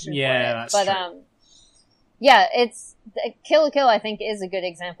animation for it. That's true. Yeah, it's Kill la Kill, I think, is a good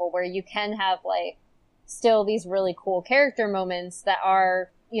example where you can have, like, still these really cool character moments that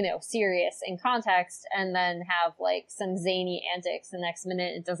are, you know, serious in context, and then have, like, some zany antics the next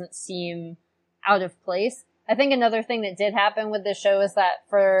minute. It doesn't seem out of place. I think another thing that did happen with this show is that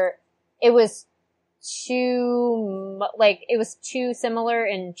it was too similar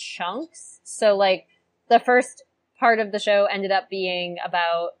in chunks. So, like, the first part of the show ended up being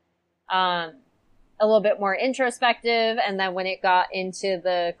about, a little bit more introspective, and then when it got into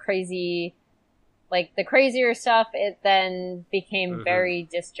the crazier stuff, it then became very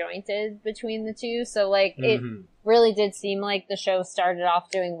disjointed between the two. So, like, it really did seem like the show started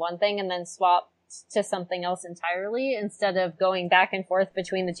off doing one thing and then swapped to something else entirely, instead of going back and forth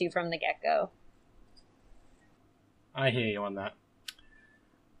between the two from the get-go. I hear you on that.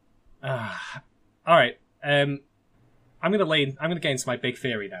 Alright, I'm gonna get into my big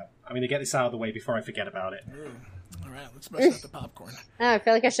theory now. I'm gonna get this out of the way before I forget about it. Alright, let's bust out the popcorn. Oh, I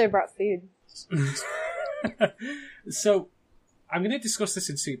feel like I should have brought food. So, I'm going to discuss this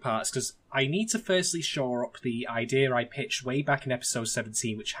in two parts, because I need to firstly shore up the idea I pitched way back in episode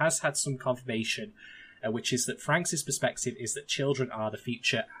 17, which has had some confirmation, which is that Franks' perspective is that children are the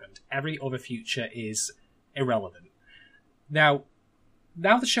future, and every other future is irrelevant. Now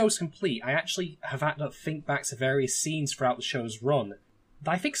the show's complete, I actually have had to think back to various scenes throughout the show's run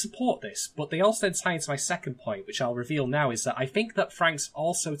that I think support this, but they also then tie into my second point, which I'll reveal now, is that I think that Franks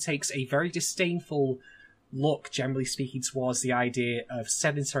also takes a very disdainful look, generally speaking, towards the idea of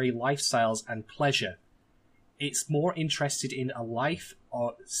sedentary lifestyles and pleasure. It's more interested in a life,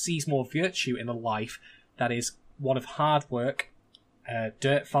 or sees more virtue in a life that is one of hard work,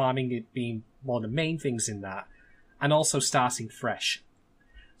 dirt farming being one of the main things in that, and also starting fresh.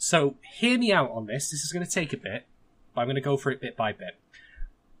 So hear me out on this. This is going to take a bit, but I'm going to go for it bit by bit.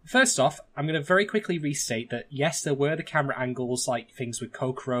 First off, I'm going to very quickly restate that, yes, there were the camera angles, like things with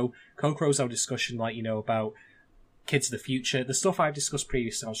Kokoro. Kokoro's own discussion, like, about Kids of the Future, the stuff I've discussed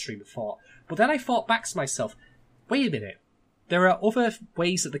previously on stream before. But then I thought back to myself, wait a minute, there are other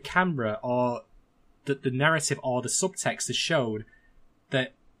ways that the camera or the narrative or the subtext is shown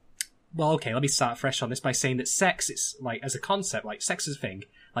that, well, okay, let me start fresh on this by saying that sex, it's like, as a concept, like, sex is a thing.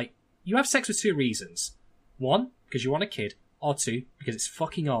 Like, you have sex for two reasons. One, because you want a kid, or two, because it's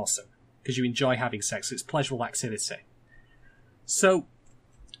fucking awesome. Because you enjoy having sex, it's pleasurable activity. So,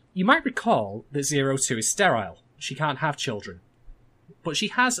 you might recall that Zero Two is sterile. She can't have children. But she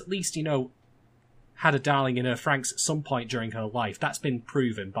has at least, had a darling in her Franxx at some point during her life. That's been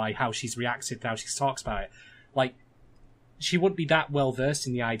proven by how she's reacted, how she talks about it. Like, she wouldn't be that well versed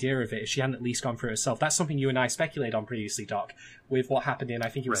in the idea of it if she hadn't at least gone through it herself. That's something you and I speculated on previously, Doc, with what happened in, I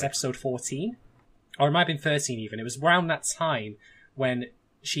think it was episode 14? Or it might have been 13 even. It was around that time when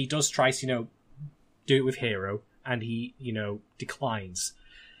she does try to, do it with Hiro, and he, declines.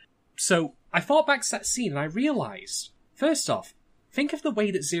 So, I thought back to that scene and I realised, first off, think of the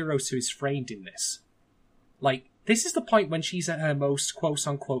way that Zero Two is framed in this. Like, this is the point when she's at her most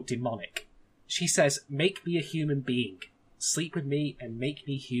quote-unquote demonic. She says, make me a human being. Sleep with me and make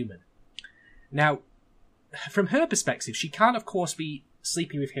me human. Now, from her perspective, she can't, of course, be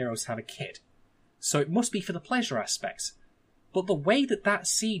sleeping with Hiro to have a kid. So it must be for the pleasure aspect. But the way that that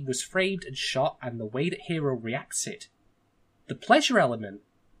scene was framed and shot and the way that Hiro reacted, the pleasure element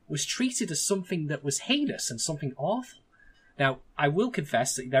was treated as something that was heinous and something awful. Now, I will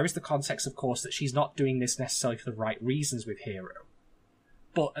confess that there is the context, of course, that she's not doing this necessarily for the right reasons with Hiro.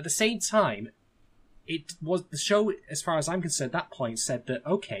 But at the same time, it was the show, as far as I'm concerned, at that point said that,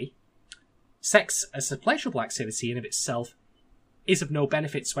 okay, sex as a pleasurable activity in of itself is of no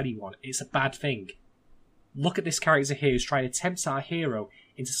benefit to anyone. It's a bad thing. Look at this character here who's trying to tempt our hero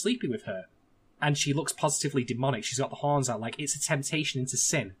into sleeping with her. And she looks positively demonic. She's got the horns out like it's a temptation into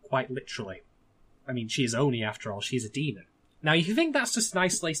sin, quite literally. I mean, she is Oni after all. She is a demon. Now, if you think that's just an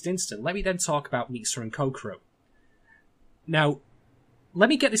isolated incident, let me then talk about Misa and Kokoro. Now, let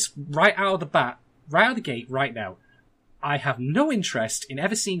me get this right out of the gate right now. I have no interest in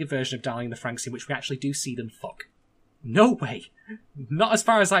ever seeing a version of Darling in the Franxx in which we actually do see them fuck. No way. Not as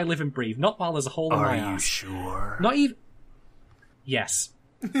far as I live and breathe. Not while there's a hole in my ass. Are you sure? Not even... Yes.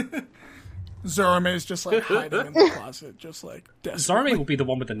 Zorome is just like hiding in the closet, just like desperately. Zorome will be the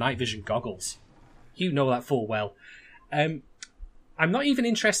one with the night vision goggles. You know that full well. I'm not even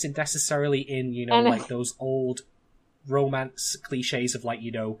interested necessarily in, like those old romance cliches of like,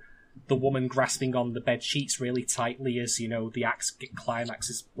 the woman grasping on the bed sheets really tightly as, the act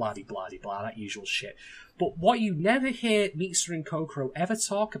climaxes, blah-de-blah-de-blah, that usual shit. But what you never hear Misa and Kokoro ever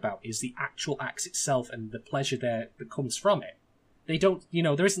talk about is the actual act itself and the pleasure there that comes from it. They don't,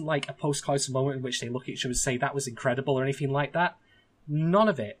 there isn't like a post-coital moment in which they look at each other and say that was incredible or anything like that. None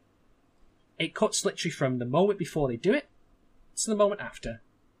of it. It cuts literally from the moment before they do it to the moment after.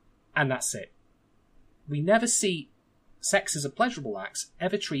 And that's it. We never see sex as a pleasurable act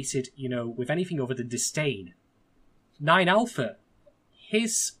ever treated, with anything other than disdain. 9 Alpha,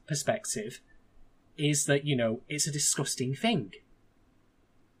 his perspective is that, it's a disgusting thing.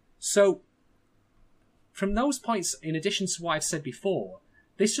 So, from those points, in addition to what I've said before,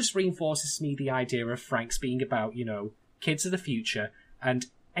 this just reinforces to me the idea of Franxx being about, kids of the future, and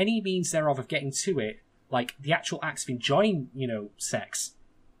any means thereof of getting to it, like the actual act of enjoying, sex,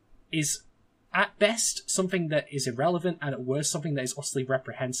 is at best something that is irrelevant, and at worst something that is utterly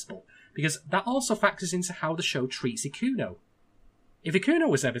reprehensible. Because that also factors into how the show treats Ikuno. If Ikuno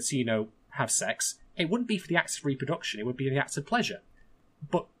was ever to, have sex, it wouldn't be for the act of reproduction, it would be the act of pleasure.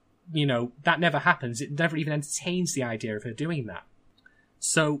 But, that never happens. It never even entertains the idea of her doing that.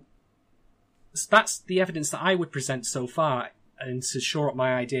 So, that's the evidence that I would present so far, and to shore up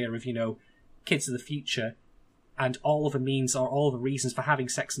my idea of, kids of the future, and all of the means or all of the reasons for having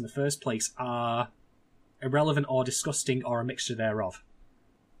sex in the first place are irrelevant or disgusting or a mixture thereof.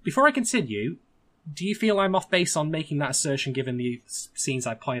 Before I continue, do you feel I'm off base on making that assertion given the scenes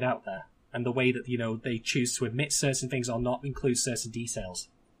I pointed out there? And the way that, they choose to admit certain things or not include certain details?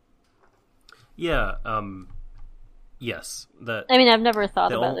 Yeah, yes. I've never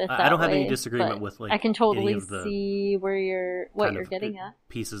thought about it that way. I don't have any disagreement with, like, I can totally any of the see what you're getting at.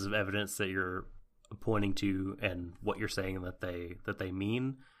 Pieces of evidence that you're pointing to and what you're saying that they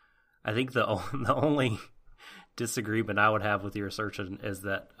mean. I think the only disagreement I would have with your assertion is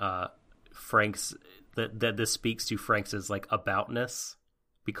that Franxx, that this speaks to Franxx's, like, aboutness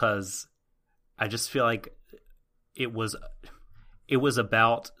because I just feel like it was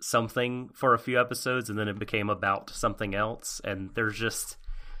about something for a few episodes, and then it became about something else. And there's just,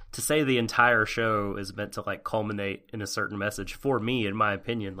 to say the entire show is meant to like culminate in a certain message, for me, in my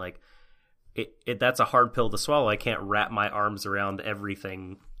opinion, like that's a hard pill to swallow. I can't wrap my arms around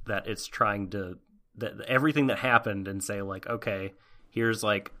everything that it's trying to, everything that happened, and say like, okay, here's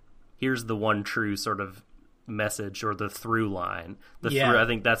the one true sort of message, or the through line. I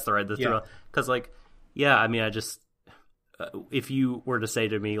think that's the through, because like, yeah, I mean, I just, if you were to say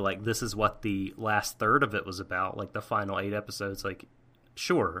to me like, this is what the last third of it was about, like the final 8 episodes, like,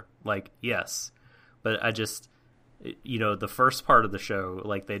 sure, like, yes, but I just, the first part of the show,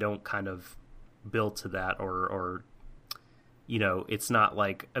 like, they don't kind of build to that, or it's not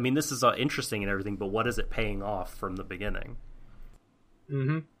like, I mean, this is interesting and everything, but what is it paying off from the beginning?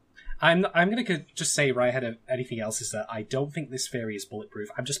 Mm-hmm. I'm going to just say right ahead of anything else is that I don't think this theory is bulletproof.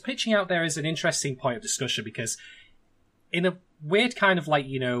 I'm just pitching out there as an interesting point of discussion, because in a weird kind of like,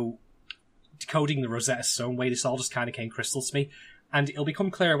 decoding the Rosetta Stone way, this all just kind of came crystal to me. And it'll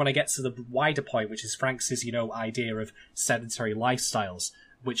become clearer when I get to the wider point, which is Frank's, idea of sedentary lifestyles,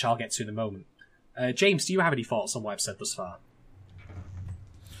 which I'll get to in a moment. James, do you have any thoughts on what I've said thus far?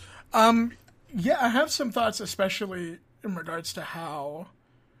 Yeah, I have some thoughts, especially in regards to how,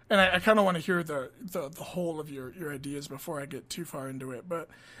 and I kind of want to hear the whole of your ideas before I get too far into it. But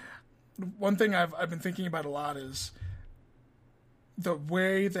one thing I've been thinking about a lot is the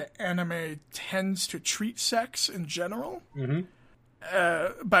way that anime tends to treat sex in general. Mm-hmm.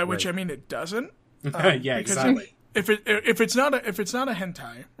 By which I mean it doesn't. Yeah, exactly. If it's not a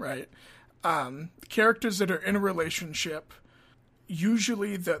hentai, right? Characters that are in a relationship,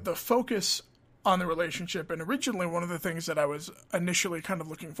 usually the focus on the relationship, and originally one of the things that I was initially kind of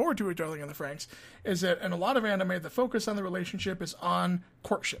looking forward to with Darling in the Franxx is that in a lot of anime, the focus on the relationship is on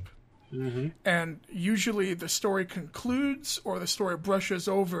courtship. Mm-hmm. And usually the story concludes, or the story brushes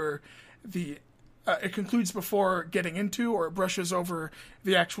over it concludes before getting into, or it brushes over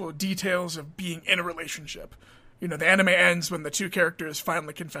the actual details of being in a relationship. The anime ends when the two characters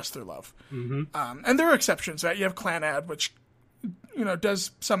finally confess their love. Mm-hmm. And there are exceptions, right? You have Clanad, which, does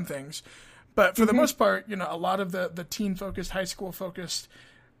some things. But for the most part, a lot of the teen-focused, high school-focused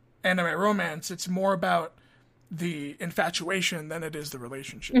anime romance, it's more about the infatuation than it is the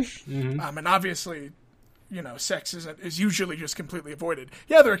relationship. Mm-hmm. And obviously, sex is usually just completely avoided.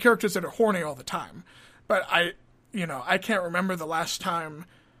 Yeah, there are characters that are horny all the time, but I can't remember the last time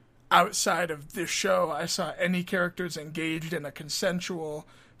outside of this show I saw any characters engaged in a consensual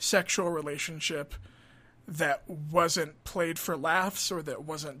sexual relationship that wasn't played for laughs, or that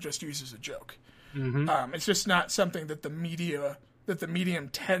wasn't just used as a joke. Mm-hmm. It's just not something that the medium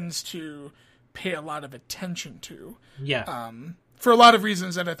tends to pay a lot of attention to. Yeah. For a lot of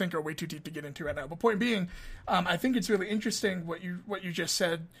reasons that I think are way too deep to get into right now. But point being, I think it's really interesting what you just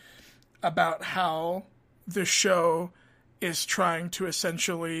said about how the show is trying to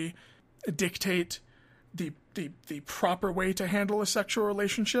essentially dictate the proper way to handle a sexual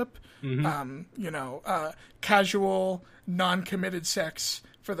relationship. Mm-hmm. Casual, non-committed sex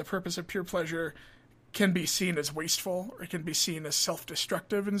for the purpose of pure pleasure can be seen as wasteful, or it can be seen as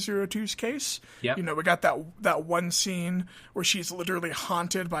self-destructive in Zero Two's case. Yep. We got that one scene where she's literally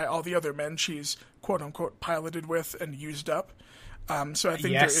haunted by all the other men she's quote-unquote piloted with and used up. So I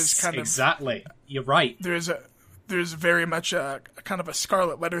think there is kind of... exactly. You're right. There's very much a kind of a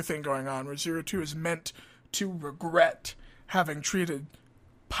Scarlet Letter thing going on, where Zero Two is meant to regret having treated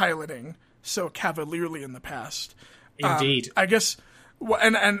piloting so cavalierly in the past. Indeed. I guess,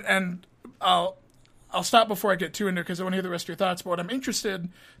 and I'll stop before I get too into it, because I want to hear the rest of your thoughts. But what I'm interested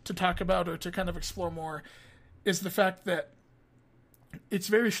to talk about, or to kind of explore more, is the fact that it's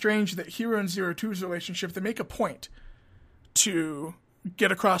very strange that Hiro and Zero Two's relationship, they make a point to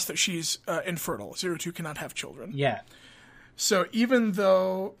get across that she's infertile. Zero Two cannot have children. Yeah. So even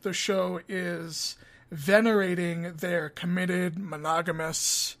though the show is venerating their committed,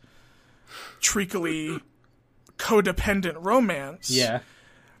 monogamous, treacly, codependent romance, yeah,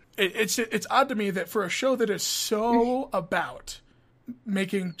 it's odd to me that for a show that is so about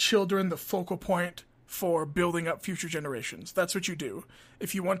making children the focal point for building up future generations, that's what you do.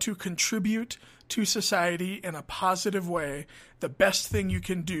 If you want to contribute to society in a positive way, the best thing you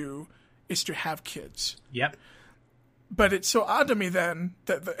can do is to have kids. Yep. But it's so odd to me then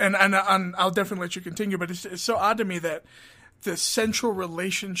that, and I'll definitely let you continue, but it's so odd to me that the central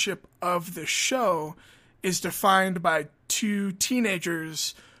relationship of the show is defined by two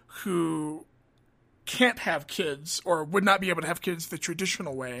teenagers who can't have kids, or would not be able to have kids the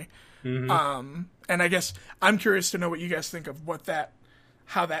traditional way. Mm-hmm. And I guess I'm curious to know what you guys think of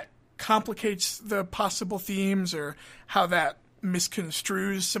how that complicates the possible themes or how that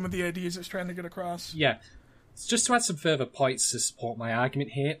misconstrues some of the ideas it's trying to get across. Yeah. Just to add some further points to support my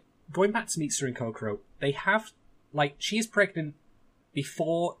argument here, going back to Mitsu and Kokoro, they have, like, she is pregnant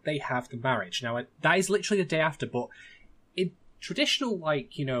before they have the marriage. Now, that is literally the day after, but in traditional,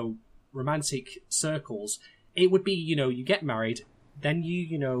 like, you know, romantic circles, it would be, you know, you get married, then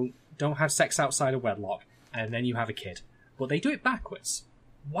you know, don't have sex outside of wedlock, and then you have a kid. But they do it backwards.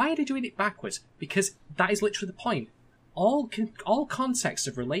 Why are they doing it backwards? Because that is literally the point. All context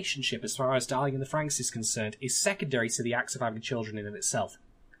of relationship, as far as Darling in the Franxx is concerned, is secondary to the act of having children in and itself.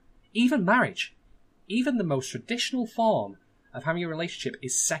 Even marriage, even the most traditional form of having a relationship,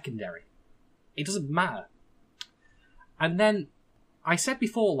 is secondary. It doesn't matter. And then, I said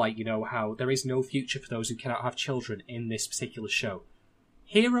before, like, you know, how there is no future for those who cannot have children in this particular show.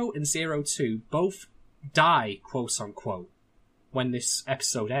 Hero and Zero Two both die, quote unquote, when this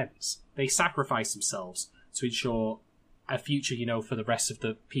episode ends. They sacrifice themselves to ensure a future, you know, for the rest of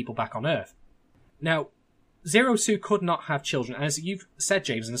the people back on Earth. Now, Zero Two could not have children, as you've said,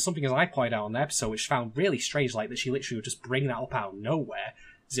 James, and there's something as I pointed out on the episode which found really strange, like that she literally would just bring that up out of nowhere.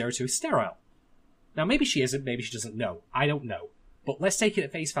 Zero Two is sterile. Now, maybe she isn't, maybe she doesn't know. I don't know. But let's take it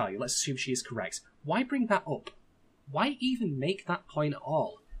at face value. Let's assume she is correct. Why bring that up? Why even make that point at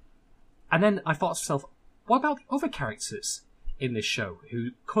all? And then I thought to myself, what about the other characters in this show who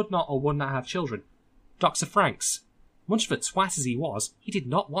could not or would not have children? Dr. Franxx. Much of a twat as he was, he did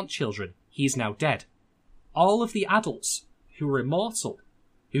not want children. He is now dead. All of the adults who were immortal,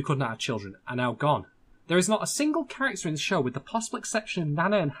 who could not have children, are now gone. There is not a single character in the show, with the possible exception of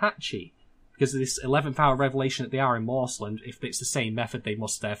Nana and Hachi, because of this 11th hour revelation that they are immortal, and if it's the same method, they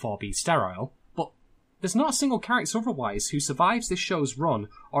must therefore be sterile. But there's not a single character otherwise who survives this show's run,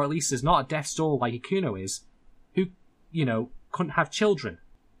 or at least is not a death's door like Ikuno is, who, you know, couldn't have children.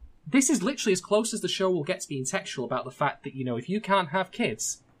 This is literally as close as the show will get to being textual about the fact that, you know, if you can't have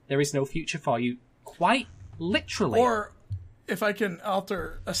kids, there is no future for you. Quite literally. Or, if I can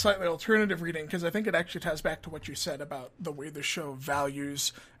alter a slightly alternative reading, because I think it actually ties back to what you said about the way the show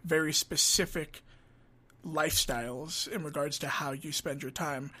values very specific lifestyles in regards to how you spend your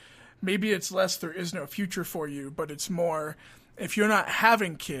time. Maybe it's less there is no future for you, but it's more, if you're not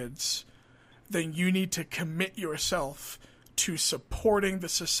having kids, then you need to commit yourself to supporting the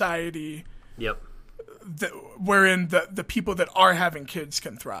society wherein the people that are having kids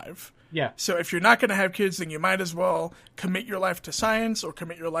can thrive. Yeah. So if you're not going to have kids, then you might as well commit your life to science, or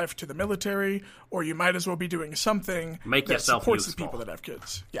commit your life to the military, or you might as well be doing something that supports the people that have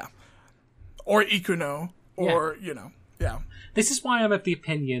kids. Yeah. Or Ikuno, or, you know, yeah. This is why I'm of the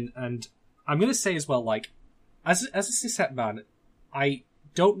opinion, and I'm going to say as well, like, as a cishet man, I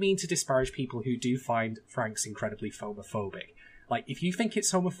don't mean to disparage people who do find Franxx incredibly homophobic. Like, if you think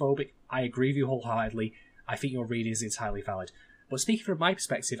it's homophobic, I agree with you wholeheartedly. I think your reading is entirely valid. But speaking from my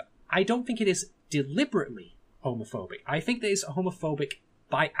perspective, I don't think it is deliberately homophobic. I think that it's homophobic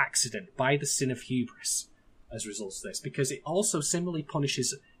by accident, by the sin of hubris, as a result of this, because it also similarly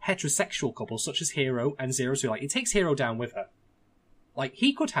punishes heterosexual couples such as Hero and Zero Two. Like, it takes Hero down with her. Like,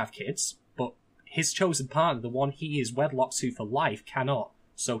 he could have kids, but his chosen partner, the one he is wedlocked to for life, cannot.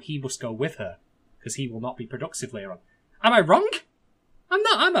 So he must go with her, because he will not be productive later on. Am I wrong? I'm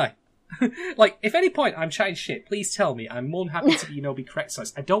not, am I? Like, if at any point I'm chatting shit, please tell me. I'm more than happy to, you know, be correct. So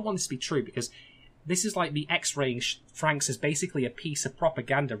I don't want this to be true, because this is like the X-raying Franxx is basically a piece of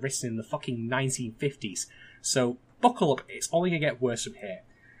propaganda written in the fucking 1950s. So buckle up, it's only going to get worse from here.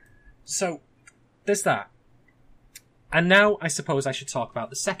 So, there's that. And now I suppose I should talk about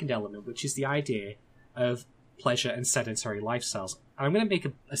the second element, which is the idea of pleasure and sedentary lifestyles. And I'm going to make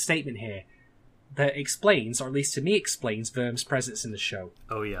a statement here that explains, or at least to me explains, Verm's presence in the show.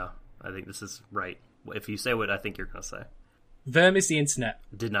 Oh yeah, I think this is right. If you say what I think you're going to say. Verm is the internet.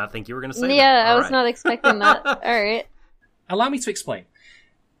 Did not think you were going to say that. Yeah, I was not expecting that. Alright. Allow me to explain.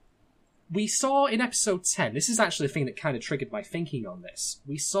 We saw in episode 10, this is actually the thing that kind of triggered my thinking on this.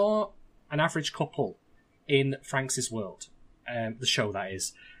 We saw an average couple in Franxx's world, the show that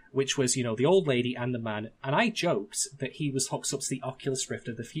is, which was, you know, the old lady and the man, and I joked that he was hooked up to the Oculus Rift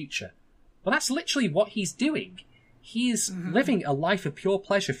of the future. But that's literally what he's doing. He is living a life of pure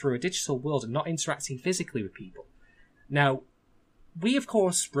pleasure through a digital world and not interacting physically with people. Now, we of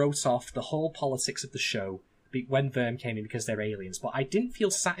course wrote off the whole politics of the show when Verm came in because they're aliens, but I didn't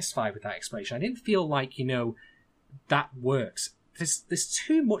feel satisfied with that explanation. I didn't feel like, you know, that works. There's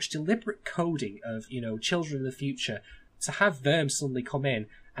too much deliberate coding of, you know, children in the future to have Verm suddenly come in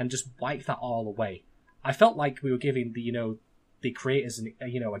and just wipe that all away. I felt like we were giving the, you know, the creators,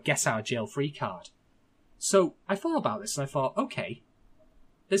 a get out of jail free card. So I thought about this and I thought, okay,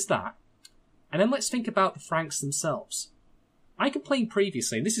 there's that. And then let's think about the Franks themselves. I complained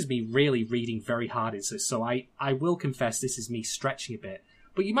previously, and this is me really reading very hard into this, so I will confess this is me stretching a bit.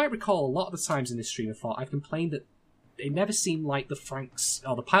 But you might recall a lot of the times in this stream before, I've complained that it never seemed like the Franks,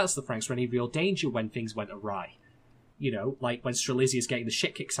 or the pilots of the Franks, were in any real danger when things went awry. You know, like when Strelitzia is getting the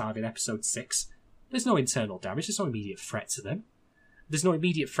shit kicked out of in episode 6. There's no internal damage, there's no immediate threat to them. There's no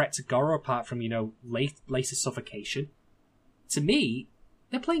immediate threat to Goro apart from, you know, later suffocation. To me,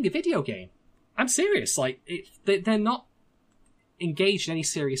 they're playing a video game. I'm serious, like, they're not engaged in any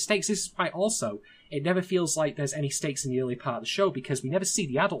serious stakes. This is why also it never feels like there's any stakes in the early part of the show, because we never see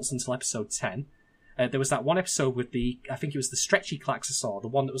the adults until episode 10. There was that one episode with I think it was the stretchy Klaxosaur, the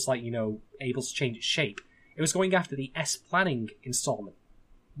one that was like, you know, able to change its shape. It was going after the S-Planning installment.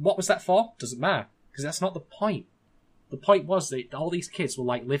 What was that for? Doesn't matter, because that's not the point. The point was that all these kids were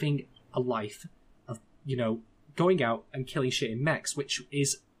like living a life of, you know, going out and killing shit in mechs, which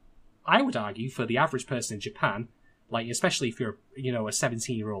is, I would argue, for the average person in Japan, like, especially if you're, you know, a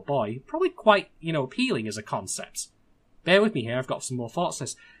 17-year-old boy, probably quite, you know, appealing as a concept. Bear with me here, I've got some more thoughts on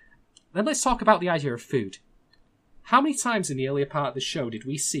this. Then let's talk about the idea of food. How many times in the earlier part of the show did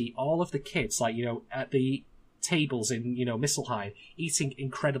we see all of the kids, like, you know, at the tables in, you know, Misselheim, eating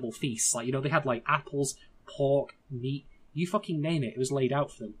incredible feasts? Like, you know, they had, like, apples, pork, meat, you fucking name it, it was laid out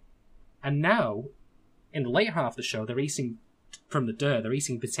for them. And now, in the later half of the show, they're eating from the dirt, they're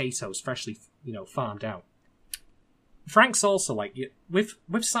eating potatoes freshly, you know, farmed out. Frank's also, like, with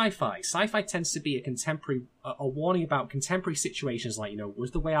sci-fi tends to be a warning about contemporary situations, like, you know,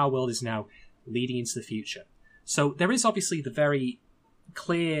 with the way our world is now leading into the future. So there is obviously the very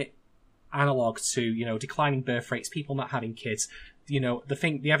clear analog to, you know, declining birth rates, people not having kids, you know,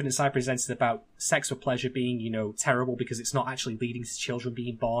 the evidence I presented about sex for pleasure being, you know, terrible because it's not actually leading to children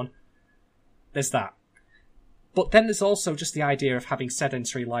being born. There's that. But then there's also just the idea of having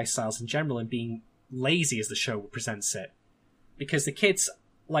sedentary lifestyles in general and being lazy as the show presents it. Because the kids,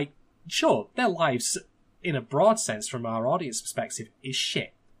 like, sure, their lives, in a broad sense from our audience perspective, is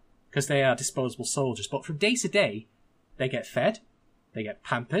shit. Because they are disposable soldiers. But from day to day, they get fed, they get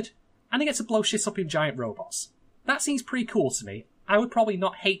pampered, and they get to blow shit up in giant robots. That seems pretty cool to me. I would probably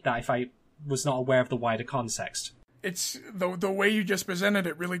not hate that if I was not aware of the wider context. It's the way you just presented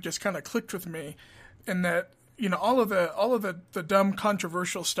it really just kind of clicked with me, in that, you know, all of the dumb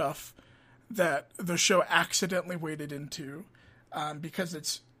controversial stuff that the show accidentally waded into, because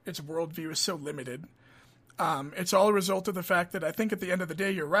its worldview is so limited. It's all a result of the fact that I think at the end of the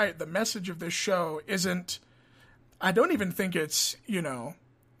day, you're right. The message of this show isn't. I don't even think it's, you know,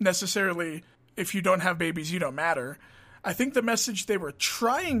 necessarily if you don't have babies, you don't matter. I think the message they were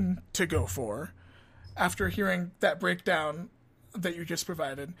trying to go for, after hearing that breakdown that you just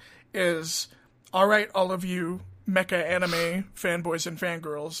provided, is, all right, all of you mecha anime fanboys and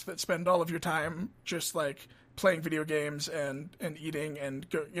fangirls that spend all of your time just, like, playing video games and eating and,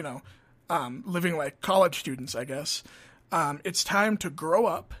 you know, living like college students, I guess. It's time to grow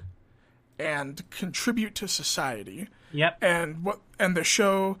up and contribute to society. Yep. And the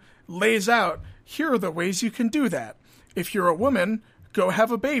show lays out, here are the ways you can do that. If you're a woman, go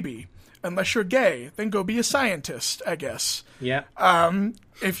have a baby. Unless you're gay, then go be a scientist, I guess. Yeah.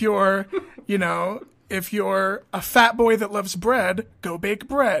 If you're, you know, if you're a fat boy that loves bread, go bake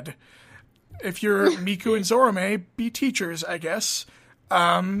bread. If you're Miku and Zorome, be teachers, I guess.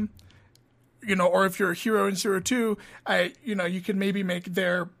 You know, or if you're a hero in Zero 2, you know, you can maybe make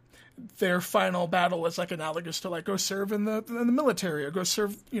their final battle as, like, analogous to, like, go serve in the military, or go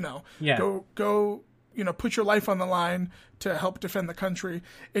serve, you know, go you know, put your life on the line to help defend the country.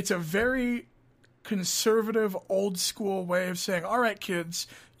 It's a very conservative, old school way of saying, all right, kids,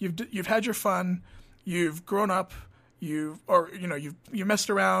 you've had your fun, you've grown up, you messed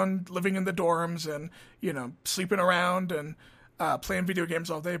around living in the dorms and, you know, sleeping around and playing video games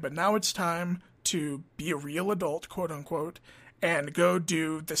all day, but now it's time to be a real adult, quote unquote, and go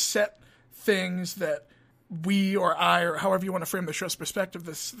do the set things that we or I, or however you want to frame the show's perspective,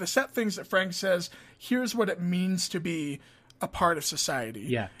 the set things that Frank says, here's what it means to be a part of society.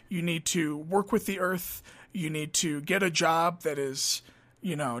 Yeah. You need to work with the earth. You need to get a job that is,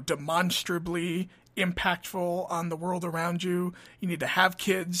 you know, demonstrably impactful on the world around you. You need to have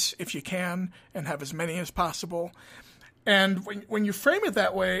kids if you can, and have as many as possible. And when you frame it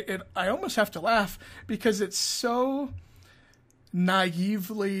that way, I almost have to laugh, because it's so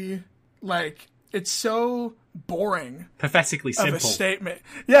naively, like, it's so boring, pathetically simple of a statement.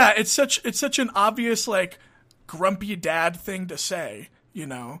 Yeah, it's such an obvious, like, grumpy dad thing to say, you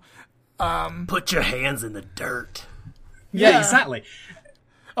know. Put your hands in the dirt. Yeah, exactly.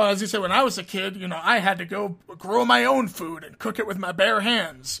 as you said, when I was a kid, you know, I had to go grow my own food and cook it with my bare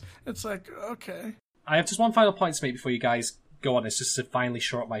hands. It's like, okay. I have just one final point to make before you guys go on this, just to finally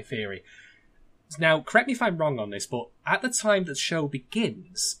shore up my theory. Now, correct me if I'm wrong on this, but at the time that the show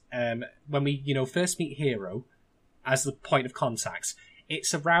begins, when we, you know, first meet Hero as the point of contact,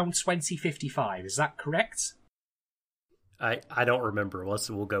 it's around 2055. Is that correct? I don't remember.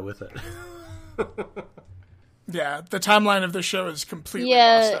 We'll go with it. Yeah, the timeline of the show is completely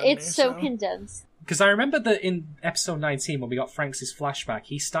Yeah, lost on it's me, so condensed. Because I remember that in episode 19, when we got Frank's flashback,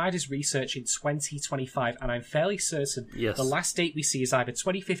 he started his research in 2025, and I'm fairly certain the last date we see is either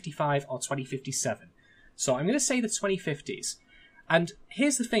 2055 or 2057. So I'm going to say the 2050s. And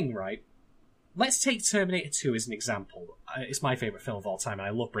here's the thing, right? Let's take Terminator 2 as an example. It's my favourite film of all time, and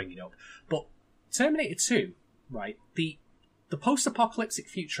I love bringing it up. But Terminator 2, right, the post-apocalyptic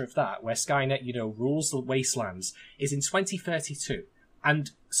future of that, where Skynet, you know, rules the wastelands, is in 2032.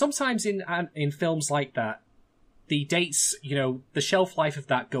 And sometimes in films like that, the dates, you know, the shelf life of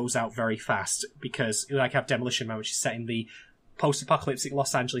that goes out very fast, because, like, I have Demolition Man, which is set in the post-apocalyptic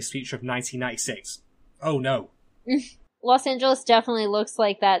Los Angeles future of 1996. Oh no. Los Angeles definitely looks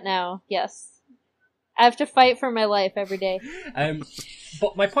like that now, yes. I have to fight for my life every day.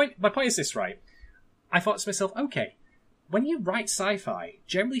 But my point is this, right? I thought to myself, okay, when you write sci-fi,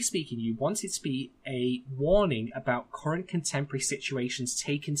 generally speaking, you want it to be a warning about current contemporary situations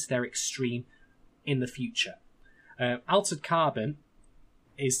taken to their extreme in the future. Altered Carbon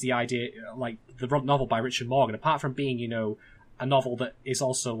is the idea, like the novel by Richard Morgan, apart from being, you know, a novel that is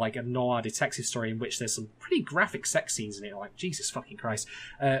also like a noir detective story in which there's some pretty graphic sex scenes in it, like, Jesus fucking Christ,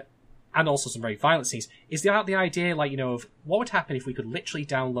 and also some very violent scenes, is the idea, like, you know, of what would happen if we could literally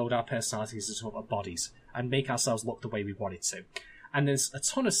download our personalities into our bodies and make ourselves look the way we wanted to. And there's a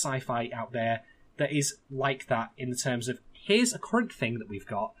ton of sci-fi out there that is like that in the terms of, here's a current thing that we've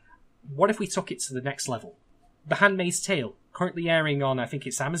got, what if we took it to the next level? The Handmaid's Tale, currently airing on, I think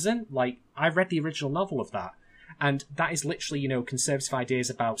it's Amazon. Like, I read the original novel of that, and that is literally, you know, conservative ideas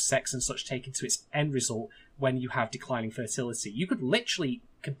about sex and such taken to its end result when you have declining fertility. You could literally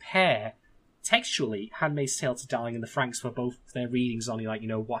compare textually Handmaid's Tale to Darling in the Franxx for both their readings on, like, you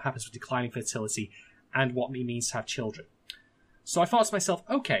know, what happens with declining fertility and what it means to have children. So I thought to myself,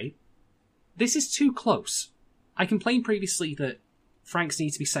 okay, this is too close. I complained previously that Franxx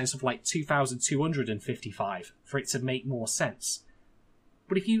need to be set of like 2255 for it to make more sense.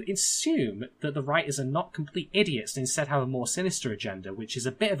 But if you assume that the writers are not complete idiots and instead have a more sinister agenda, which is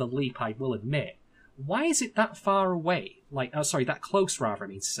a bit of a leap, I will admit, why is it that far away? That close, rather, I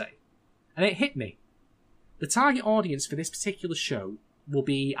mean to say. And it hit me. The target audience for this particular show will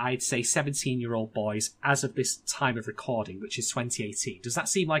be, I'd say, 17-year-old boys as of this time of recording, which is 2018. Does that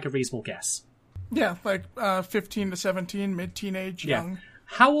seem like a reasonable guess? Yeah, like 15 to 17, mid-teenage, young.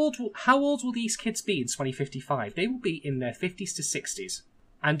 How old will these kids be in 2055? They will be in their 50s to 60s.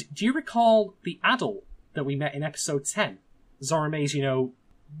 And do you recall the adult that we met in episode 10? Zora May's, you know,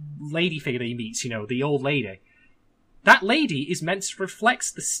 lady figure that he meets, you know, the old lady. That lady is meant to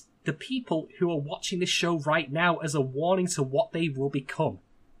reflect the people who are watching this show right now as a warning to what they will become.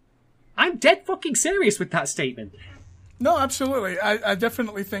 I'm dead fucking serious with that statement. No, absolutely. I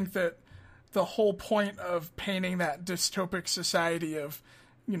definitely think that the whole point of painting that dystopic society of,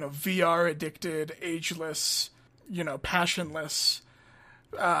 you know, VR addicted, ageless, you know, passionless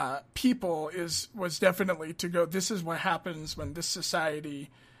people was definitely to go, this is what happens when this society,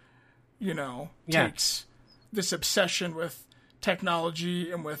 you know, takes this obsession with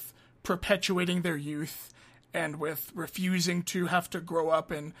technology and with perpetuating their youth and with refusing to have to grow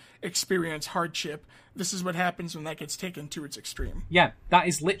up and experience hardship. This is what happens when that gets taken to its extreme. Yeah, that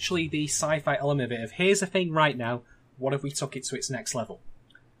is literally the sci-fi element of it, of here's a thing right now, what if we took it to its next level?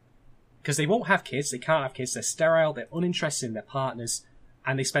 Because they won't have kids, they can't have kids, they're sterile, they're uninterested in their partners,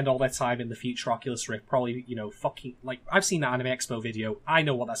 and they spend all their time in the future Oculus Rift, probably, you know, fucking, like, I've seen that Anime Expo video, I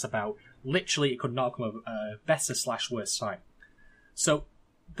know what that's about. Literally, it could not come a better/worse time. So,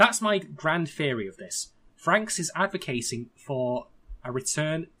 that's my grand theory of this. Franxx is advocating for a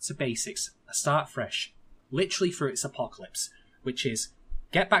return to basics, a start fresh, literally through its apocalypse, which is,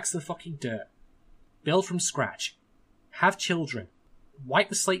 get back to the fucking dirt, build from scratch, have children, wipe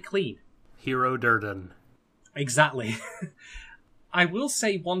the slate clean. Hero Durden. Exactly. I will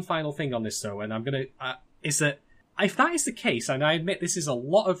say one final thing on this, though, and I'm going to... is that, if that is the case, and I admit this is a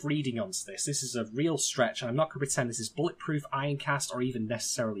lot of reading onto this is a real stretch, and I'm not going to pretend this is bulletproof, ironcast, or even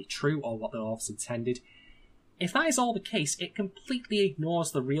necessarily true, or what the authors intended. If that is all the case, it completely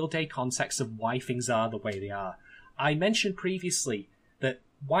ignores the real-day context of why things are the way they are. I mentioned previously that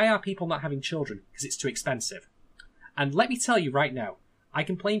why are people not having children? Because it's too expensive. And let me tell you right now, I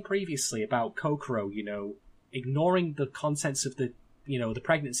complained previously about Kokoro, ignoring the contents of the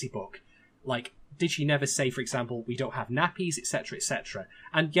pregnancy book. Like, did she never say, for example, we don't have nappies, etc., etc.?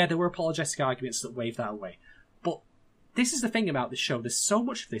 And yeah, there were apologetic arguments that waved that away. But this is the thing about this show. There's so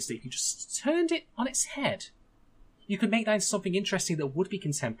much of this that if you just turned it on its head, you could make that into something interesting that would be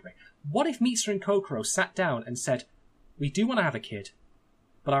contemporary. What if Mitsu and Kokoro sat down and said, we do want to have a kid,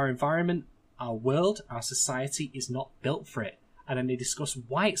 but our environment, our world, our society is not built for it. And then they discuss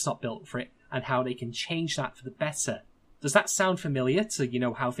why it's not built for it and how they can change that for the better. Does that sound familiar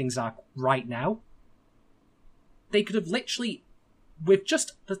to, how things are right now? They could have literally, with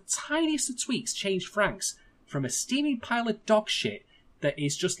just the tiniest of tweaks, changed Franks from a steaming pile of dog shit that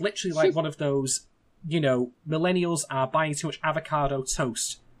is just literally like one of those, millennials are buying too much avocado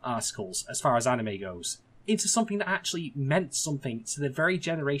toast articles as far as anime goes, into something that actually meant something to the very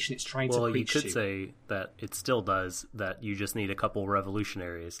generation it's trying to preach to. Well, you could say that it still does, that you just need a couple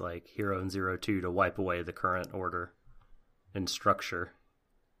revolutionaries like Hero and Zero Two to wipe away the current order and structure,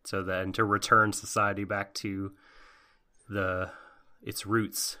 so then to return society back to its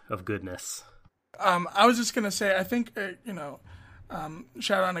roots of goodness. I was just going to say, I think,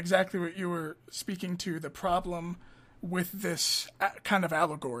 shout out exactly what you were speaking to. The problem with this kind of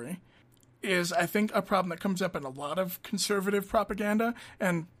allegory is, I think, a problem that comes up in a lot of conservative propaganda.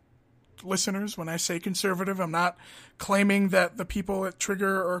 And listeners, when I say conservative, I'm not claiming that the people at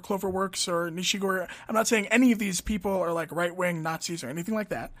Trigger or Cloverworks or Nishigori, I'm not saying any of these people are like right-wing Nazis or anything like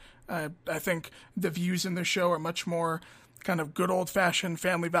that. I think the views in the show are much more kind of good old-fashioned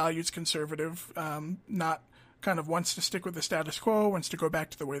family values conservative, not kind of wants to stick with the status quo, wants to go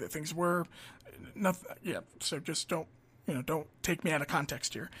back to the way that things were. So just don't take me out of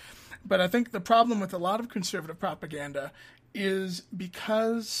context here. But I think the problem with a lot of conservative propaganda is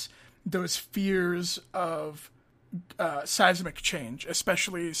because those fears of seismic change,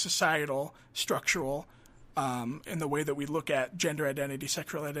 especially societal, structural, in the way that we look at gender identity,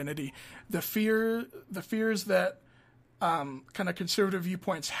 sexual identity, the fears that kind of conservative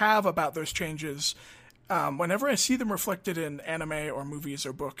viewpoints have about those changes, whenever I see them reflected in anime or movies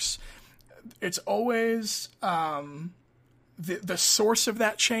or books, it's always the source of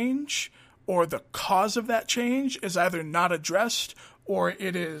that change or the cause of that change is either not addressed, or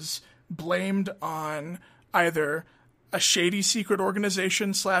it is blamed on either a shady secret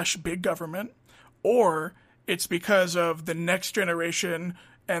organization / big government, or it's because of the next generation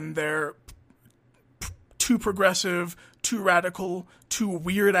and their too progressive, too radical, too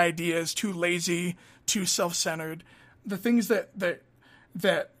weird ideas, too lazy, too self-centered. The things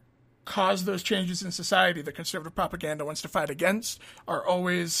that cause those changes in society that conservative propaganda wants to fight against are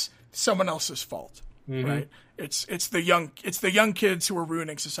always someone else's fault, right? It's the young kids who are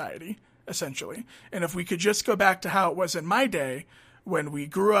ruining society, essentially. And if we could just go back to how it was in my day, when we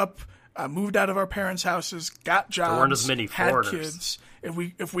grew up, moved out of our parents' houses, got jobs, there weren't as many had foreigners. Kids,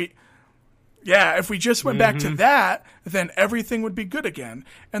 if we just went back to that, then everything would be good again.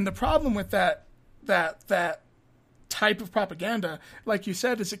 And the problem with that type of propaganda, like you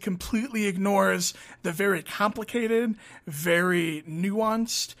said, is it completely ignores the very complicated, very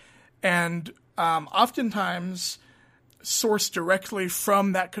nuanced, and oftentimes sourced directly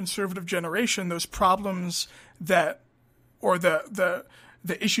from that conservative generation, those problems or the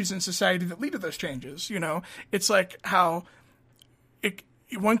issues in society that lead to those changes. It's like how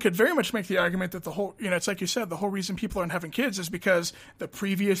one could very much make the argument that the whole, it's like you said, the whole reason people aren't having kids is because the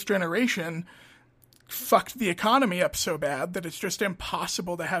previous generation fucked the economy up so bad that it's just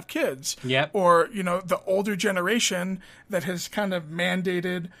impossible to have kids. Yep. Or, the older generation that has kind of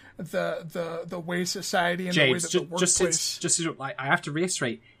mandated the way society and James, the way that the workplace... I have to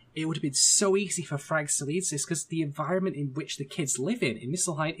reiterate, it would have been so easy for Franks to lead this because the environment in which the kids live in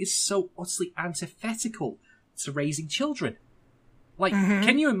Niflheim is so utterly antithetical to raising children.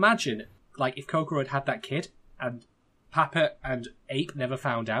 Can you imagine, if Kokoro had that kid and Papa and Ape never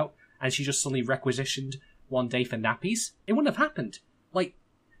found out, and she just suddenly requisitioned one day for nappies? It wouldn't have happened.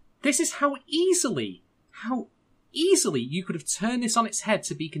 This is how easily you could have turned this on its head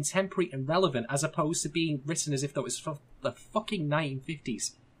to be contemporary and relevant, as opposed to being written as if that was for the fucking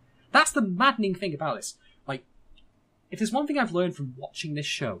 1950s. That's the maddening thing about this. If there's one thing I've learned from watching this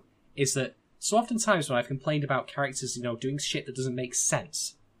show, is that so oftentimes when I've complained about characters, doing shit that doesn't make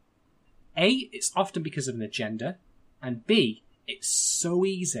sense, A, it's often because of an agenda, and B, it's so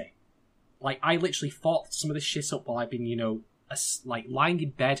easy. I literally thought some of this shit up while I've been, lying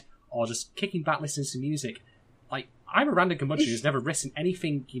in bed or just kicking back listening to music. I'm a random curmudgeon who's never written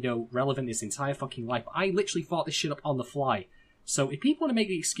anything, relevant his entire fucking life. I literally thought this shit up on the fly. So if people want to make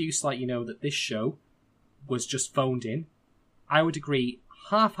the excuse, that this show was just phoned in, I would agree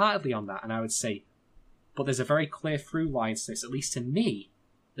half-heartedly on that, and I would say, but there's a very clear through line to this, at least to me,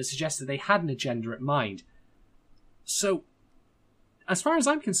 that suggests that they had an agenda at mind. So, as far as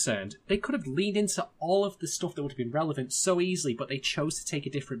I'm concerned, they could have leaned into all of the stuff that would have been relevant so easily, but they chose to take a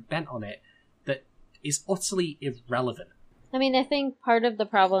different bent on it that is utterly irrelevant. I mean, I think part of the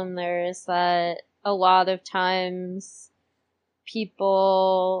problem there is that a lot of times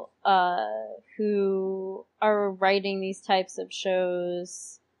people who are writing these types of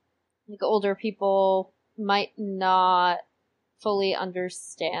shows, like older people, might not fully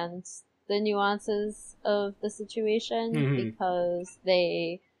understand the nuances of the situation because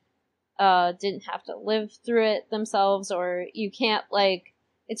they didn't have to live through it themselves, or you can't, like,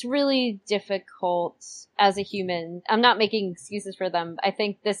 it's really difficult as a human. I'm not making excuses for them. I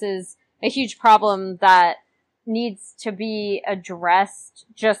think this is a huge problem that needs to be addressed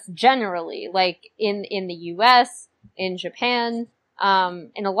just generally, like in the US, in Japan,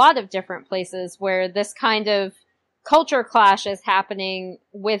 in a lot of different places where this kind of culture clash is happening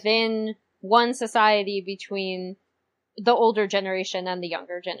within one society between the older generation and the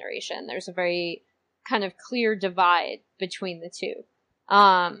younger generation. There's a very kind of clear divide between the two.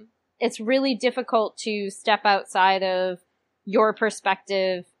 It's really difficult to step outside of your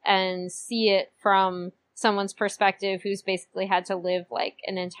perspective and see it from someone's perspective who's basically had to live like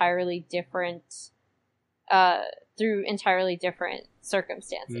an entirely different, through entirely different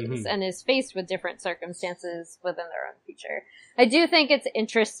circumstances and is faced with different circumstances within their own future. I do think it's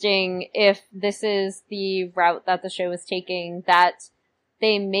interesting if this is the route that the show is taking, that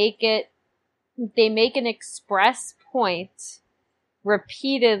they make an express point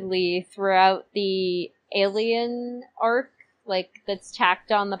repeatedly throughout the alien arc, like, that's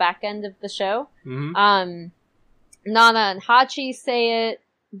tacked on the back end of the show. Nana and Hachi say it,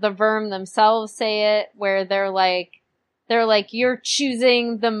 the Verm themselves say it, where they're like, you're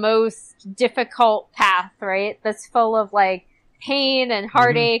choosing the most difficult path, right? That's full of, like, pain and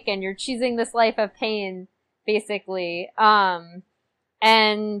heartache, and you're choosing this life of pain, basically. And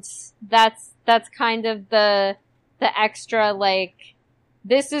that's kind of the extra, like,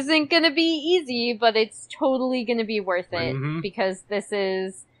 this isn't gonna be easy, but it's totally gonna be worth it, because this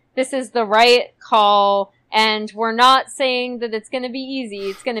is the right call, and we're not saying that it's gonna be easy.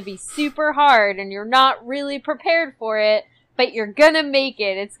 It's gonna be super hard, and you're not really prepared for it, but you're gonna make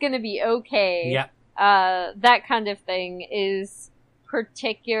it. It's gonna be okay. Yeah. That kind of thing is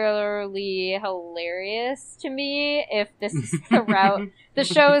particularly hilarious to me if this is the route the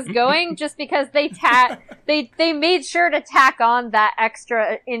show is going, just because they made sure to tack on that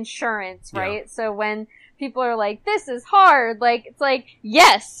extra insurance, right? Yeah. So when people are like, this is hard, like, it's like,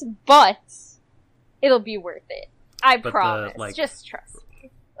 yes, but it'll be worth it. I promise. Just trust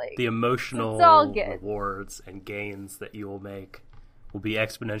me. Like, the emotional rewards and gains that you will make will be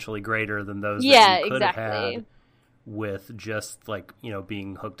exponentially greater than those that you could have had with just, like, you know,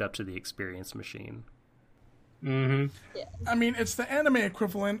 being hooked up to the experience machine. Yeah. I mean, it's the anime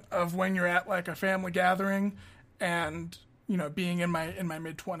equivalent of when you're at, like, a family gathering, and, you know, being in my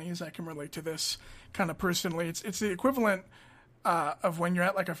mid-20s, I can relate to this kind of personally. It's the equivalent of when you're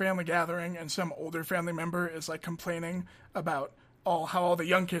at, like, a family gathering and some older family member is, like, complaining about how all the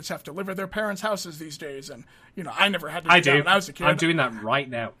young kids have to live at their parents' houses these days, and, you know, I never had to do that when I was a kid. I'm doing that right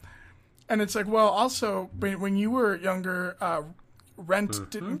now. And it's like, well, also, when you were younger, rent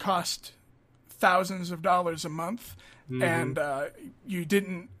didn't cost thousands of dollars a month, and you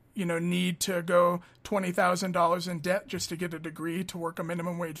didn't, you know, need to go $20,000 in debt just to get a degree to work a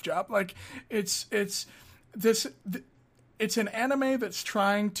minimum wage job. Like, it's an anime that's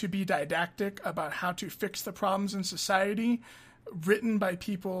trying to be didactic about how to fix the problems in society, written by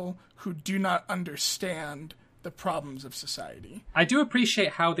people who do not understand the problems of society. I do appreciate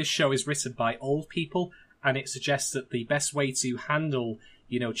how this show is written by old people, and it suggests that the best way to handle,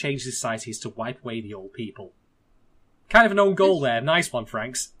 you know, change society is to wipe away the old people. Kind of an own goal there. Nice one,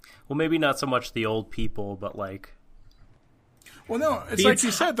 Franks. Well, maybe not so much the old people, but, like... Well, no, it's like you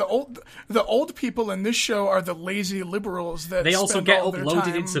said, the old people in this show are the lazy liberals that they also get uploaded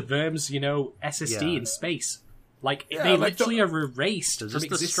time... into Verm's, you know, SSD in space. Like, they literally are erased from just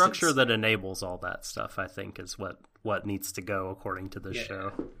existence. The structure that enables all that stuff, I think, is what needs to go according to this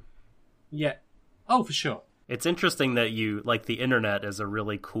show. Yeah. Oh, for sure. It's interesting that the internet is a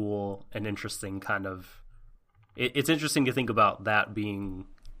really cool and interesting kind of... It's interesting to think about that being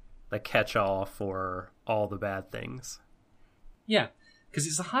the catch-all for all the bad things. Yeah, because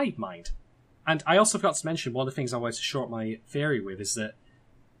it's a hive mind. And I also forgot to mention, one of the things I wanted to short my theory with is that,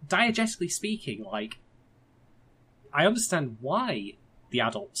 diegetically speaking, like, I understand why the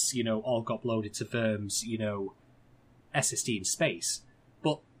adults, you know, all got loaded to Verm's, you know, SSD in space.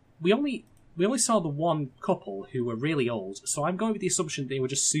 But we only saw the one couple who were really old, so I'm going with the assumption they were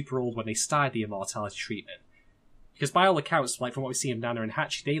just super old when they started the immortality treatment. Because by all accounts, like from what we see in Nana and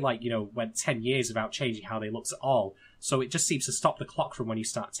Hachi, they went 10 years without changing how they looked at all. So it just seems to stop the clock from when you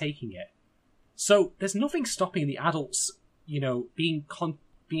start taking it. So there's nothing stopping the adults, being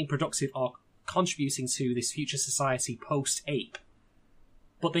productive or contributing to this future society post-ape.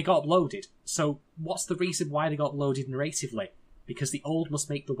 But they got loaded. So what's the reason why they got loaded narratively? Because the old must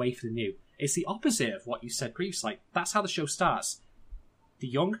make the way for the new. It's the opposite of what you said previously. That's how the show starts. The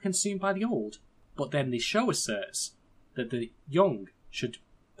young are consumed by the old, but then the show asserts that the young should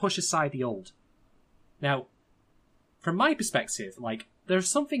push aside the old. Now, from my perspective, there are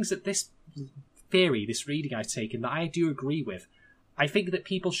some things that this theory, this reading I've taken, that I do agree with. I think that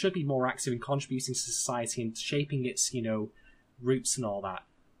people should be more active in contributing to society and shaping its, roots and all that.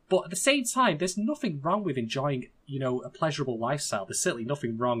 But at the same time, there's nothing wrong with enjoying, a pleasurable lifestyle. There's certainly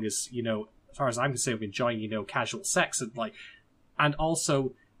nothing wrong as far as I'm concerned, with enjoying, casual sex and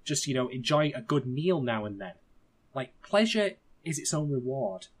also just, enjoying a good meal now and then. Pleasure is its own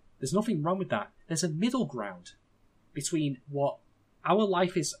reward. There's nothing wrong with that. There's a middle ground between what our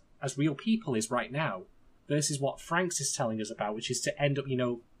life is as real people is right now versus what Franks is telling us about, which is to end up,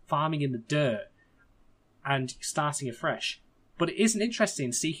 farming in the dirt and starting afresh. But it isn't interesting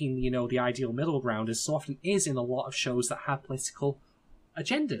in seeking, the ideal middle ground, as so often is in a lot of shows that have political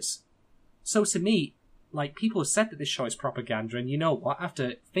agendas. So to me, people have said that this show is propaganda, and you know what?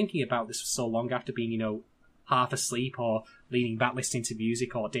 After thinking about this for so long, after being, half asleep or leaning back listening to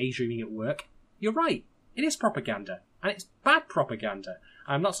music or daydreaming at work, you're right. It is propaganda. And it's bad propaganda.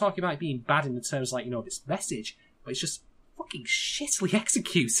 I'm not talking about it being bad in the terms of its message, but it's just fucking shittily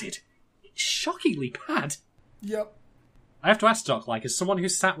executed. It's shockingly bad. Yep. I have to ask, Doc, as someone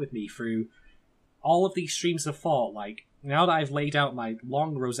who's sat with me through all of these streams of thought, now that I've laid out my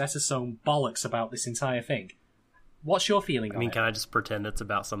long Rosetta Stone bollocks about this entire thing, what's your feeling on it? Can I just pretend it's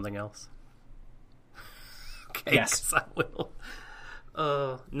about something else? Okay, yes. I will.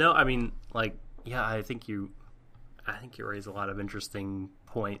 No, I think you raise a lot of interesting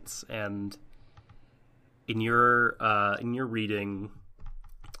points, and in your reading,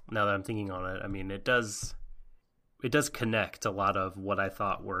 now that I'm thinking on it, it does connect a lot of what I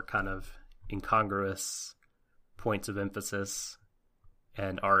thought were kind of incongruous points of emphasis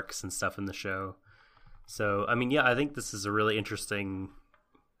and arcs and stuff in the show. So, I think this is a really interesting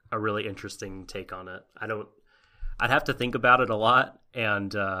take on it. I'd have to think about it a lot,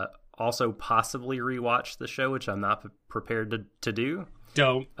 and also possibly rewatch the show, which I'm not prepared to do.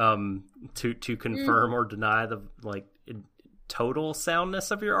 Don't. To confirm or deny the total soundness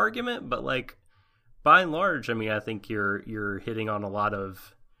of your argument, but by and large, I think you're hitting on a lot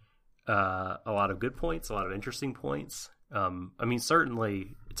of good points, a lot of interesting points.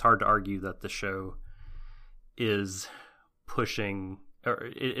 Certainly it's hard to argue that the show is pushing, or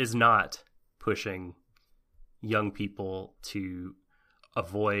is not pushing, young people to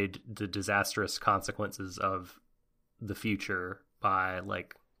avoid the disastrous consequences of the future by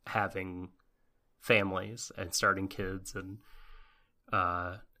having families and starting kids and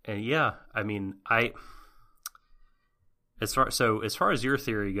yeah, as far as your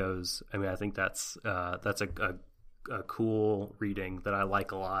theory goes, I think that's a cool reading that I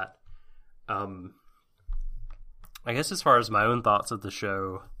like a lot. I guess as far as my own thoughts of the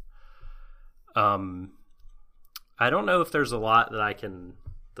show, I don't know if there's a lot that I can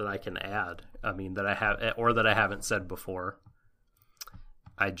add. That I have, or that I haven't said before.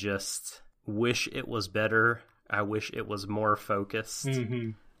 I just wish it was better. I wish it was more focused.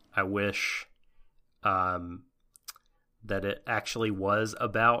 Mm-hmm. I wish that it actually was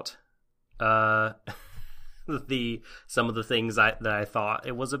about some of the things that I thought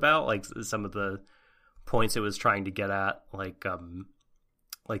it was about, some of the points it was trying to get at,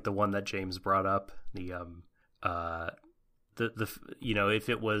 the one that James brought up, if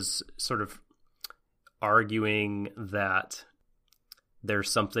it was sort of arguing that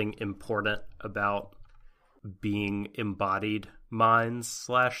there's something important about being embodied minds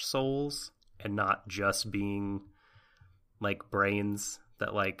 / souls and not just being brains,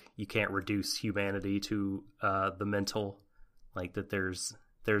 that you can't reduce humanity to the mental, that there's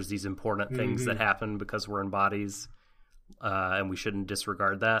these important things that happen because we're in bodies, and we shouldn't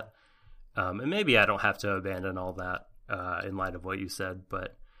disregard that. And maybe I don't have to abandon all that in light of what you said,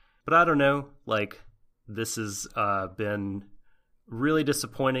 but I don't know. This has been really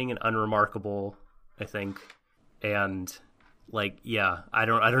disappointing and unremarkable, I think. And I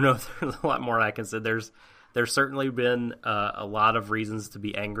don't know if there's a lot more I can say. There's certainly been a lot of reasons to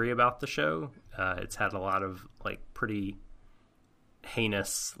be angry about the show. It's had a lot of like pretty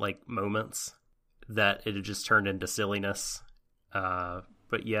heinous like moments that it had just turned into silliness.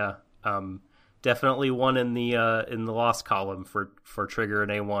 But yeah, definitely one in the loss column for Trigger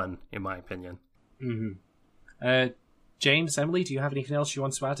and A1, in my opinion. Mm-hmm. James, Emily, do you have anything else you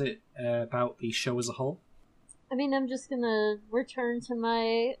want to add about the show as a whole? I mean, I'm just gonna return to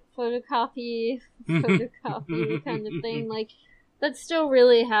my photocopy kind of thing. Like, that's still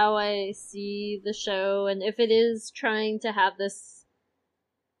really how I see the show, and if it is trying to have this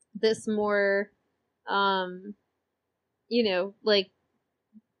more, like,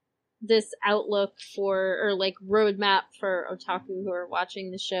 this outlook for, or like roadmap for otaku who are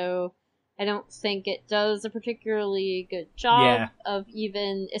watching the show, I don't think it does a particularly good job of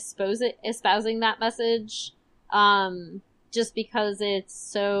even espousing that message. Just because it's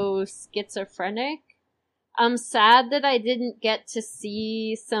so schizophrenic. I'm sad that I didn't get to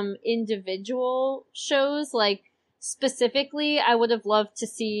see some individual shows. Like, specifically, I would have loved to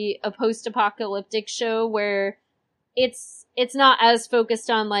see a post-apocalyptic show where it's not as focused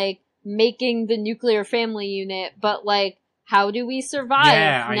on, like, making the nuclear family unit, but, like, how do we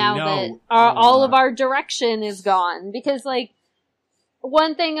survive now that all of our direction is gone? Because, like,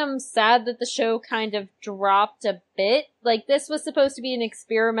 one thing I'm sad that the show kind of dropped a bit. Like, this was supposed to be an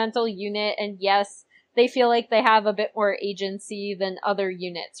experimental unit, and yes, they feel like they have a bit more agency than other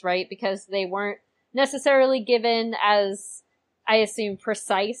units, right? Because they weren't necessarily given as, I assume,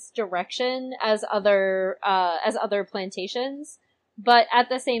 precise direction as other plantations. But at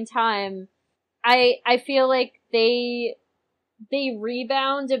the same time, I feel like they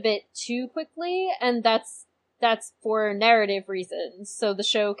rebound a bit too quickly, and that's for narrative reasons, so the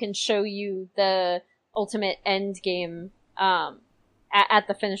show can show you the ultimate end game at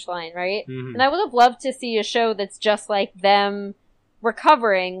the finish line, right? Mm-hmm. And I would have loved to see a show that's just like them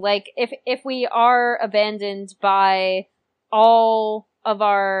recovering. Like, if we are abandoned by all of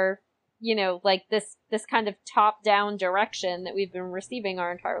our, like this kind of top-down direction that we've been receiving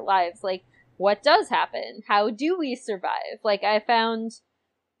our entire lives, like, what does happen? How do we survive? Like, I found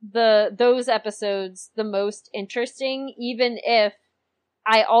those episodes the most interesting, even if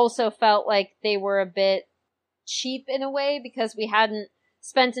I also felt like they were a bit cheap in a way, because we hadn't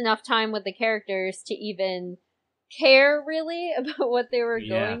spent enough time with the characters to even care really about what they were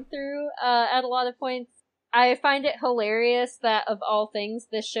going through at a lot of points. I find it hilarious that, of all things,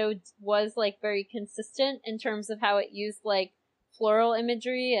 this show was like very consistent in terms of how it used like floral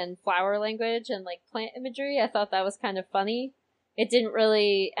imagery and flower language and like plant imagery. I thought that was kind of funny. It didn't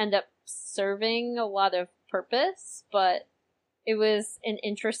really end up serving a lot of purpose, but it was an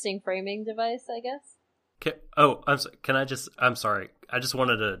interesting framing device, I guess. I'm sorry. I just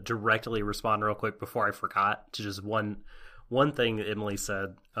wanted to directly respond real quick before I forgot to just one thing that Emily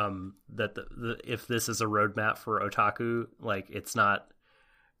said, that if this is a roadmap for otaku, like, it's not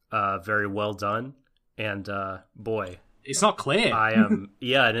very well done. And boy, it's not clear. and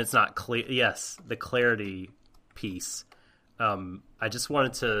it's not clear. Yes, the clarity piece. I just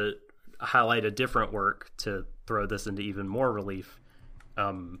wanted to highlight a different work to throw this into even more relief.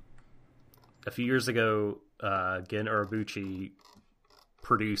 A few years ago, Gen Urobuchi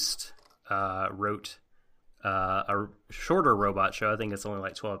wrote a shorter robot show. I think it's only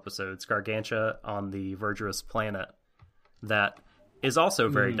like 12 episodes, Gargantua on the Verdurous Planet, that is also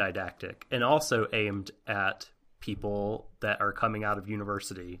very didactic and also aimed at people that are coming out of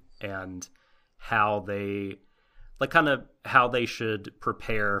university and how they should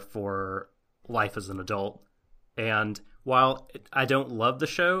prepare for life as an adult. And while I don't love the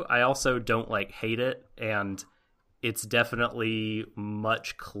show, I also don't like hate it, and it's definitely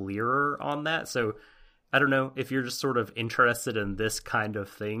much clearer on that. So I don't know if you're just sort of interested in this kind of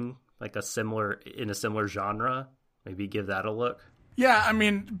thing, like a similar genre, maybe give that a look. Yeah, I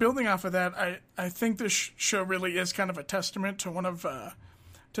mean, building off of that, I think this show really is kind of a testament to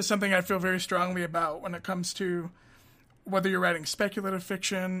to something I feel very strongly about when it comes to whether you're writing speculative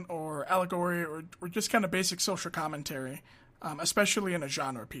fiction or allegory or just kind of basic social commentary, especially in a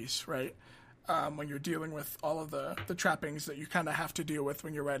genre piece, right? When you're dealing with all of the trappings that you kind of have to deal with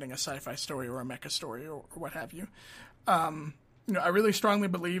when you're writing a sci-fi story or a mecha story or what have you. I really strongly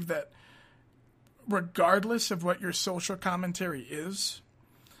believe that regardless of what your social commentary is,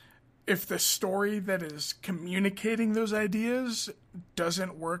 if the story that is communicating those ideas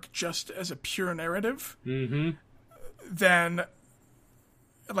doesn't work just as a pure narrative, then,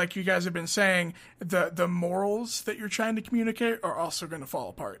 like you guys have been saying, the morals that you're trying to communicate are also going to fall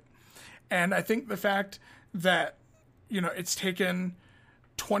apart. And I think the fact that, it's taken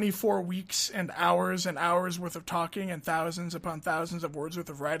 24 weeks and hours worth of talking and thousands upon thousands of words worth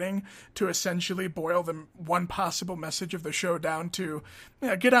of writing to essentially boil the one possible message of the show down to,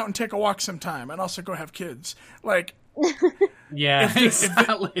 get out and take a walk sometime and also go have kids. Like, yeah,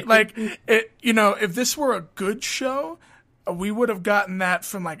 exactly. If this were a good show, we would have gotten that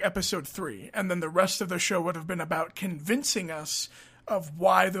from like episode 3, and then the rest of the show would have been about convincing us of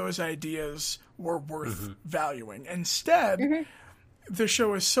why those ideas were worth valuing. Instead, the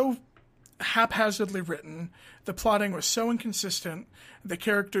show is so haphazardly written, the plotting was so inconsistent, the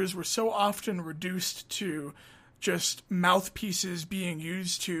characters were so often reduced to just mouthpieces being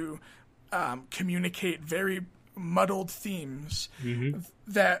used to communicate very muddled themes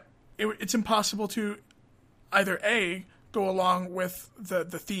that it's impossible to either A, go along with the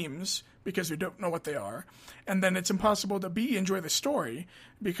themes because we don't know what they are, and then it's impossible to B, enjoy the story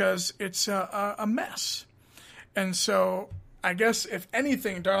because it's a mess. And so I guess, if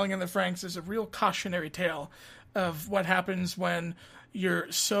anything, Darling in the Franxx is a real cautionary tale of what happens when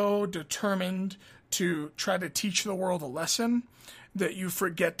you're so determined to try to teach the world a lesson that you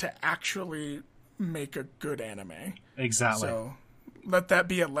forget to actually make a good anime. Exactly. So let that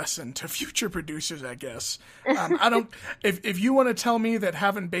be a lesson to future producers, I guess. If you want to tell me that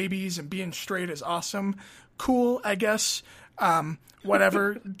having babies and being straight is awesome, cool, I guess.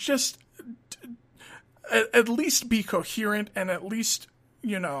 Whatever. Just at least be coherent and at least,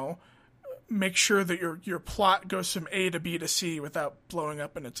 make sure that your plot goes from A to B to C without blowing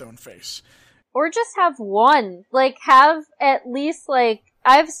up in its own face. Or just have one. Like, have at least,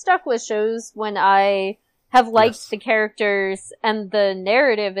 I've stuck with shows when I have liked the characters and the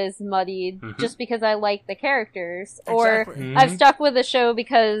narrative is muddied just because I like the characters. Exactly. Or I've stuck with a show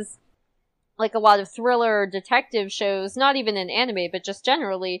because, like a lot of thriller or detective shows, not even in anime, but just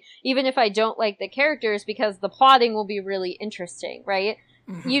generally, even if I don't like the characters, because the plotting will be really interesting, right?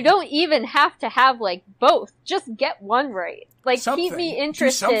 You don't even have to have, both. Just get one right. Keep me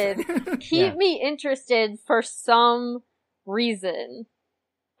interested. Keep me interested for some reason.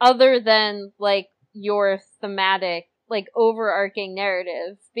 Other than, your thematic, overarching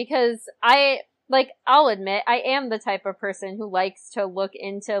narrative. Because I'll admit, I am the type of person who likes to look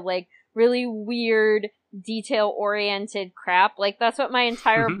into, really weird, detail-oriented crap. That's what my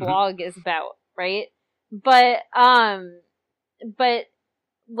entire blog is about, right? But,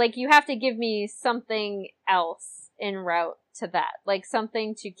 you have to give me something else en route to that.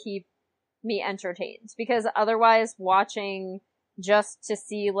 Something to keep me entertained. Because otherwise, watching just to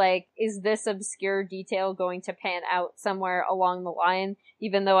see, is this obscure detail going to pan out somewhere along the line,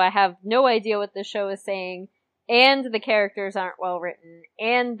 even though I have no idea what the show is saying, and the characters aren't well written,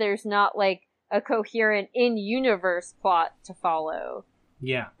 and there's not, a coherent in-universe plot to follow.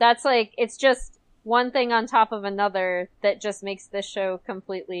 Yeah. That's, it's just one thing on top of another that just makes this show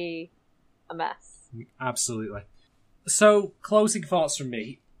completely a mess. Absolutely. So, closing thoughts from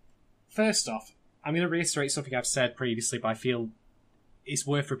me. First off, I'm going to reiterate something I've said previously, but I feel it's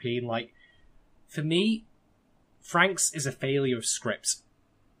worth repeating. For me, Franxx is a failure of script.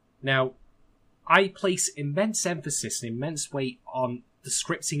 Now, I place immense emphasis and immense weight on the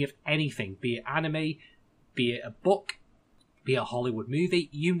scripting of anything, be it anime, be it a book, be it a Hollywood movie,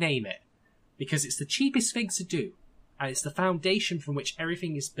 you name it. Because it's the cheapest thing to do, and it's the foundation from which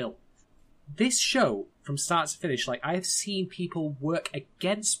everything is built. This show, from start to finish, I have seen people work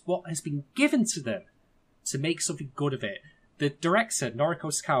against what has been given to them to make something good of it. The director,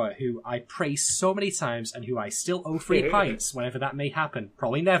 Noriko Sakawa, who I praise so many times and who I still owe 3 pints whenever that may happen,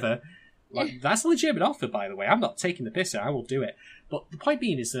 probably never. That's a legitimate offer, by the way. I'm not taking the piss out, I will do it. But the point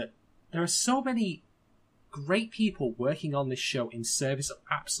being is that there are so many great people working on this show in service of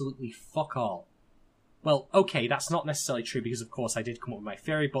absolutely fuck all. Well, okay, that's not necessarily true because, of course, I did come up with my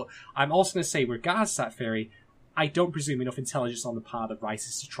theory, but I'm also going to say, regardless of that theory, I don't presume enough intelligence on the part of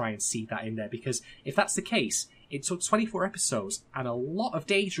writers to try and see that in there, because if that's the case, it took 24 episodes and a lot of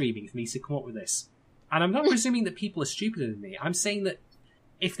daydreaming for me to come up with this. And I'm not presuming that people are stupider than me. I'm saying that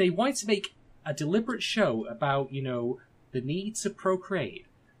if they wanted to make a deliberate show about, the need to procreate,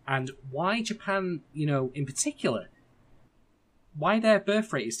 and why Japan, in particular, why their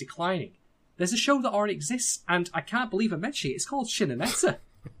birth rate is declining. There's a show that already exists, and I can't believe I mentioned it. It's called Shinameta.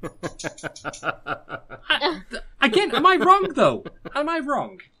 Again, am I wrong, though? Am I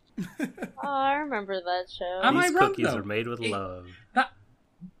wrong? Oh, I remember that show. Am These I wrong, cookies though? are made with love.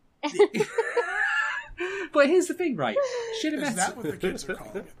 But here's the thing, right? Shinameta. Is that what the kids are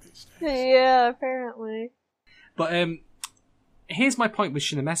calling it these days? Yeah, apparently. But here's my point with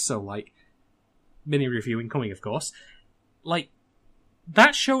Shinameta, mini review incoming, of course.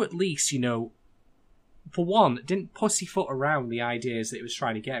 That show at least, for one, didn't pussyfoot around the ideas that it was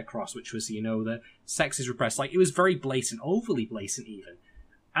trying to get across, which was, that sex is repressed. Like, it was very blatant, overly blatant even.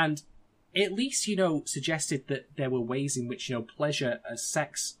 And at least, suggested that there were ways in which,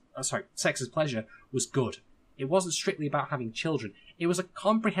 sex as pleasure was good. It wasn't strictly about having children. It was a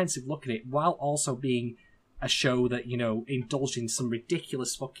comprehensive look at it, while also being a show that, indulged in some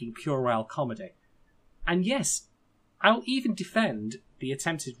ridiculous fucking puerile comedy. And yes, I'll even defend the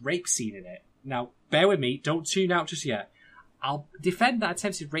attempted rape scene in it. Now, bear with me, don't tune out just yet. I'll defend that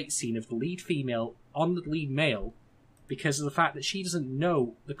attempted rape scene of the lead female on the lead male because of the fact that she doesn't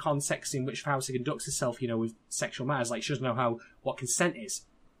know the context in which how to conduct herself, with sexual matters. Like, she doesn't know what consent is.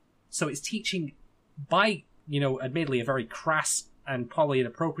 So it's teaching by, admittedly a very crass and probably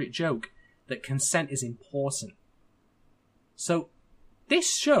inappropriate joke that consent is important. So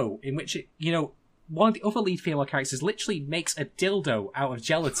this show, in which one of the other lead female characters literally makes a dildo out of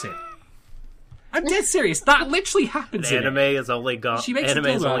gelatin. I'm dead serious. That literally happens. Anime is only gone. She makes anime a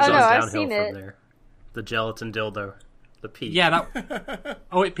is dildo. only Oh, no, goes I've downhill seen from it. there. The gelatin dildo, the peak. Yeah, that.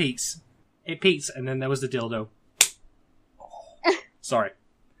 Oh, it peaks. It peaks, and then there was the dildo. Oh, sorry,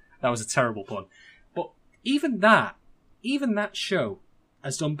 that was a terrible pun. But even that show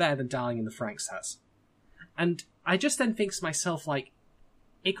has done better than Darling in the Franxx has. And I just then think to myself, like,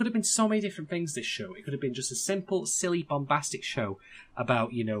 it could have been so many different things, this show. It could have been just a simple, silly, bombastic show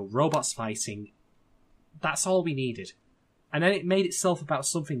about, robots fighting. That's all we needed. And then it made itself about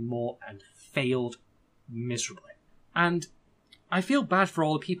something more and failed miserably. And I feel bad for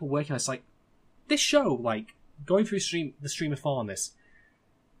all the people working on this. Like, this show, like, going through the stream of thought on this,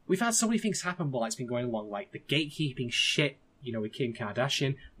 we've had so many things happen while it's been going along, like the gatekeeping shit, with Kim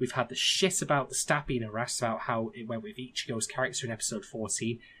Kardashian. We've had the shit about the staff being harassed about how it went with Ichigo's character in episode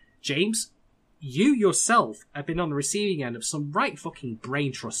 14. James, you yourself have been on the receiving end of some right fucking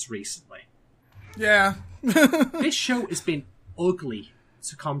brain trusts recently. Yeah. This show has been ugly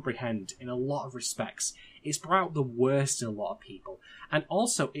to comprehend in a lot of respects. It's brought out the worst in a lot of people. And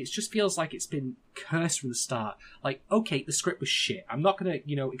also, it just feels like it's been cursed from the start. Like, okay, the script was shit. I'm not going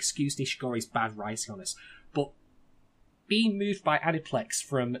to, excuse Nishigori's bad writing on this. But being moved by Aniplex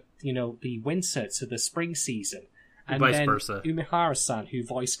from, the winter to the spring season. And vice then versa. Umehara-san, who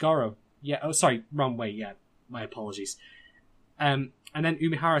voiced Goro. Yeah, oh, sorry, wrong way, yeah. My apologies. And then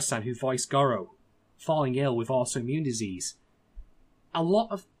Umehara-san, who voiced Goro, falling ill with autoimmune disease. A lot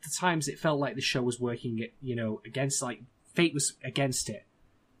of the times it felt like the show was working, against, like, fate was against it.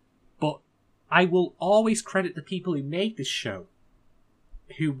 But I will always credit the people who made this show,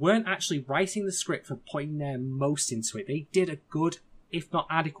 who weren't actually writing the script for putting their most into it. They did a good, if not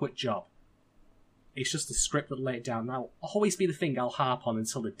adequate job. It's just the script that let it down. That'll always be the thing I'll harp on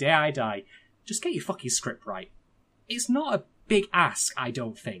until the day I die. Just get your fucking script right. It's not a big ask, I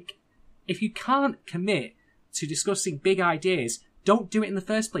don't think. If you can't commit to discussing big ideas, don't do it in the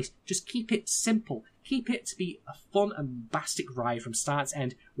first place. Just keep it simple. Keep it to be a fun and bombastic ride from start to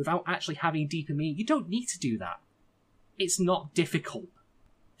end without actually having deeper meaning. You don't need to do that. It's not difficult.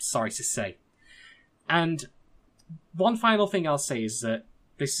 Sorry to say. And one final thing I'll say is that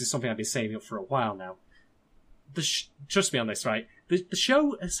this is something I've been saving up for a while now. Trust me on this, right? The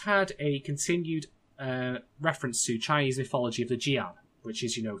show has had a continued reference to Chinese mythology of the Jian, which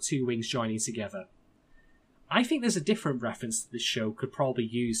is, two wings joining together. I think there's a different reference that this show could probably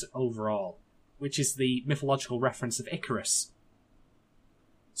use overall, which is the mythological reference of Icarus.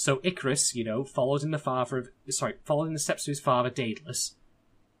 So Icarus, followed in the steps of his father, Daedalus,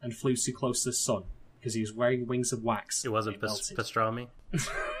 and flew too close to the sun because he was wearing wings of wax. It wasn't pastrami.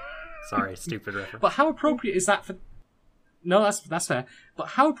 Sorry, stupid reference. But how appropriate is that for? No, that's fair. But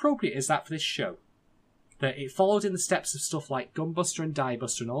how appropriate is that for this show? That it followed in the steps of stuff like Gunbuster and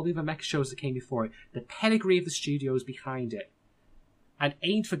Diebuster and all the other mecha shows that came before it, the pedigree of the studios behind it, and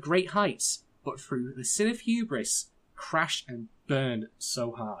aimed for great heights, but through the sin of hubris, crashed and burned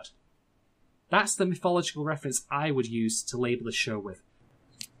so hard. That's the mythological reference I would use to label the show with.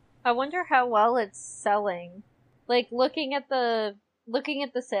 I wonder how well it's selling. Like, looking at the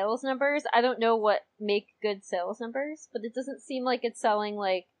sales numbers, I don't know what make good sales numbers, but it doesn't seem like it's selling,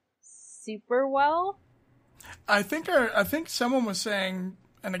 like, super well. I think someone was saying,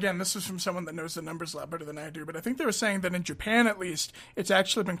 and again, this is from someone that knows the numbers a lot better than I do, but I think they were saying that in Japan, at least, it's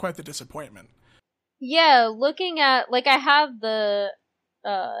actually been quite the disappointment. Yeah, looking at, like, I have the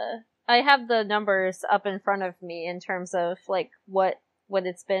numbers up in front of me in terms of, like, what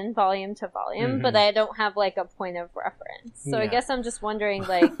it's been volume to volume, but I don't have, like, a point of reference. So yeah. I guess I'm just wondering,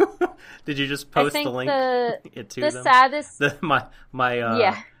 like... Did you just post the link to them? Saddest...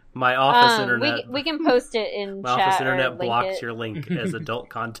 Yeah. My office internet... We can post it in my chat. My office internet or blocked link your link as adult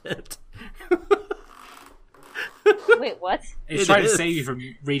content. Wait, what? It's It trying is. to save you from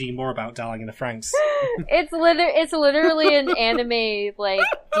reading more about Darling in the Franxx. It's literally an anime like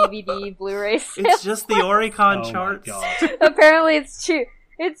DVD Blu-ray sale. It's just the Oricon Oh charts. my god. Apparently, it's too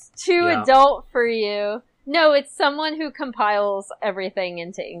Yeah. adult for you. No, it's someone who compiles everything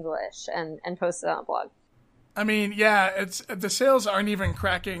into English and posts it on a blog. I mean, yeah, it's the sales aren't even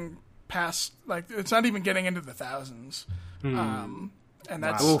cracking past, like, it's not even getting into the thousands. And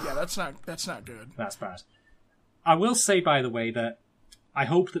that's Wow. that's not good. That's bad. I will say, by the way, that I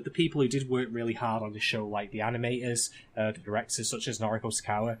hope that the people who did work really hard on the show, like the animators, the directors such as Noriko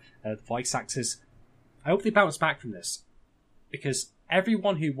Sakawa, the voice actors, I hope they bounce back from this. Because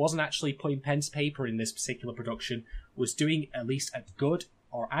everyone who wasn't actually putting pen to paper in this particular production was doing at least a good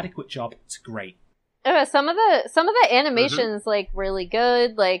or adequate job to great. Some of the animation's like really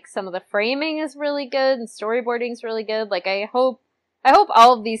good. Like some of the framing is really good and storyboarding's really good. Like I hope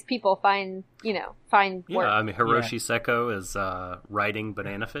all of these people find Yeah, work. I mean, Hiroshi Seko is writing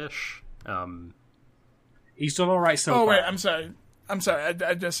Banana Fish. He's done alright so Oh far. wait, I'm sorry.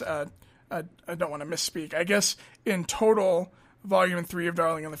 I just I don't want to misspeak. I guess in total, Volume 3 of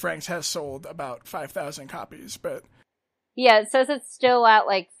Darling in the Franxx has sold about 5,000 copies, but Yeah, it says it's still at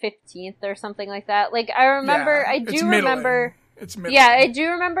like 15th or something like that. Like I remember, yeah, I it's do middling. remember. It's middling. Yeah, I do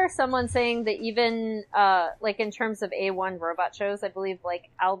remember someone saying that even, like in terms of A1 robot shows, I believe like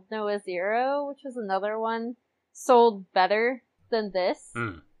Aldnoah Zero, which was another one, sold better than this,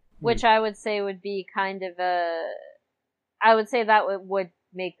 which I would say would be kind of I would say that would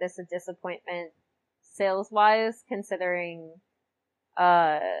make this a disappointment sales-wise, considering,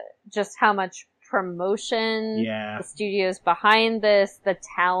 just how much promotion Yeah. the studios behind this, the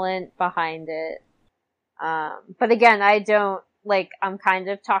talent behind it. But again, I'm kind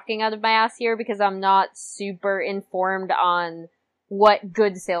of talking out of my ass here because I'm not super informed on what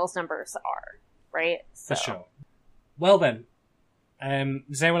good sales numbers are, right? For sure. Well then,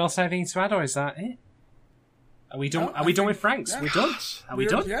 does anyone else have anything to add, or is that it? Are we done? No, Are we I done think- with Franks? yeah. We're done. Are we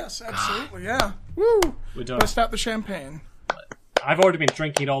done? Yes, absolutely. Yeah. Woo! We're done. Bust out the champagne. I've already been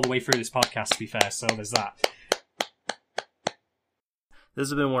drinking all the way through this podcast, to be fair. So there's that. This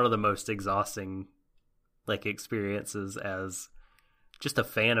has been one of the most exhausting, experiences as just a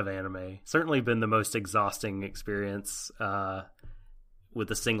fan of anime. Certainly been the most exhausting experience with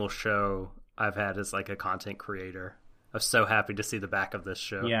a single show I've had as a content creator. I'm so happy to see the back of this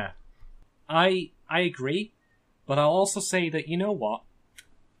show. Yeah, I agree, but I'll also say that, you know what?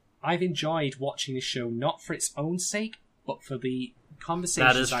 I've enjoyed watching this show not for its own sake, but for the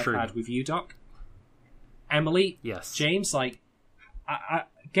conversations I've true. had with you, Doc, Emily, Yes. James. I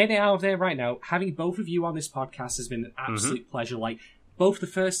get it out of there right now. Having both of you on this podcast has been an absolute pleasure. Both the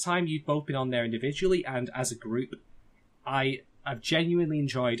first time you've both been on there individually and as a group, I've genuinely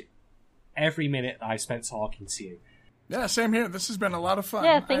enjoyed every minute that I've spent talking to you. Yeah, same here. This has been a lot of fun.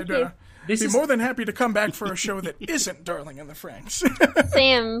 Yeah, thank you. This Be is more than happy to come back for a show that isn't Darling in the Franxx.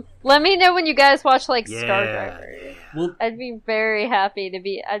 Sam, let me know when you guys watch Star Yeah. Driver. well, I'd be very happy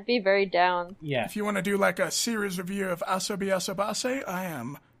I'd be very down. yeah. If you want to do a series review of Asobi Asobase, I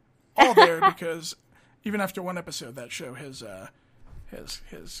am all there because even after one episode, that show has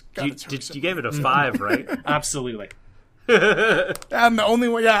got its hooks You in gave it a 5, right? Absolutely. And the only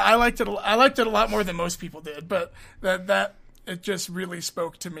way, I liked it a lot more than most people did, but that it just really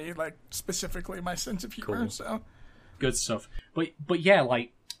spoke to me, specifically my sense of humor. Cool. So Good stuff. But yeah,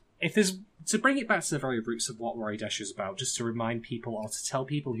 if there's, to bring it back to the very roots of what Rory Desch is about, just to remind people or to tell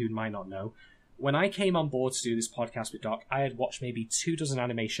people who might not know, when I came on board to do this podcast with Doc, I had watched maybe 24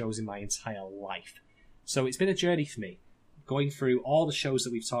 anime shows in my entire life. So it's been a journey for me, going through all the shows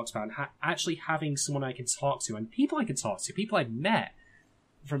that we've talked about and actually having someone I can talk to and people I can talk to, people I've met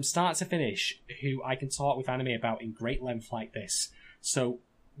from start to finish who I can talk with anime about in great length like this. So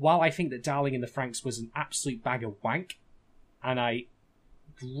while I think that Darling in the Franxx was an absolute bag of wank, and I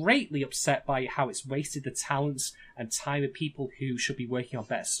greatly upset by how it's wasted the talents and time of people who should be working on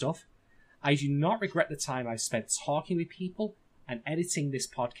better stuff, I do not regret the time I've spent talking with people and editing this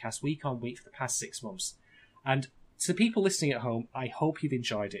podcast week on week for the past 6 months. And to people listening at home, I hope you've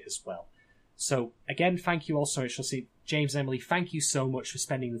enjoyed it as well. So again, thank you all so much for listening. James and Emily, thank you so much for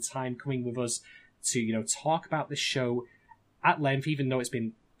spending the time coming with us to, talk about this show at length, even though it's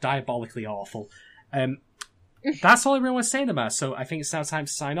been diabolically awful. That's all I really want to say, Nama. So I think it's now time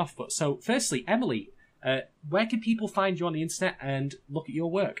to sign off. But so, firstly, Emily, where can people find you on the internet and look at your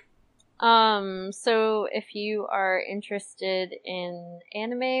work? So if you are interested in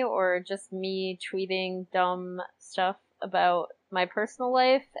anime or just me tweeting dumb stuff about my personal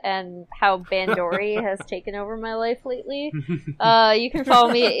life and how Bandori has taken over my life lately, you can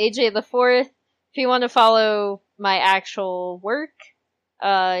follow me at AJ the Fourth. If you want to follow my actual work,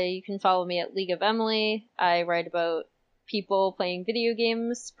 you can follow me at League of Emily. I write about people playing video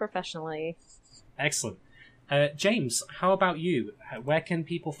games professionally. Excellent. James, how about you? Where can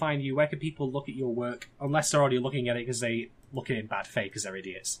people find you? Where can people look at your work? Unless they're already looking at it because they look at it in bad faith because they're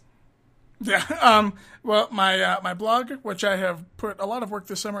idiots. Yeah. Well, my blog, which I have put a lot of work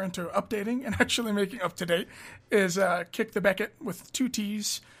this summer into updating and actually making up to date, is Kick the Beckett with 2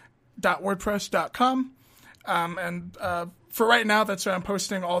 T's.wordpress.com. And for right now, that's where I'm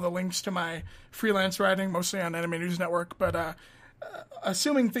posting all the links to my freelance writing, mostly on Anime News Network. But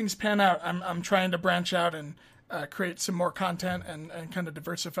assuming things pan out, I'm trying to branch out and create some more content and kind of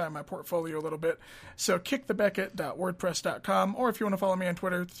diversify my portfolio a little bit. So kickthebeckett.wordpress.com, or if you want to follow me on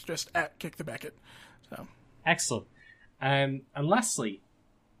Twitter, it's just at kickthebeckett. So excellent. And lastly,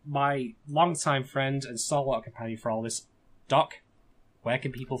 my longtime friend and stalwart companion for all this, Doc, where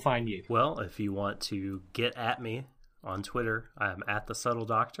can people find you? Well, if you want to get at me on Twitter, I'm at the Subtle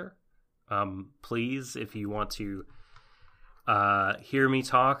Doctor. Please, if you want to hear me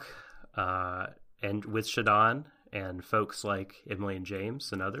talk and with Shadon and folks like Emily and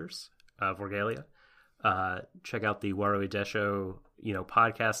James and others, Vorgalia, check out the Warui Desho,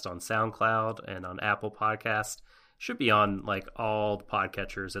 podcast on SoundCloud and on Apple Podcast. Should be on like all the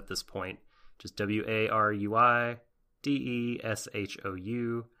podcatchers at this point. Just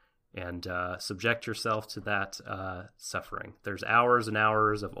WARUIDESHOU, and subject yourself to that suffering. There's hours and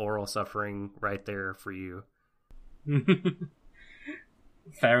hours of oral suffering right there for you.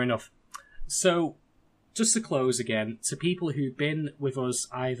 Fair enough. So, just to close again, to people who've been with us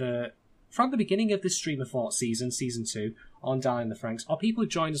either from the beginning of this Stream of Thought season 2, on Down in the Franks, or people who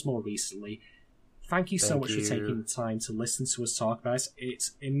joined us more recently, thank you so much for taking the time to listen to us talk about it.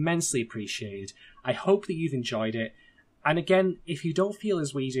 It's immensely appreciated. I hope that you've enjoyed it. And again, if you don't feel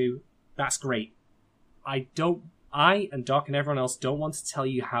as we do, that's great. I and Doc and everyone else don't want to tell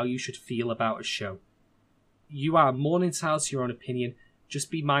you how you should feel about a show. You are more than entitled to your own opinion.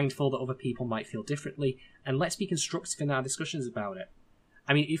 Just be mindful that other people might feel differently, and let's be constructive in our discussions about it.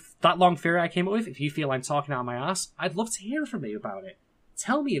 I mean, if that long theory I came up with, if you feel I'm talking out of my ass, I'd love to hear from you about it.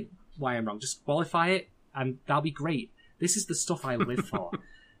 Tell me why I'm wrong. Just qualify it, and that'll be great. This is the stuff I live for.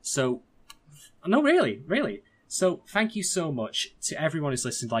 So, no, really. So, thank you so much to everyone who's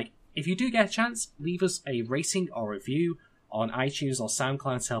listened. Like, if you do get a chance, leave us a rating or review on iTunes or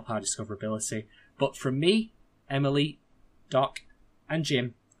SoundCloud to help our discoverability. But from me, Emily, Doc, and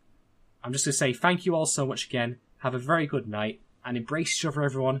Jim, I'm just going to say thank you all so much again. Have a very good night, and embrace each other,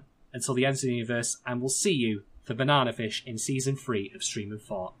 everyone, until the end of the universe, and we'll see you for Banana Fish in Season 3 of Stream of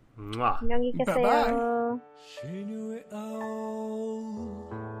Thought. Mwah. Annyeonghaseyo.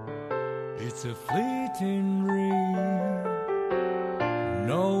 It's a fleeting dream.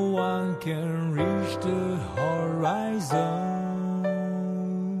 No one can reach the horizon.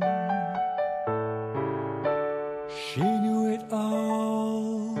 She knew it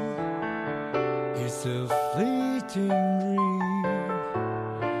all. It's a fleeting dream.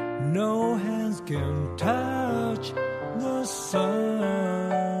 No hands can touch the sun.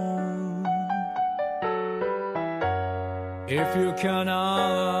 If you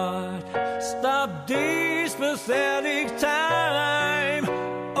cannot stop this pathetic time,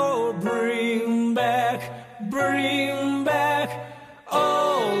 oh, bring back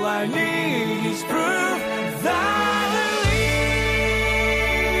all I need is proof that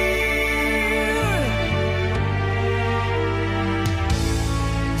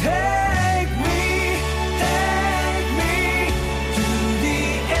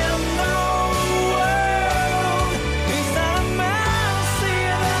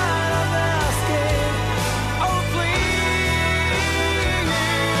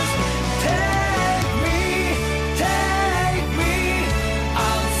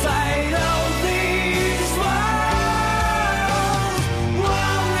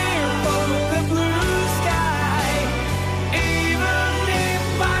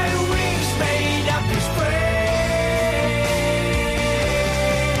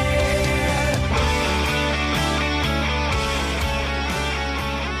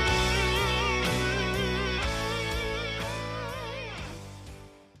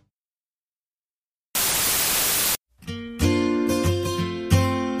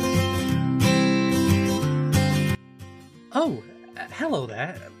Hello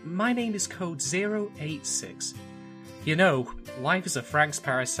there, my name is Code 086. You know, life as a Frank's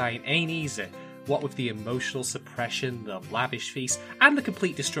parasite ain't easy, what with the emotional suppression, the lavish feast, and the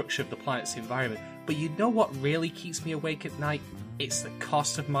complete destruction of the planet's environment. But you know what really keeps me awake at night? It's the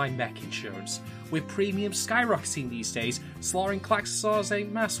cost of my mech insurance. With premiums skyrocketing these days, slaughtering Klaxosaurs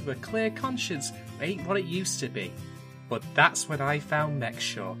ain't mass with a clear conscience ain't what it used to be. But that's when I found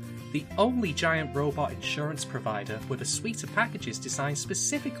MechSure, the only giant robot insurance provider with a suite of packages designed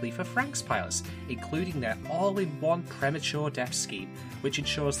specifically for Franks pilots, including their all-in-one premature death scheme, which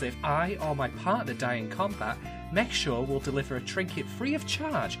ensures that if I or my partner die in combat, MechSure will deliver a trinket free of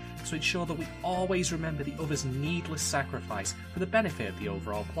charge to ensure that we always remember the other's needless sacrifice for the benefit of the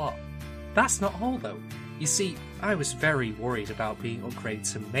overall plot. That's not all though. You see, I was very worried about being upgraded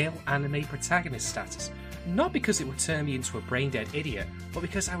to male anime protagonist status, not because it would turn me into a brain-dead idiot, but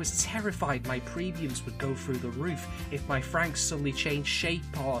because I was terrified my premiums would go through the roof if my Franks suddenly changed shape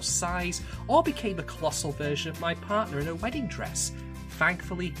or size, or became a colossal version of my partner in a wedding dress.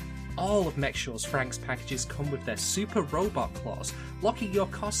 Thankfully, all of MechSure's Franks packages come with their super robot clause, locking your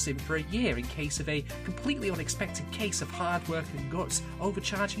costs in for a year in case of a completely unexpected case of hard work and guts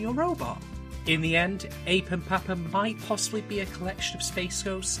overcharging your robot. In the end, Ape and Papa might possibly be a collection of space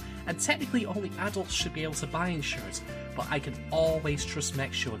ghosts, and technically only adults should be able to buy insurance, but I can always trust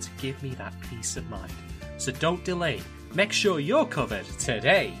MechSure to give me that peace of mind. So don't delay, make sure you're covered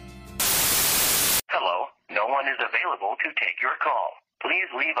today. Hello, no one is available to take your call. Please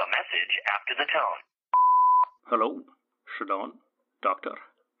leave a message after the tone. Hello, Shadon, Doctor.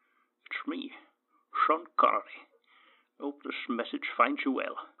 It's me, Sean Connery. Hope this message finds you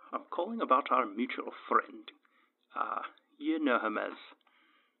well. I'm calling about our mutual friend. You know him as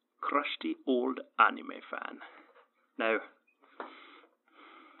crusty old anime fan. Now,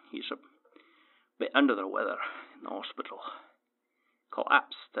 he's a bit under the weather in the hospital.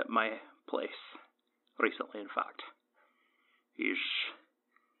 Collapsed at my place. Recently, in fact. He's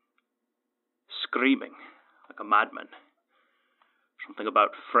screaming like a madman. Something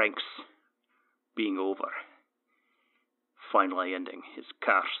about Franks being over. Finally ending his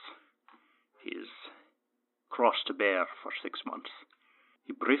curse. His cross to bear for 6 months.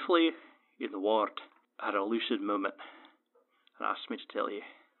 He briefly, in the ward, had a lucid moment and asked me to tell you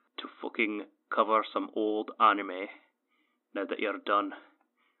to fucking cover some old anime now that you're done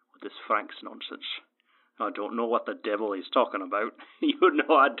with this Franks nonsense. I don't know what the devil he's talking about. You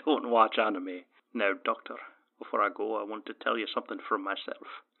know I don't watch anime. Now, Doctor, before I go, I want to tell you something from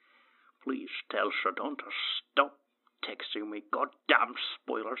myself. Please tell Shadon to stop texting me goddamn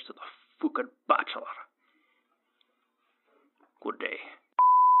spoilers to the fucking Bachelor. Good day.